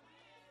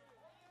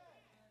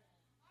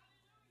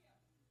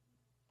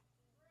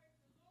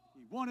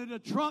 He wanted a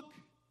truck.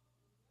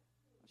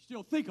 I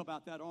still think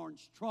about that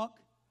orange truck.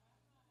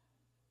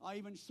 I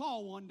even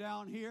saw one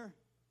down here.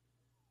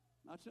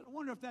 I said, I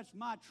wonder if that's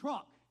my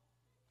truck.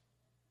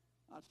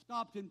 I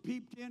stopped and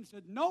peeped in,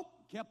 said, nope,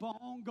 kept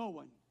on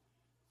going.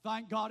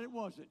 Thank God it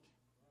wasn't.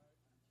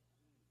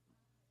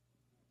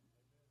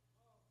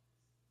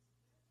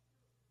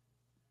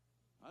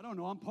 I don't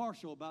know. I'm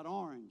partial about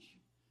orange.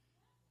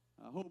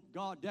 I hope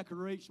God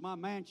decorates my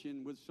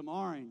mansion with some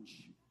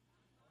orange.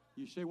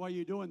 You say, why are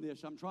you doing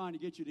this? I'm trying to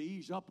get you to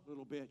ease up a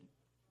little bit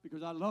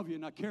because I love you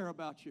and I care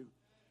about you.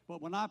 But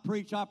when I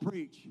preach, I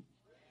preach.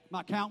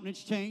 My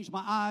countenance changed.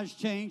 My eyes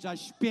change. I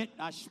spit.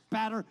 I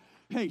spatter.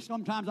 Hey,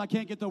 sometimes I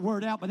can't get the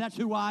word out, but that's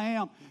who I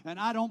am. And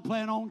I don't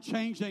plan on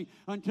changing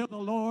until the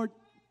Lord.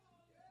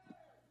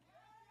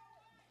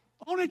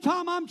 Only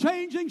time I'm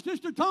changing,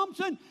 Sister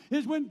Thompson,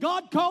 is when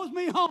God calls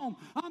me home.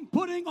 I'm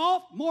putting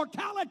off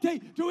mortality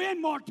to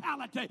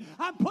immortality.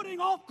 I'm putting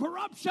off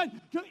corruption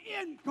to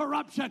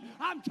incorruption.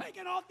 I'm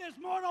taking off this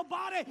mortal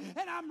body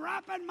and I'm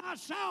wrapping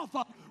myself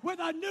up with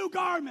a new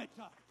garment.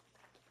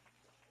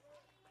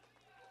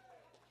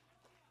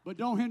 But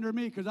don't hinder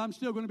me because I'm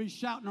still going to be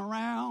shouting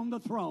around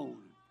the throne.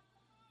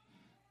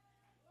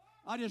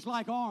 I just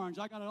like orange.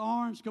 I got an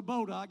orange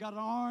Kubota. I got an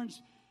orange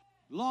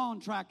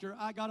lawn tractor.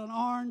 I got an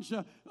orange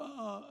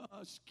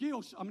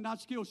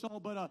not skill saw,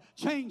 but a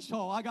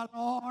chainsaw. I got an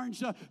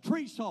orange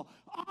tree saw.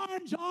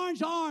 Orange,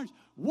 orange, orange.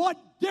 What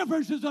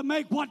difference does it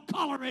make what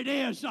color it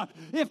is?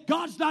 If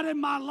God's not in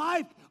my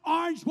life,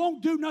 orange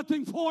won't do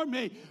nothing for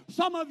me.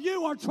 Some of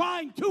you are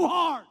trying too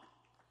hard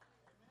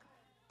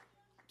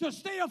to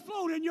stay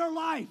afloat in your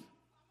life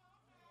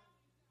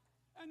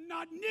and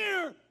not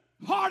near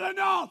hard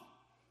enough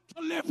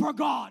to live for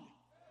God.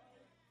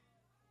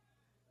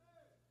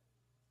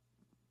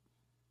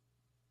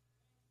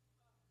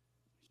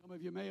 Some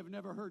of you may have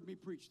never heard me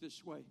preach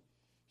this way.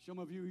 Some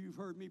of you've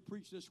heard me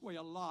preach this way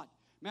a lot.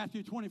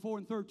 Matthew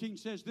 24:13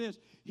 says this,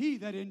 he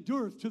that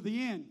endureth to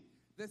the end,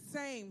 the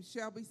same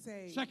shall be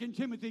saved. 2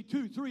 Timothy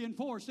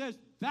 2:3-4 says,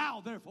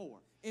 thou therefore.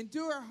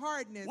 Endure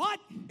hardness. What?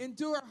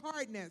 Endure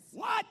hardness.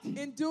 What?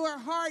 Endure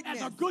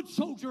hardness. As a good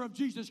soldier of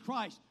Jesus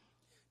Christ.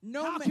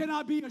 How can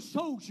I be a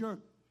soldier?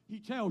 He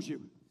tells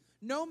you.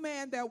 No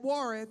man that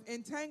warreth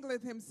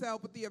entangleth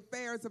himself with the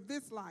affairs of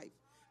this life,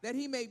 that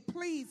he may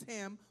please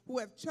him who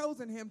hath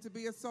chosen him to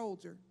be a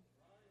soldier.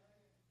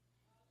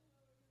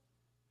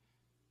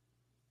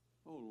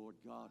 Oh, Lord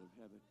God of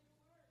heaven.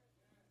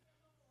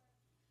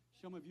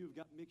 Some of you have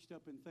got mixed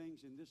up in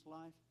things in this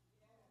life,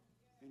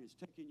 and it's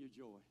taking your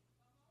joy.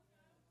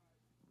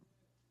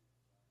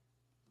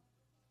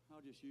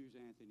 I'll just use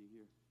Anthony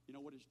here. You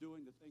know what it's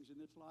doing, the things in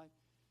this life?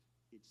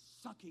 It's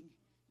sucking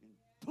and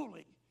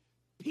pulling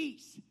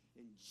peace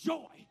and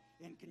joy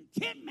and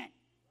contentment.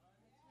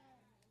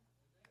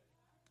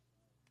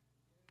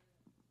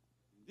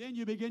 Then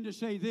you begin to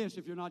say this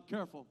if you're not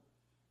careful.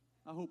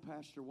 I hope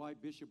Pastor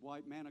White, Bishop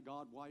White, Man of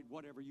God White,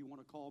 whatever you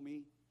want to call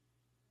me,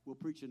 will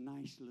preach a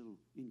nice little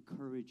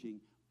encouraging,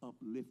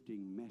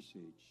 uplifting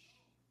message.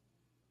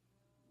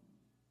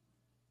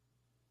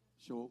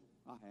 So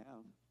I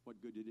have. What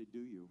good did it do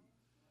you?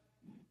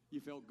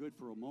 You felt good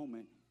for a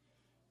moment.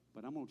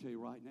 But I'm going to tell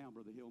you right now,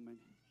 Brother Hillman,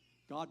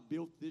 God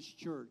built this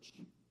church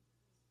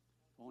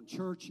on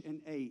Church and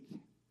 8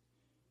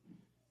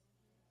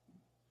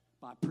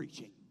 by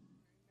preaching.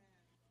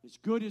 As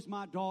good as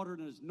my daughter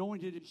and as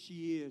anointed as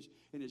she is,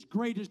 and as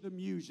great as the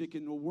music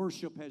and the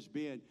worship has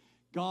been,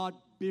 God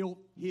built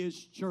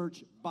His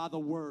church by the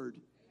Word.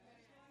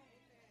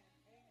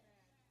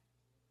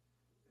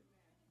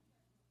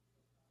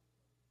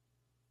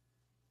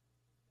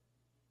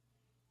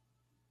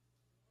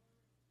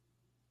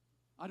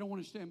 I don't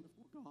want to stand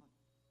before God.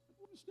 I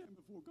don't want to stand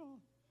before God.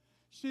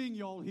 Seeing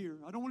y'all here,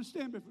 I don't want to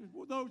stand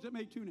before those that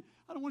may tune in.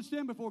 I don't want to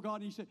stand before God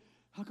and He said,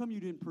 how come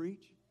you didn't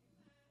preach?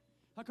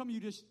 How come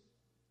you just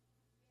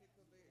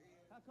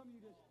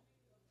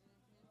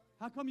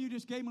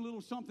gave him a little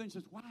something and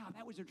says, wow,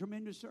 that was a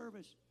tremendous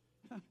service.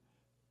 And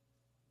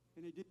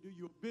it didn't do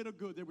you a bit of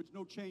good. There was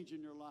no change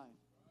in your life.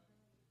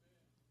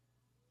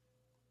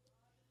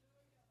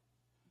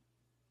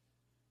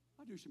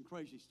 I do some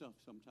crazy stuff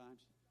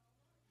sometimes.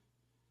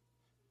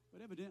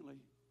 But evidently,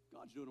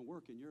 God's doing a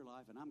work in your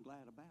life, and I'm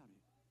glad about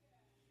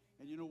it.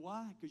 And you know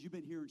why? Because you've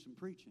been hearing some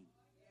preaching.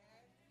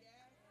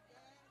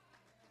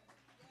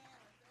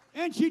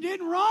 And she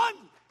didn't run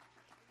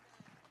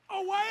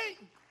away,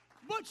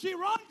 but she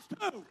runs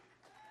too.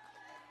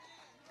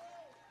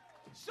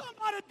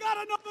 Somebody's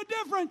got to know the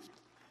difference.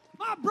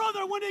 My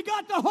brother, when he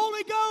got the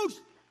Holy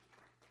Ghost,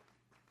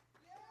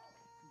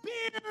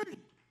 beard,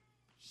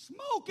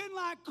 smoking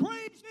like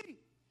crazy,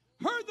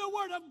 heard the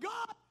word of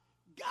God,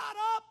 got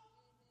up,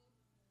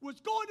 was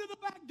going to the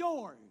back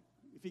door.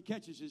 If he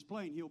catches his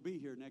plane, he'll be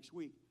here next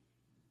week.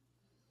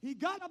 He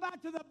got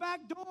about to the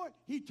back door.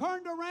 He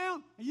turned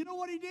around, and you know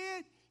what he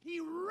did? He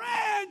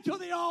ran to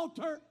the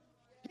altar.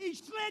 He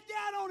slid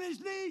down on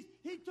his knees.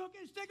 He took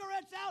his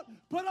cigarettes out,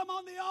 put them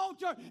on the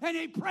altar, and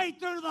he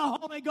prayed through the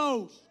Holy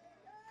Ghost.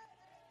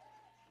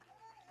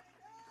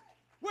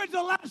 When's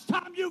the last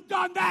time you've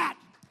done that?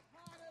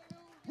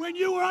 When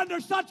you were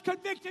under such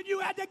conviction, you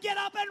had to get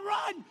up and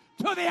run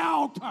to the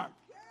altar.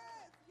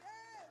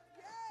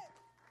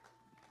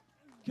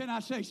 Can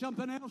I say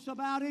something else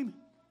about him?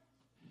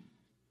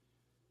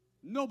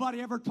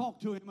 Nobody ever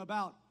talked to him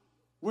about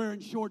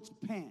wearing shorts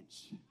and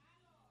pants.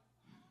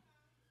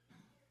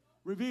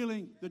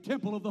 Revealing the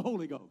temple of the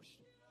Holy Ghost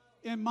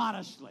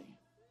immodestly.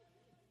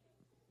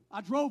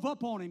 I drove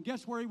up on him.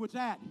 Guess where he was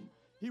at?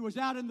 He was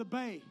out in the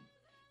bay.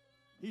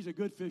 He's a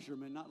good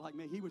fisherman, not like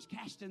me. He was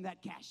casting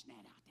that cast net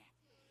out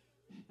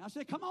there. I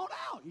said, come on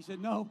out. He said,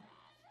 no,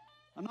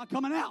 I'm not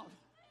coming out.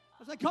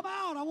 I said, come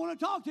out. I want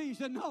to talk to you. He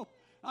said, no,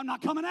 I'm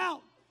not coming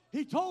out.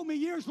 He told me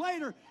years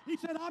later, he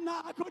said,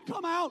 I couldn't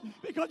come out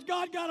because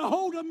God got a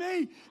hold of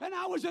me and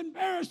I was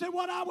embarrassed at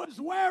what I was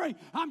wearing.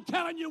 I'm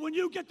telling you, when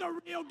you get the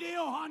real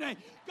deal, honey,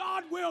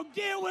 God will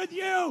deal with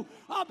you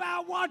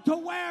about what to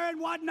wear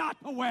and what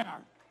not to wear.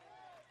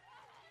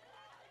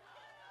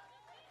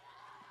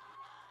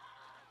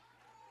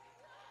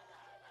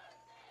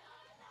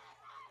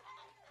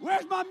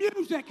 Where's my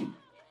music?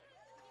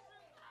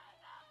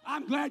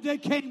 I'm glad they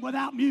came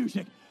without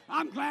music.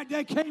 I'm glad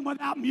they came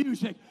without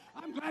music.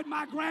 I'm glad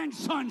my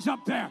grandson's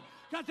up there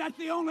because that's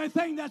the only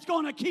thing that's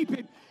going to keep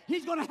him.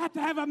 He's going to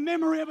have a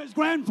memory of his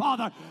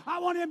grandfather. I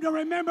want him to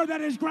remember that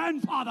his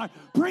grandfather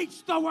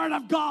preached the word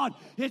of God.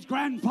 His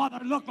grandfather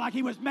looked like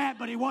he was mad,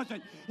 but he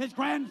wasn't. His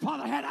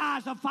grandfather had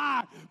eyes of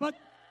fire, but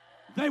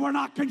they were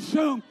not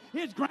consumed.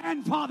 His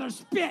grandfather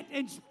spit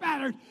and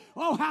spattered.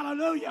 Oh,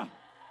 hallelujah.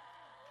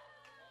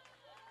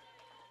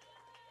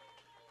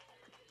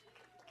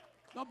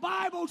 The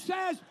Bible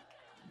says,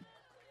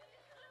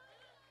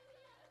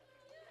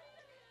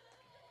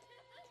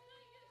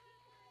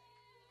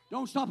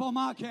 don't stop on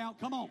my account.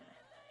 Come on.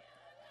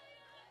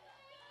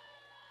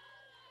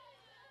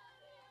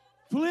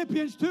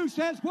 Philippians 2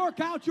 says, work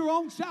out your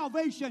own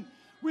salvation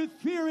with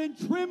fear and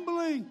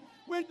trembling.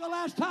 When's the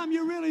last time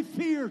you really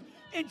feared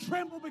and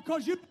trembled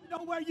because you didn't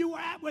know where you were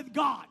at with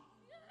God?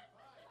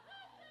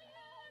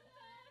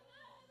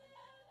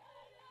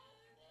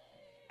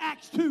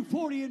 Acts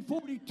 2:40 and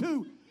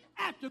 42.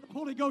 After the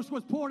Holy Ghost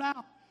was poured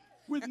out,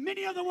 with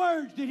many other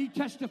words did he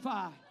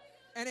testify.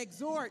 And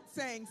exhort,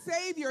 saying,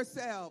 save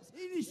yourselves.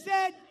 He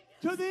said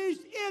to these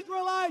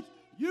Israelites,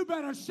 you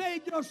better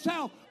save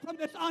yourself from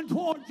this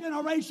untoward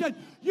generation.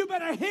 You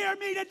better hear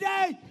me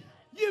today.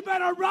 You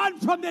better run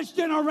from this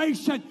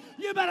generation.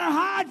 You better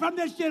hide from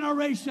this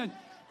generation.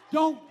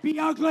 Don't be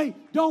ugly.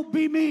 Don't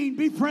be mean.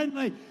 Be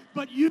friendly.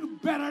 But you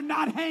better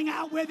not hang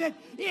out with it.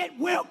 It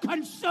will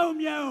consume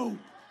you.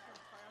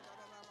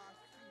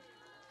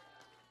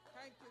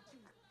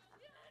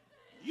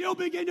 you'll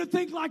begin to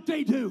think like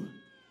they do.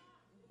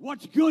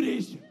 What's good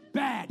is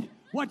bad.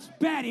 What's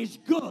bad is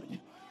good.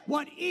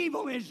 What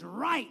evil is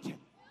right.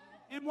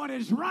 And what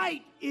is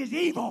right is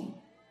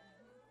evil.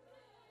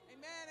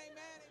 Amen,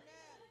 amen, amen.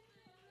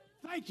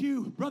 Thank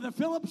you, Brother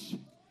Phillips.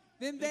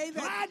 Then they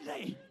that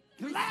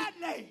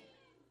Gladly.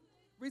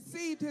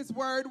 received his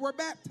word were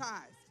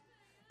baptized.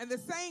 And the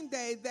same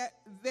day that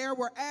there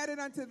were added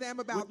unto them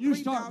about When you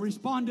start 3,000.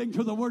 responding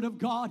to the word of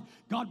God,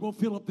 God will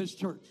fill up this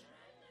church.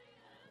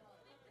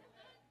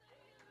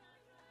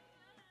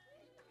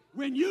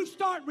 When you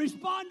start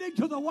responding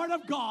to the word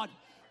of God,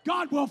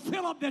 God will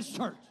fill up this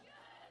church.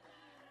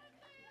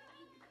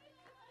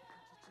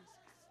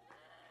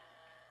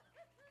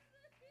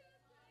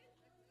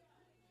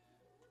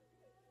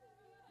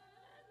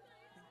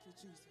 Thank you,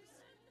 Jesus.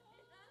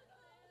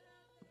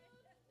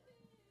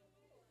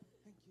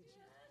 Thank you, Jesus.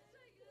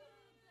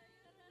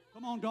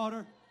 Come on,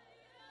 daughter.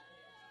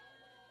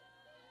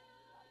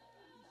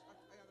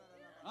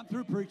 I'm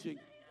through preaching.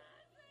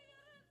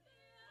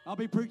 I'll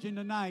be preaching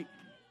tonight.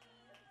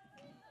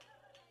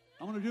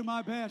 I'm going to do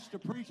my best to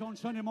preach on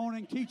Sunday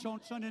morning, teach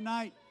on Sunday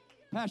night.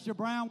 Pastor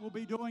Brown will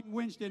be doing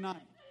Wednesday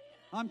night.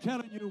 I'm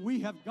telling you,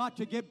 we have got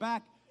to get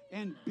back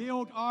and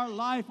build our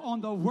life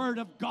on the Word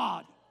of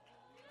God.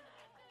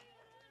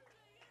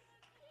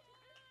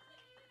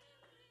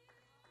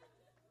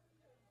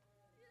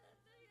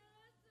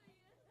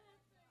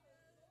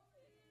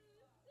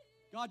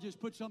 God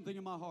just put something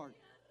in my heart.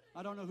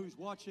 I don't know who's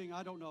watching.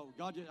 I don't know.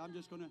 I'm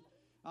going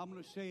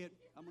to say it.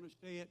 I'm going to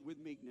say it with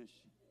meekness.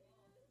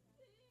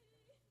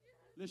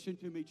 Listen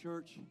to me,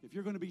 church. If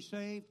you're going to be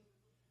saved,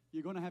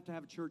 you're going to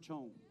have a church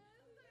home.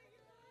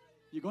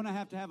 You're going to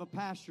have a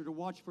pastor to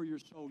watch for your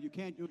soul. You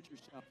can't do it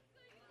yourself.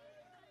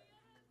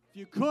 If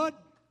you could,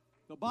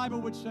 the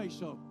Bible would say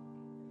so.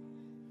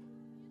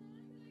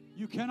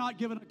 You cannot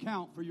give an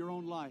account for your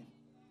own life.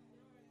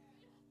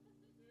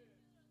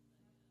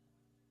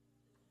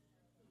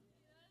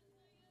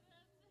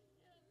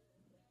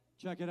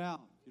 Check it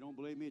out. If you don't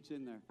believe me, it's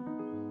in there.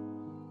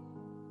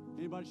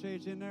 Anybody say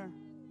it's in there?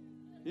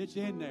 It's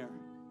in there.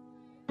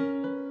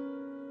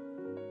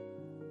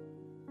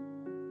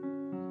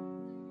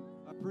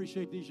 I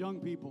appreciate these young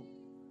people.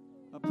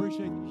 I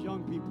appreciate these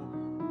young people.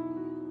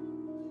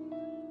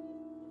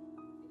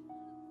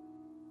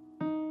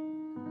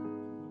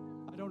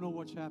 I don't know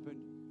what's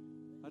happened.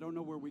 I don't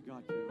know where we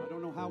got to. I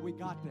don't know how we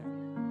got there.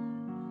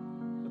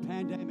 The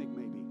pandemic,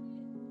 maybe.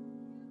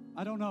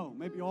 I don't know.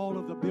 Maybe all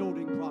of the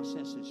building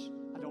processes.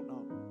 I don't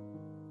know.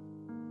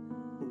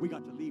 But we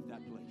got to leave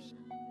that place.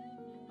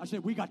 I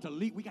said we got to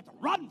leave. We got to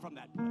run from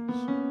that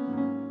place.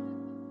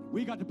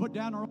 We got to put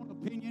down our own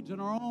opinions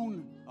and our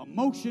own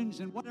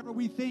emotions and whatever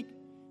we think,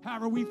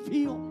 however we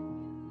feel.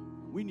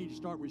 We need to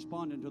start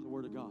responding to the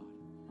Word of God.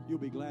 You'll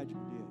be glad you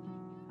did.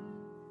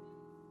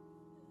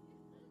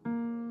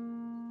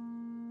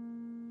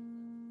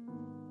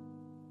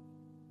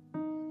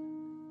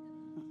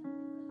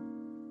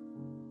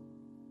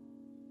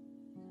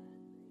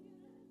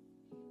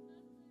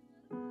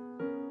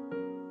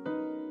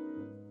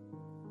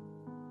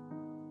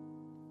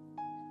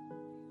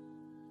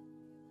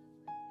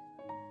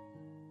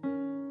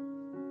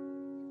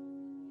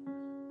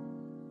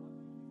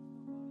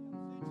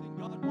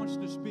 God wants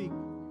to speak.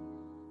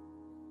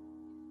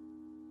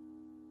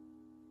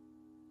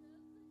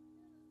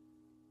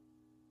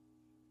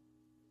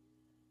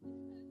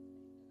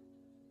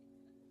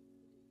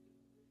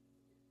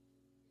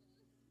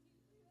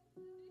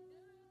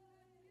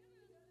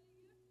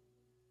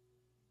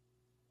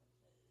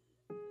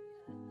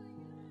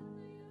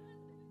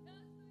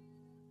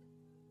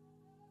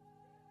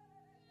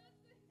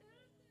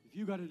 If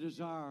you got a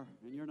desire,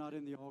 and you're not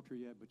in the altar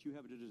yet, but you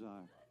have a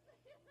desire,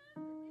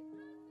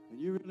 and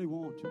you really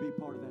want to be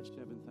part of that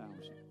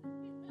 7,000,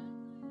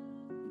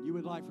 and you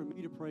would like for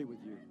me to pray with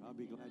you, I'll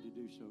be glad to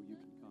do so. You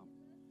can come,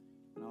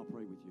 and I'll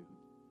pray with you.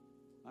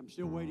 I'm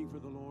still waiting for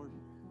the Lord.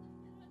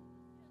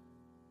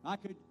 I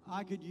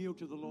could yield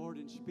to the Lord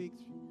and speak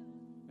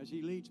as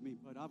He leads me,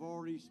 but I've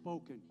already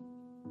spoken.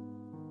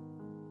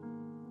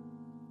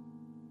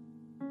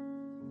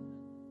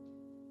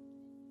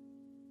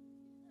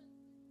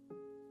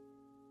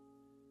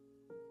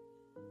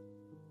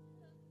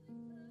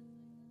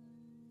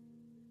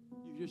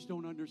 You just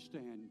don't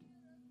understand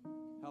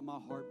how my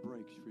heart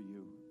breaks for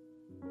you,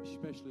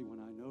 especially when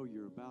I know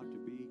you're about to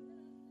be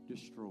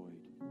destroyed.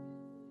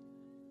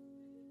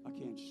 I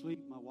can't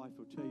sleep. My wife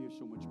will tell you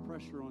so much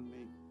pressure on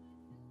me.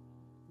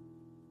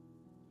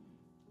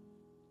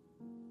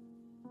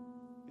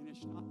 And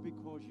it's not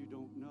because you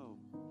don't know.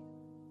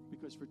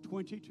 Because for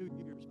 22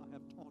 years, I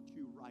have taught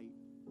you right.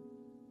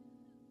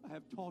 I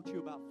have taught you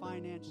about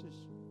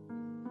finances.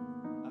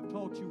 I've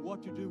taught you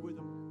what to do with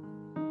them.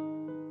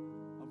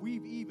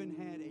 We've even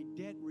had a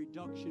debt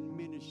reduction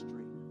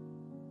ministry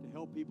to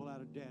help people out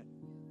of debt,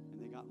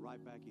 and they got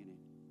right back in it.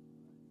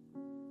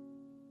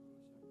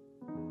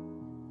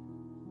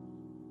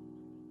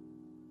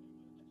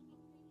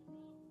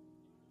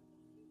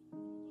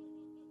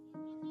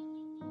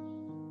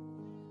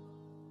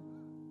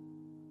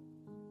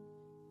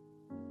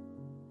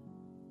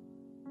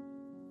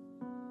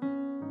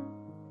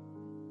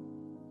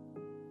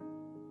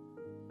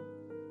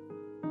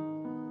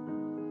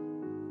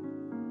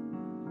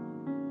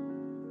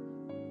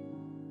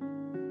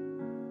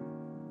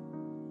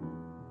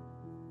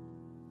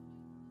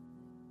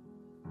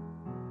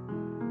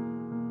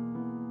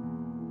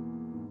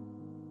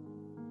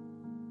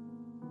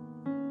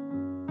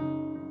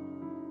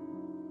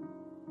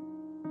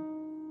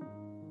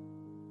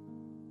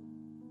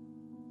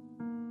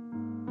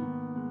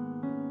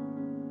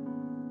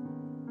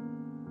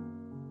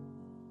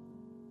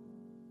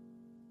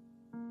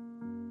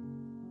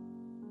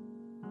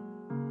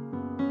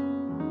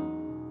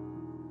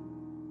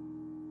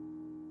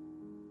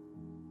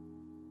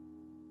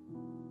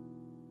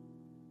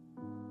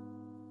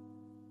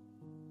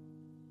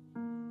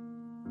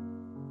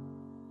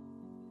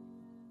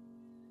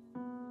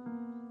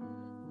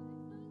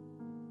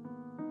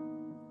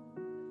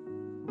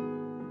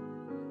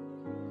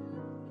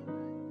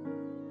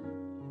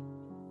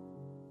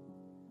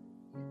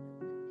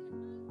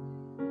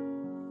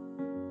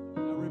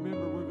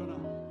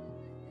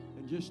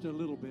 just a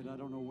little bit, I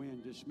don't know when,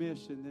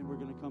 dismiss, and then we're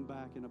going to come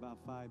back in about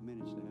 5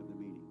 minutes to have the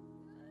meeting.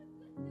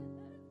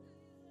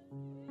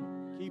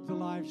 Keep the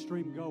live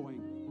stream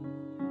going.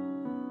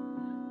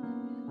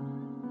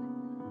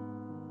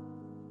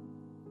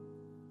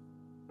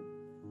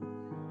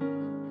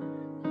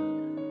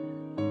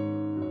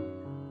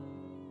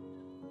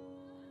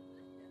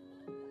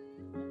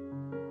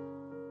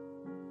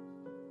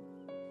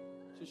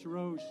 Sister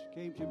Rose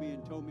came to me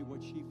and told me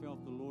what she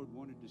felt the Lord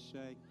wanted to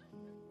say.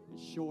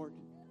 It's short,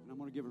 and I'm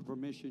going to give her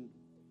permission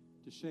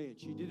to say it.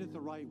 She did it the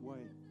right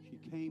way. She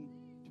came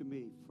to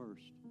me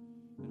first,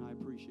 and I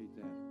appreciate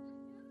that.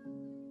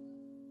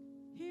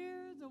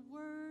 Hear the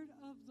word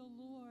of the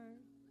Lord.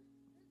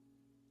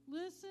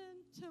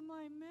 Listen to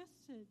my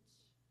message.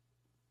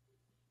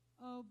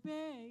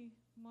 Obey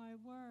my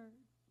word.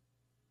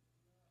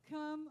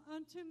 Come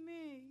unto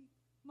me.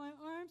 My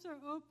arms are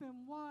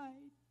open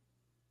wide.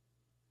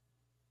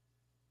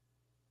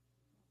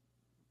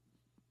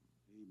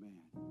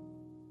 Amen.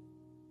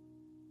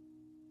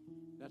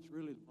 That's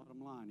really the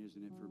bottom line,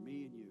 isn't it, for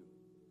me and you,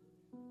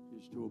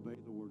 is to obey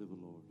the word of the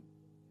Lord.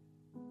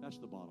 That's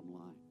the bottom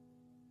line.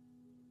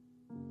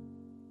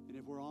 And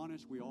if we're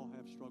honest, we all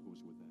have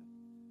struggles with that.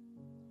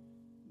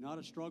 Not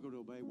a struggle to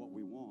obey what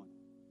we want,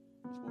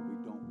 it's what we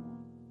don't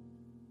want.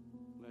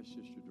 Bless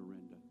Sister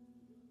Dorinda.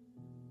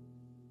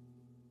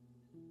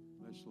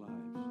 Bless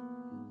lives.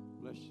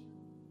 Bless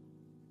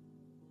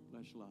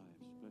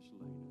lives. Bless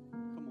Elena.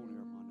 Come on,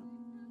 Armando.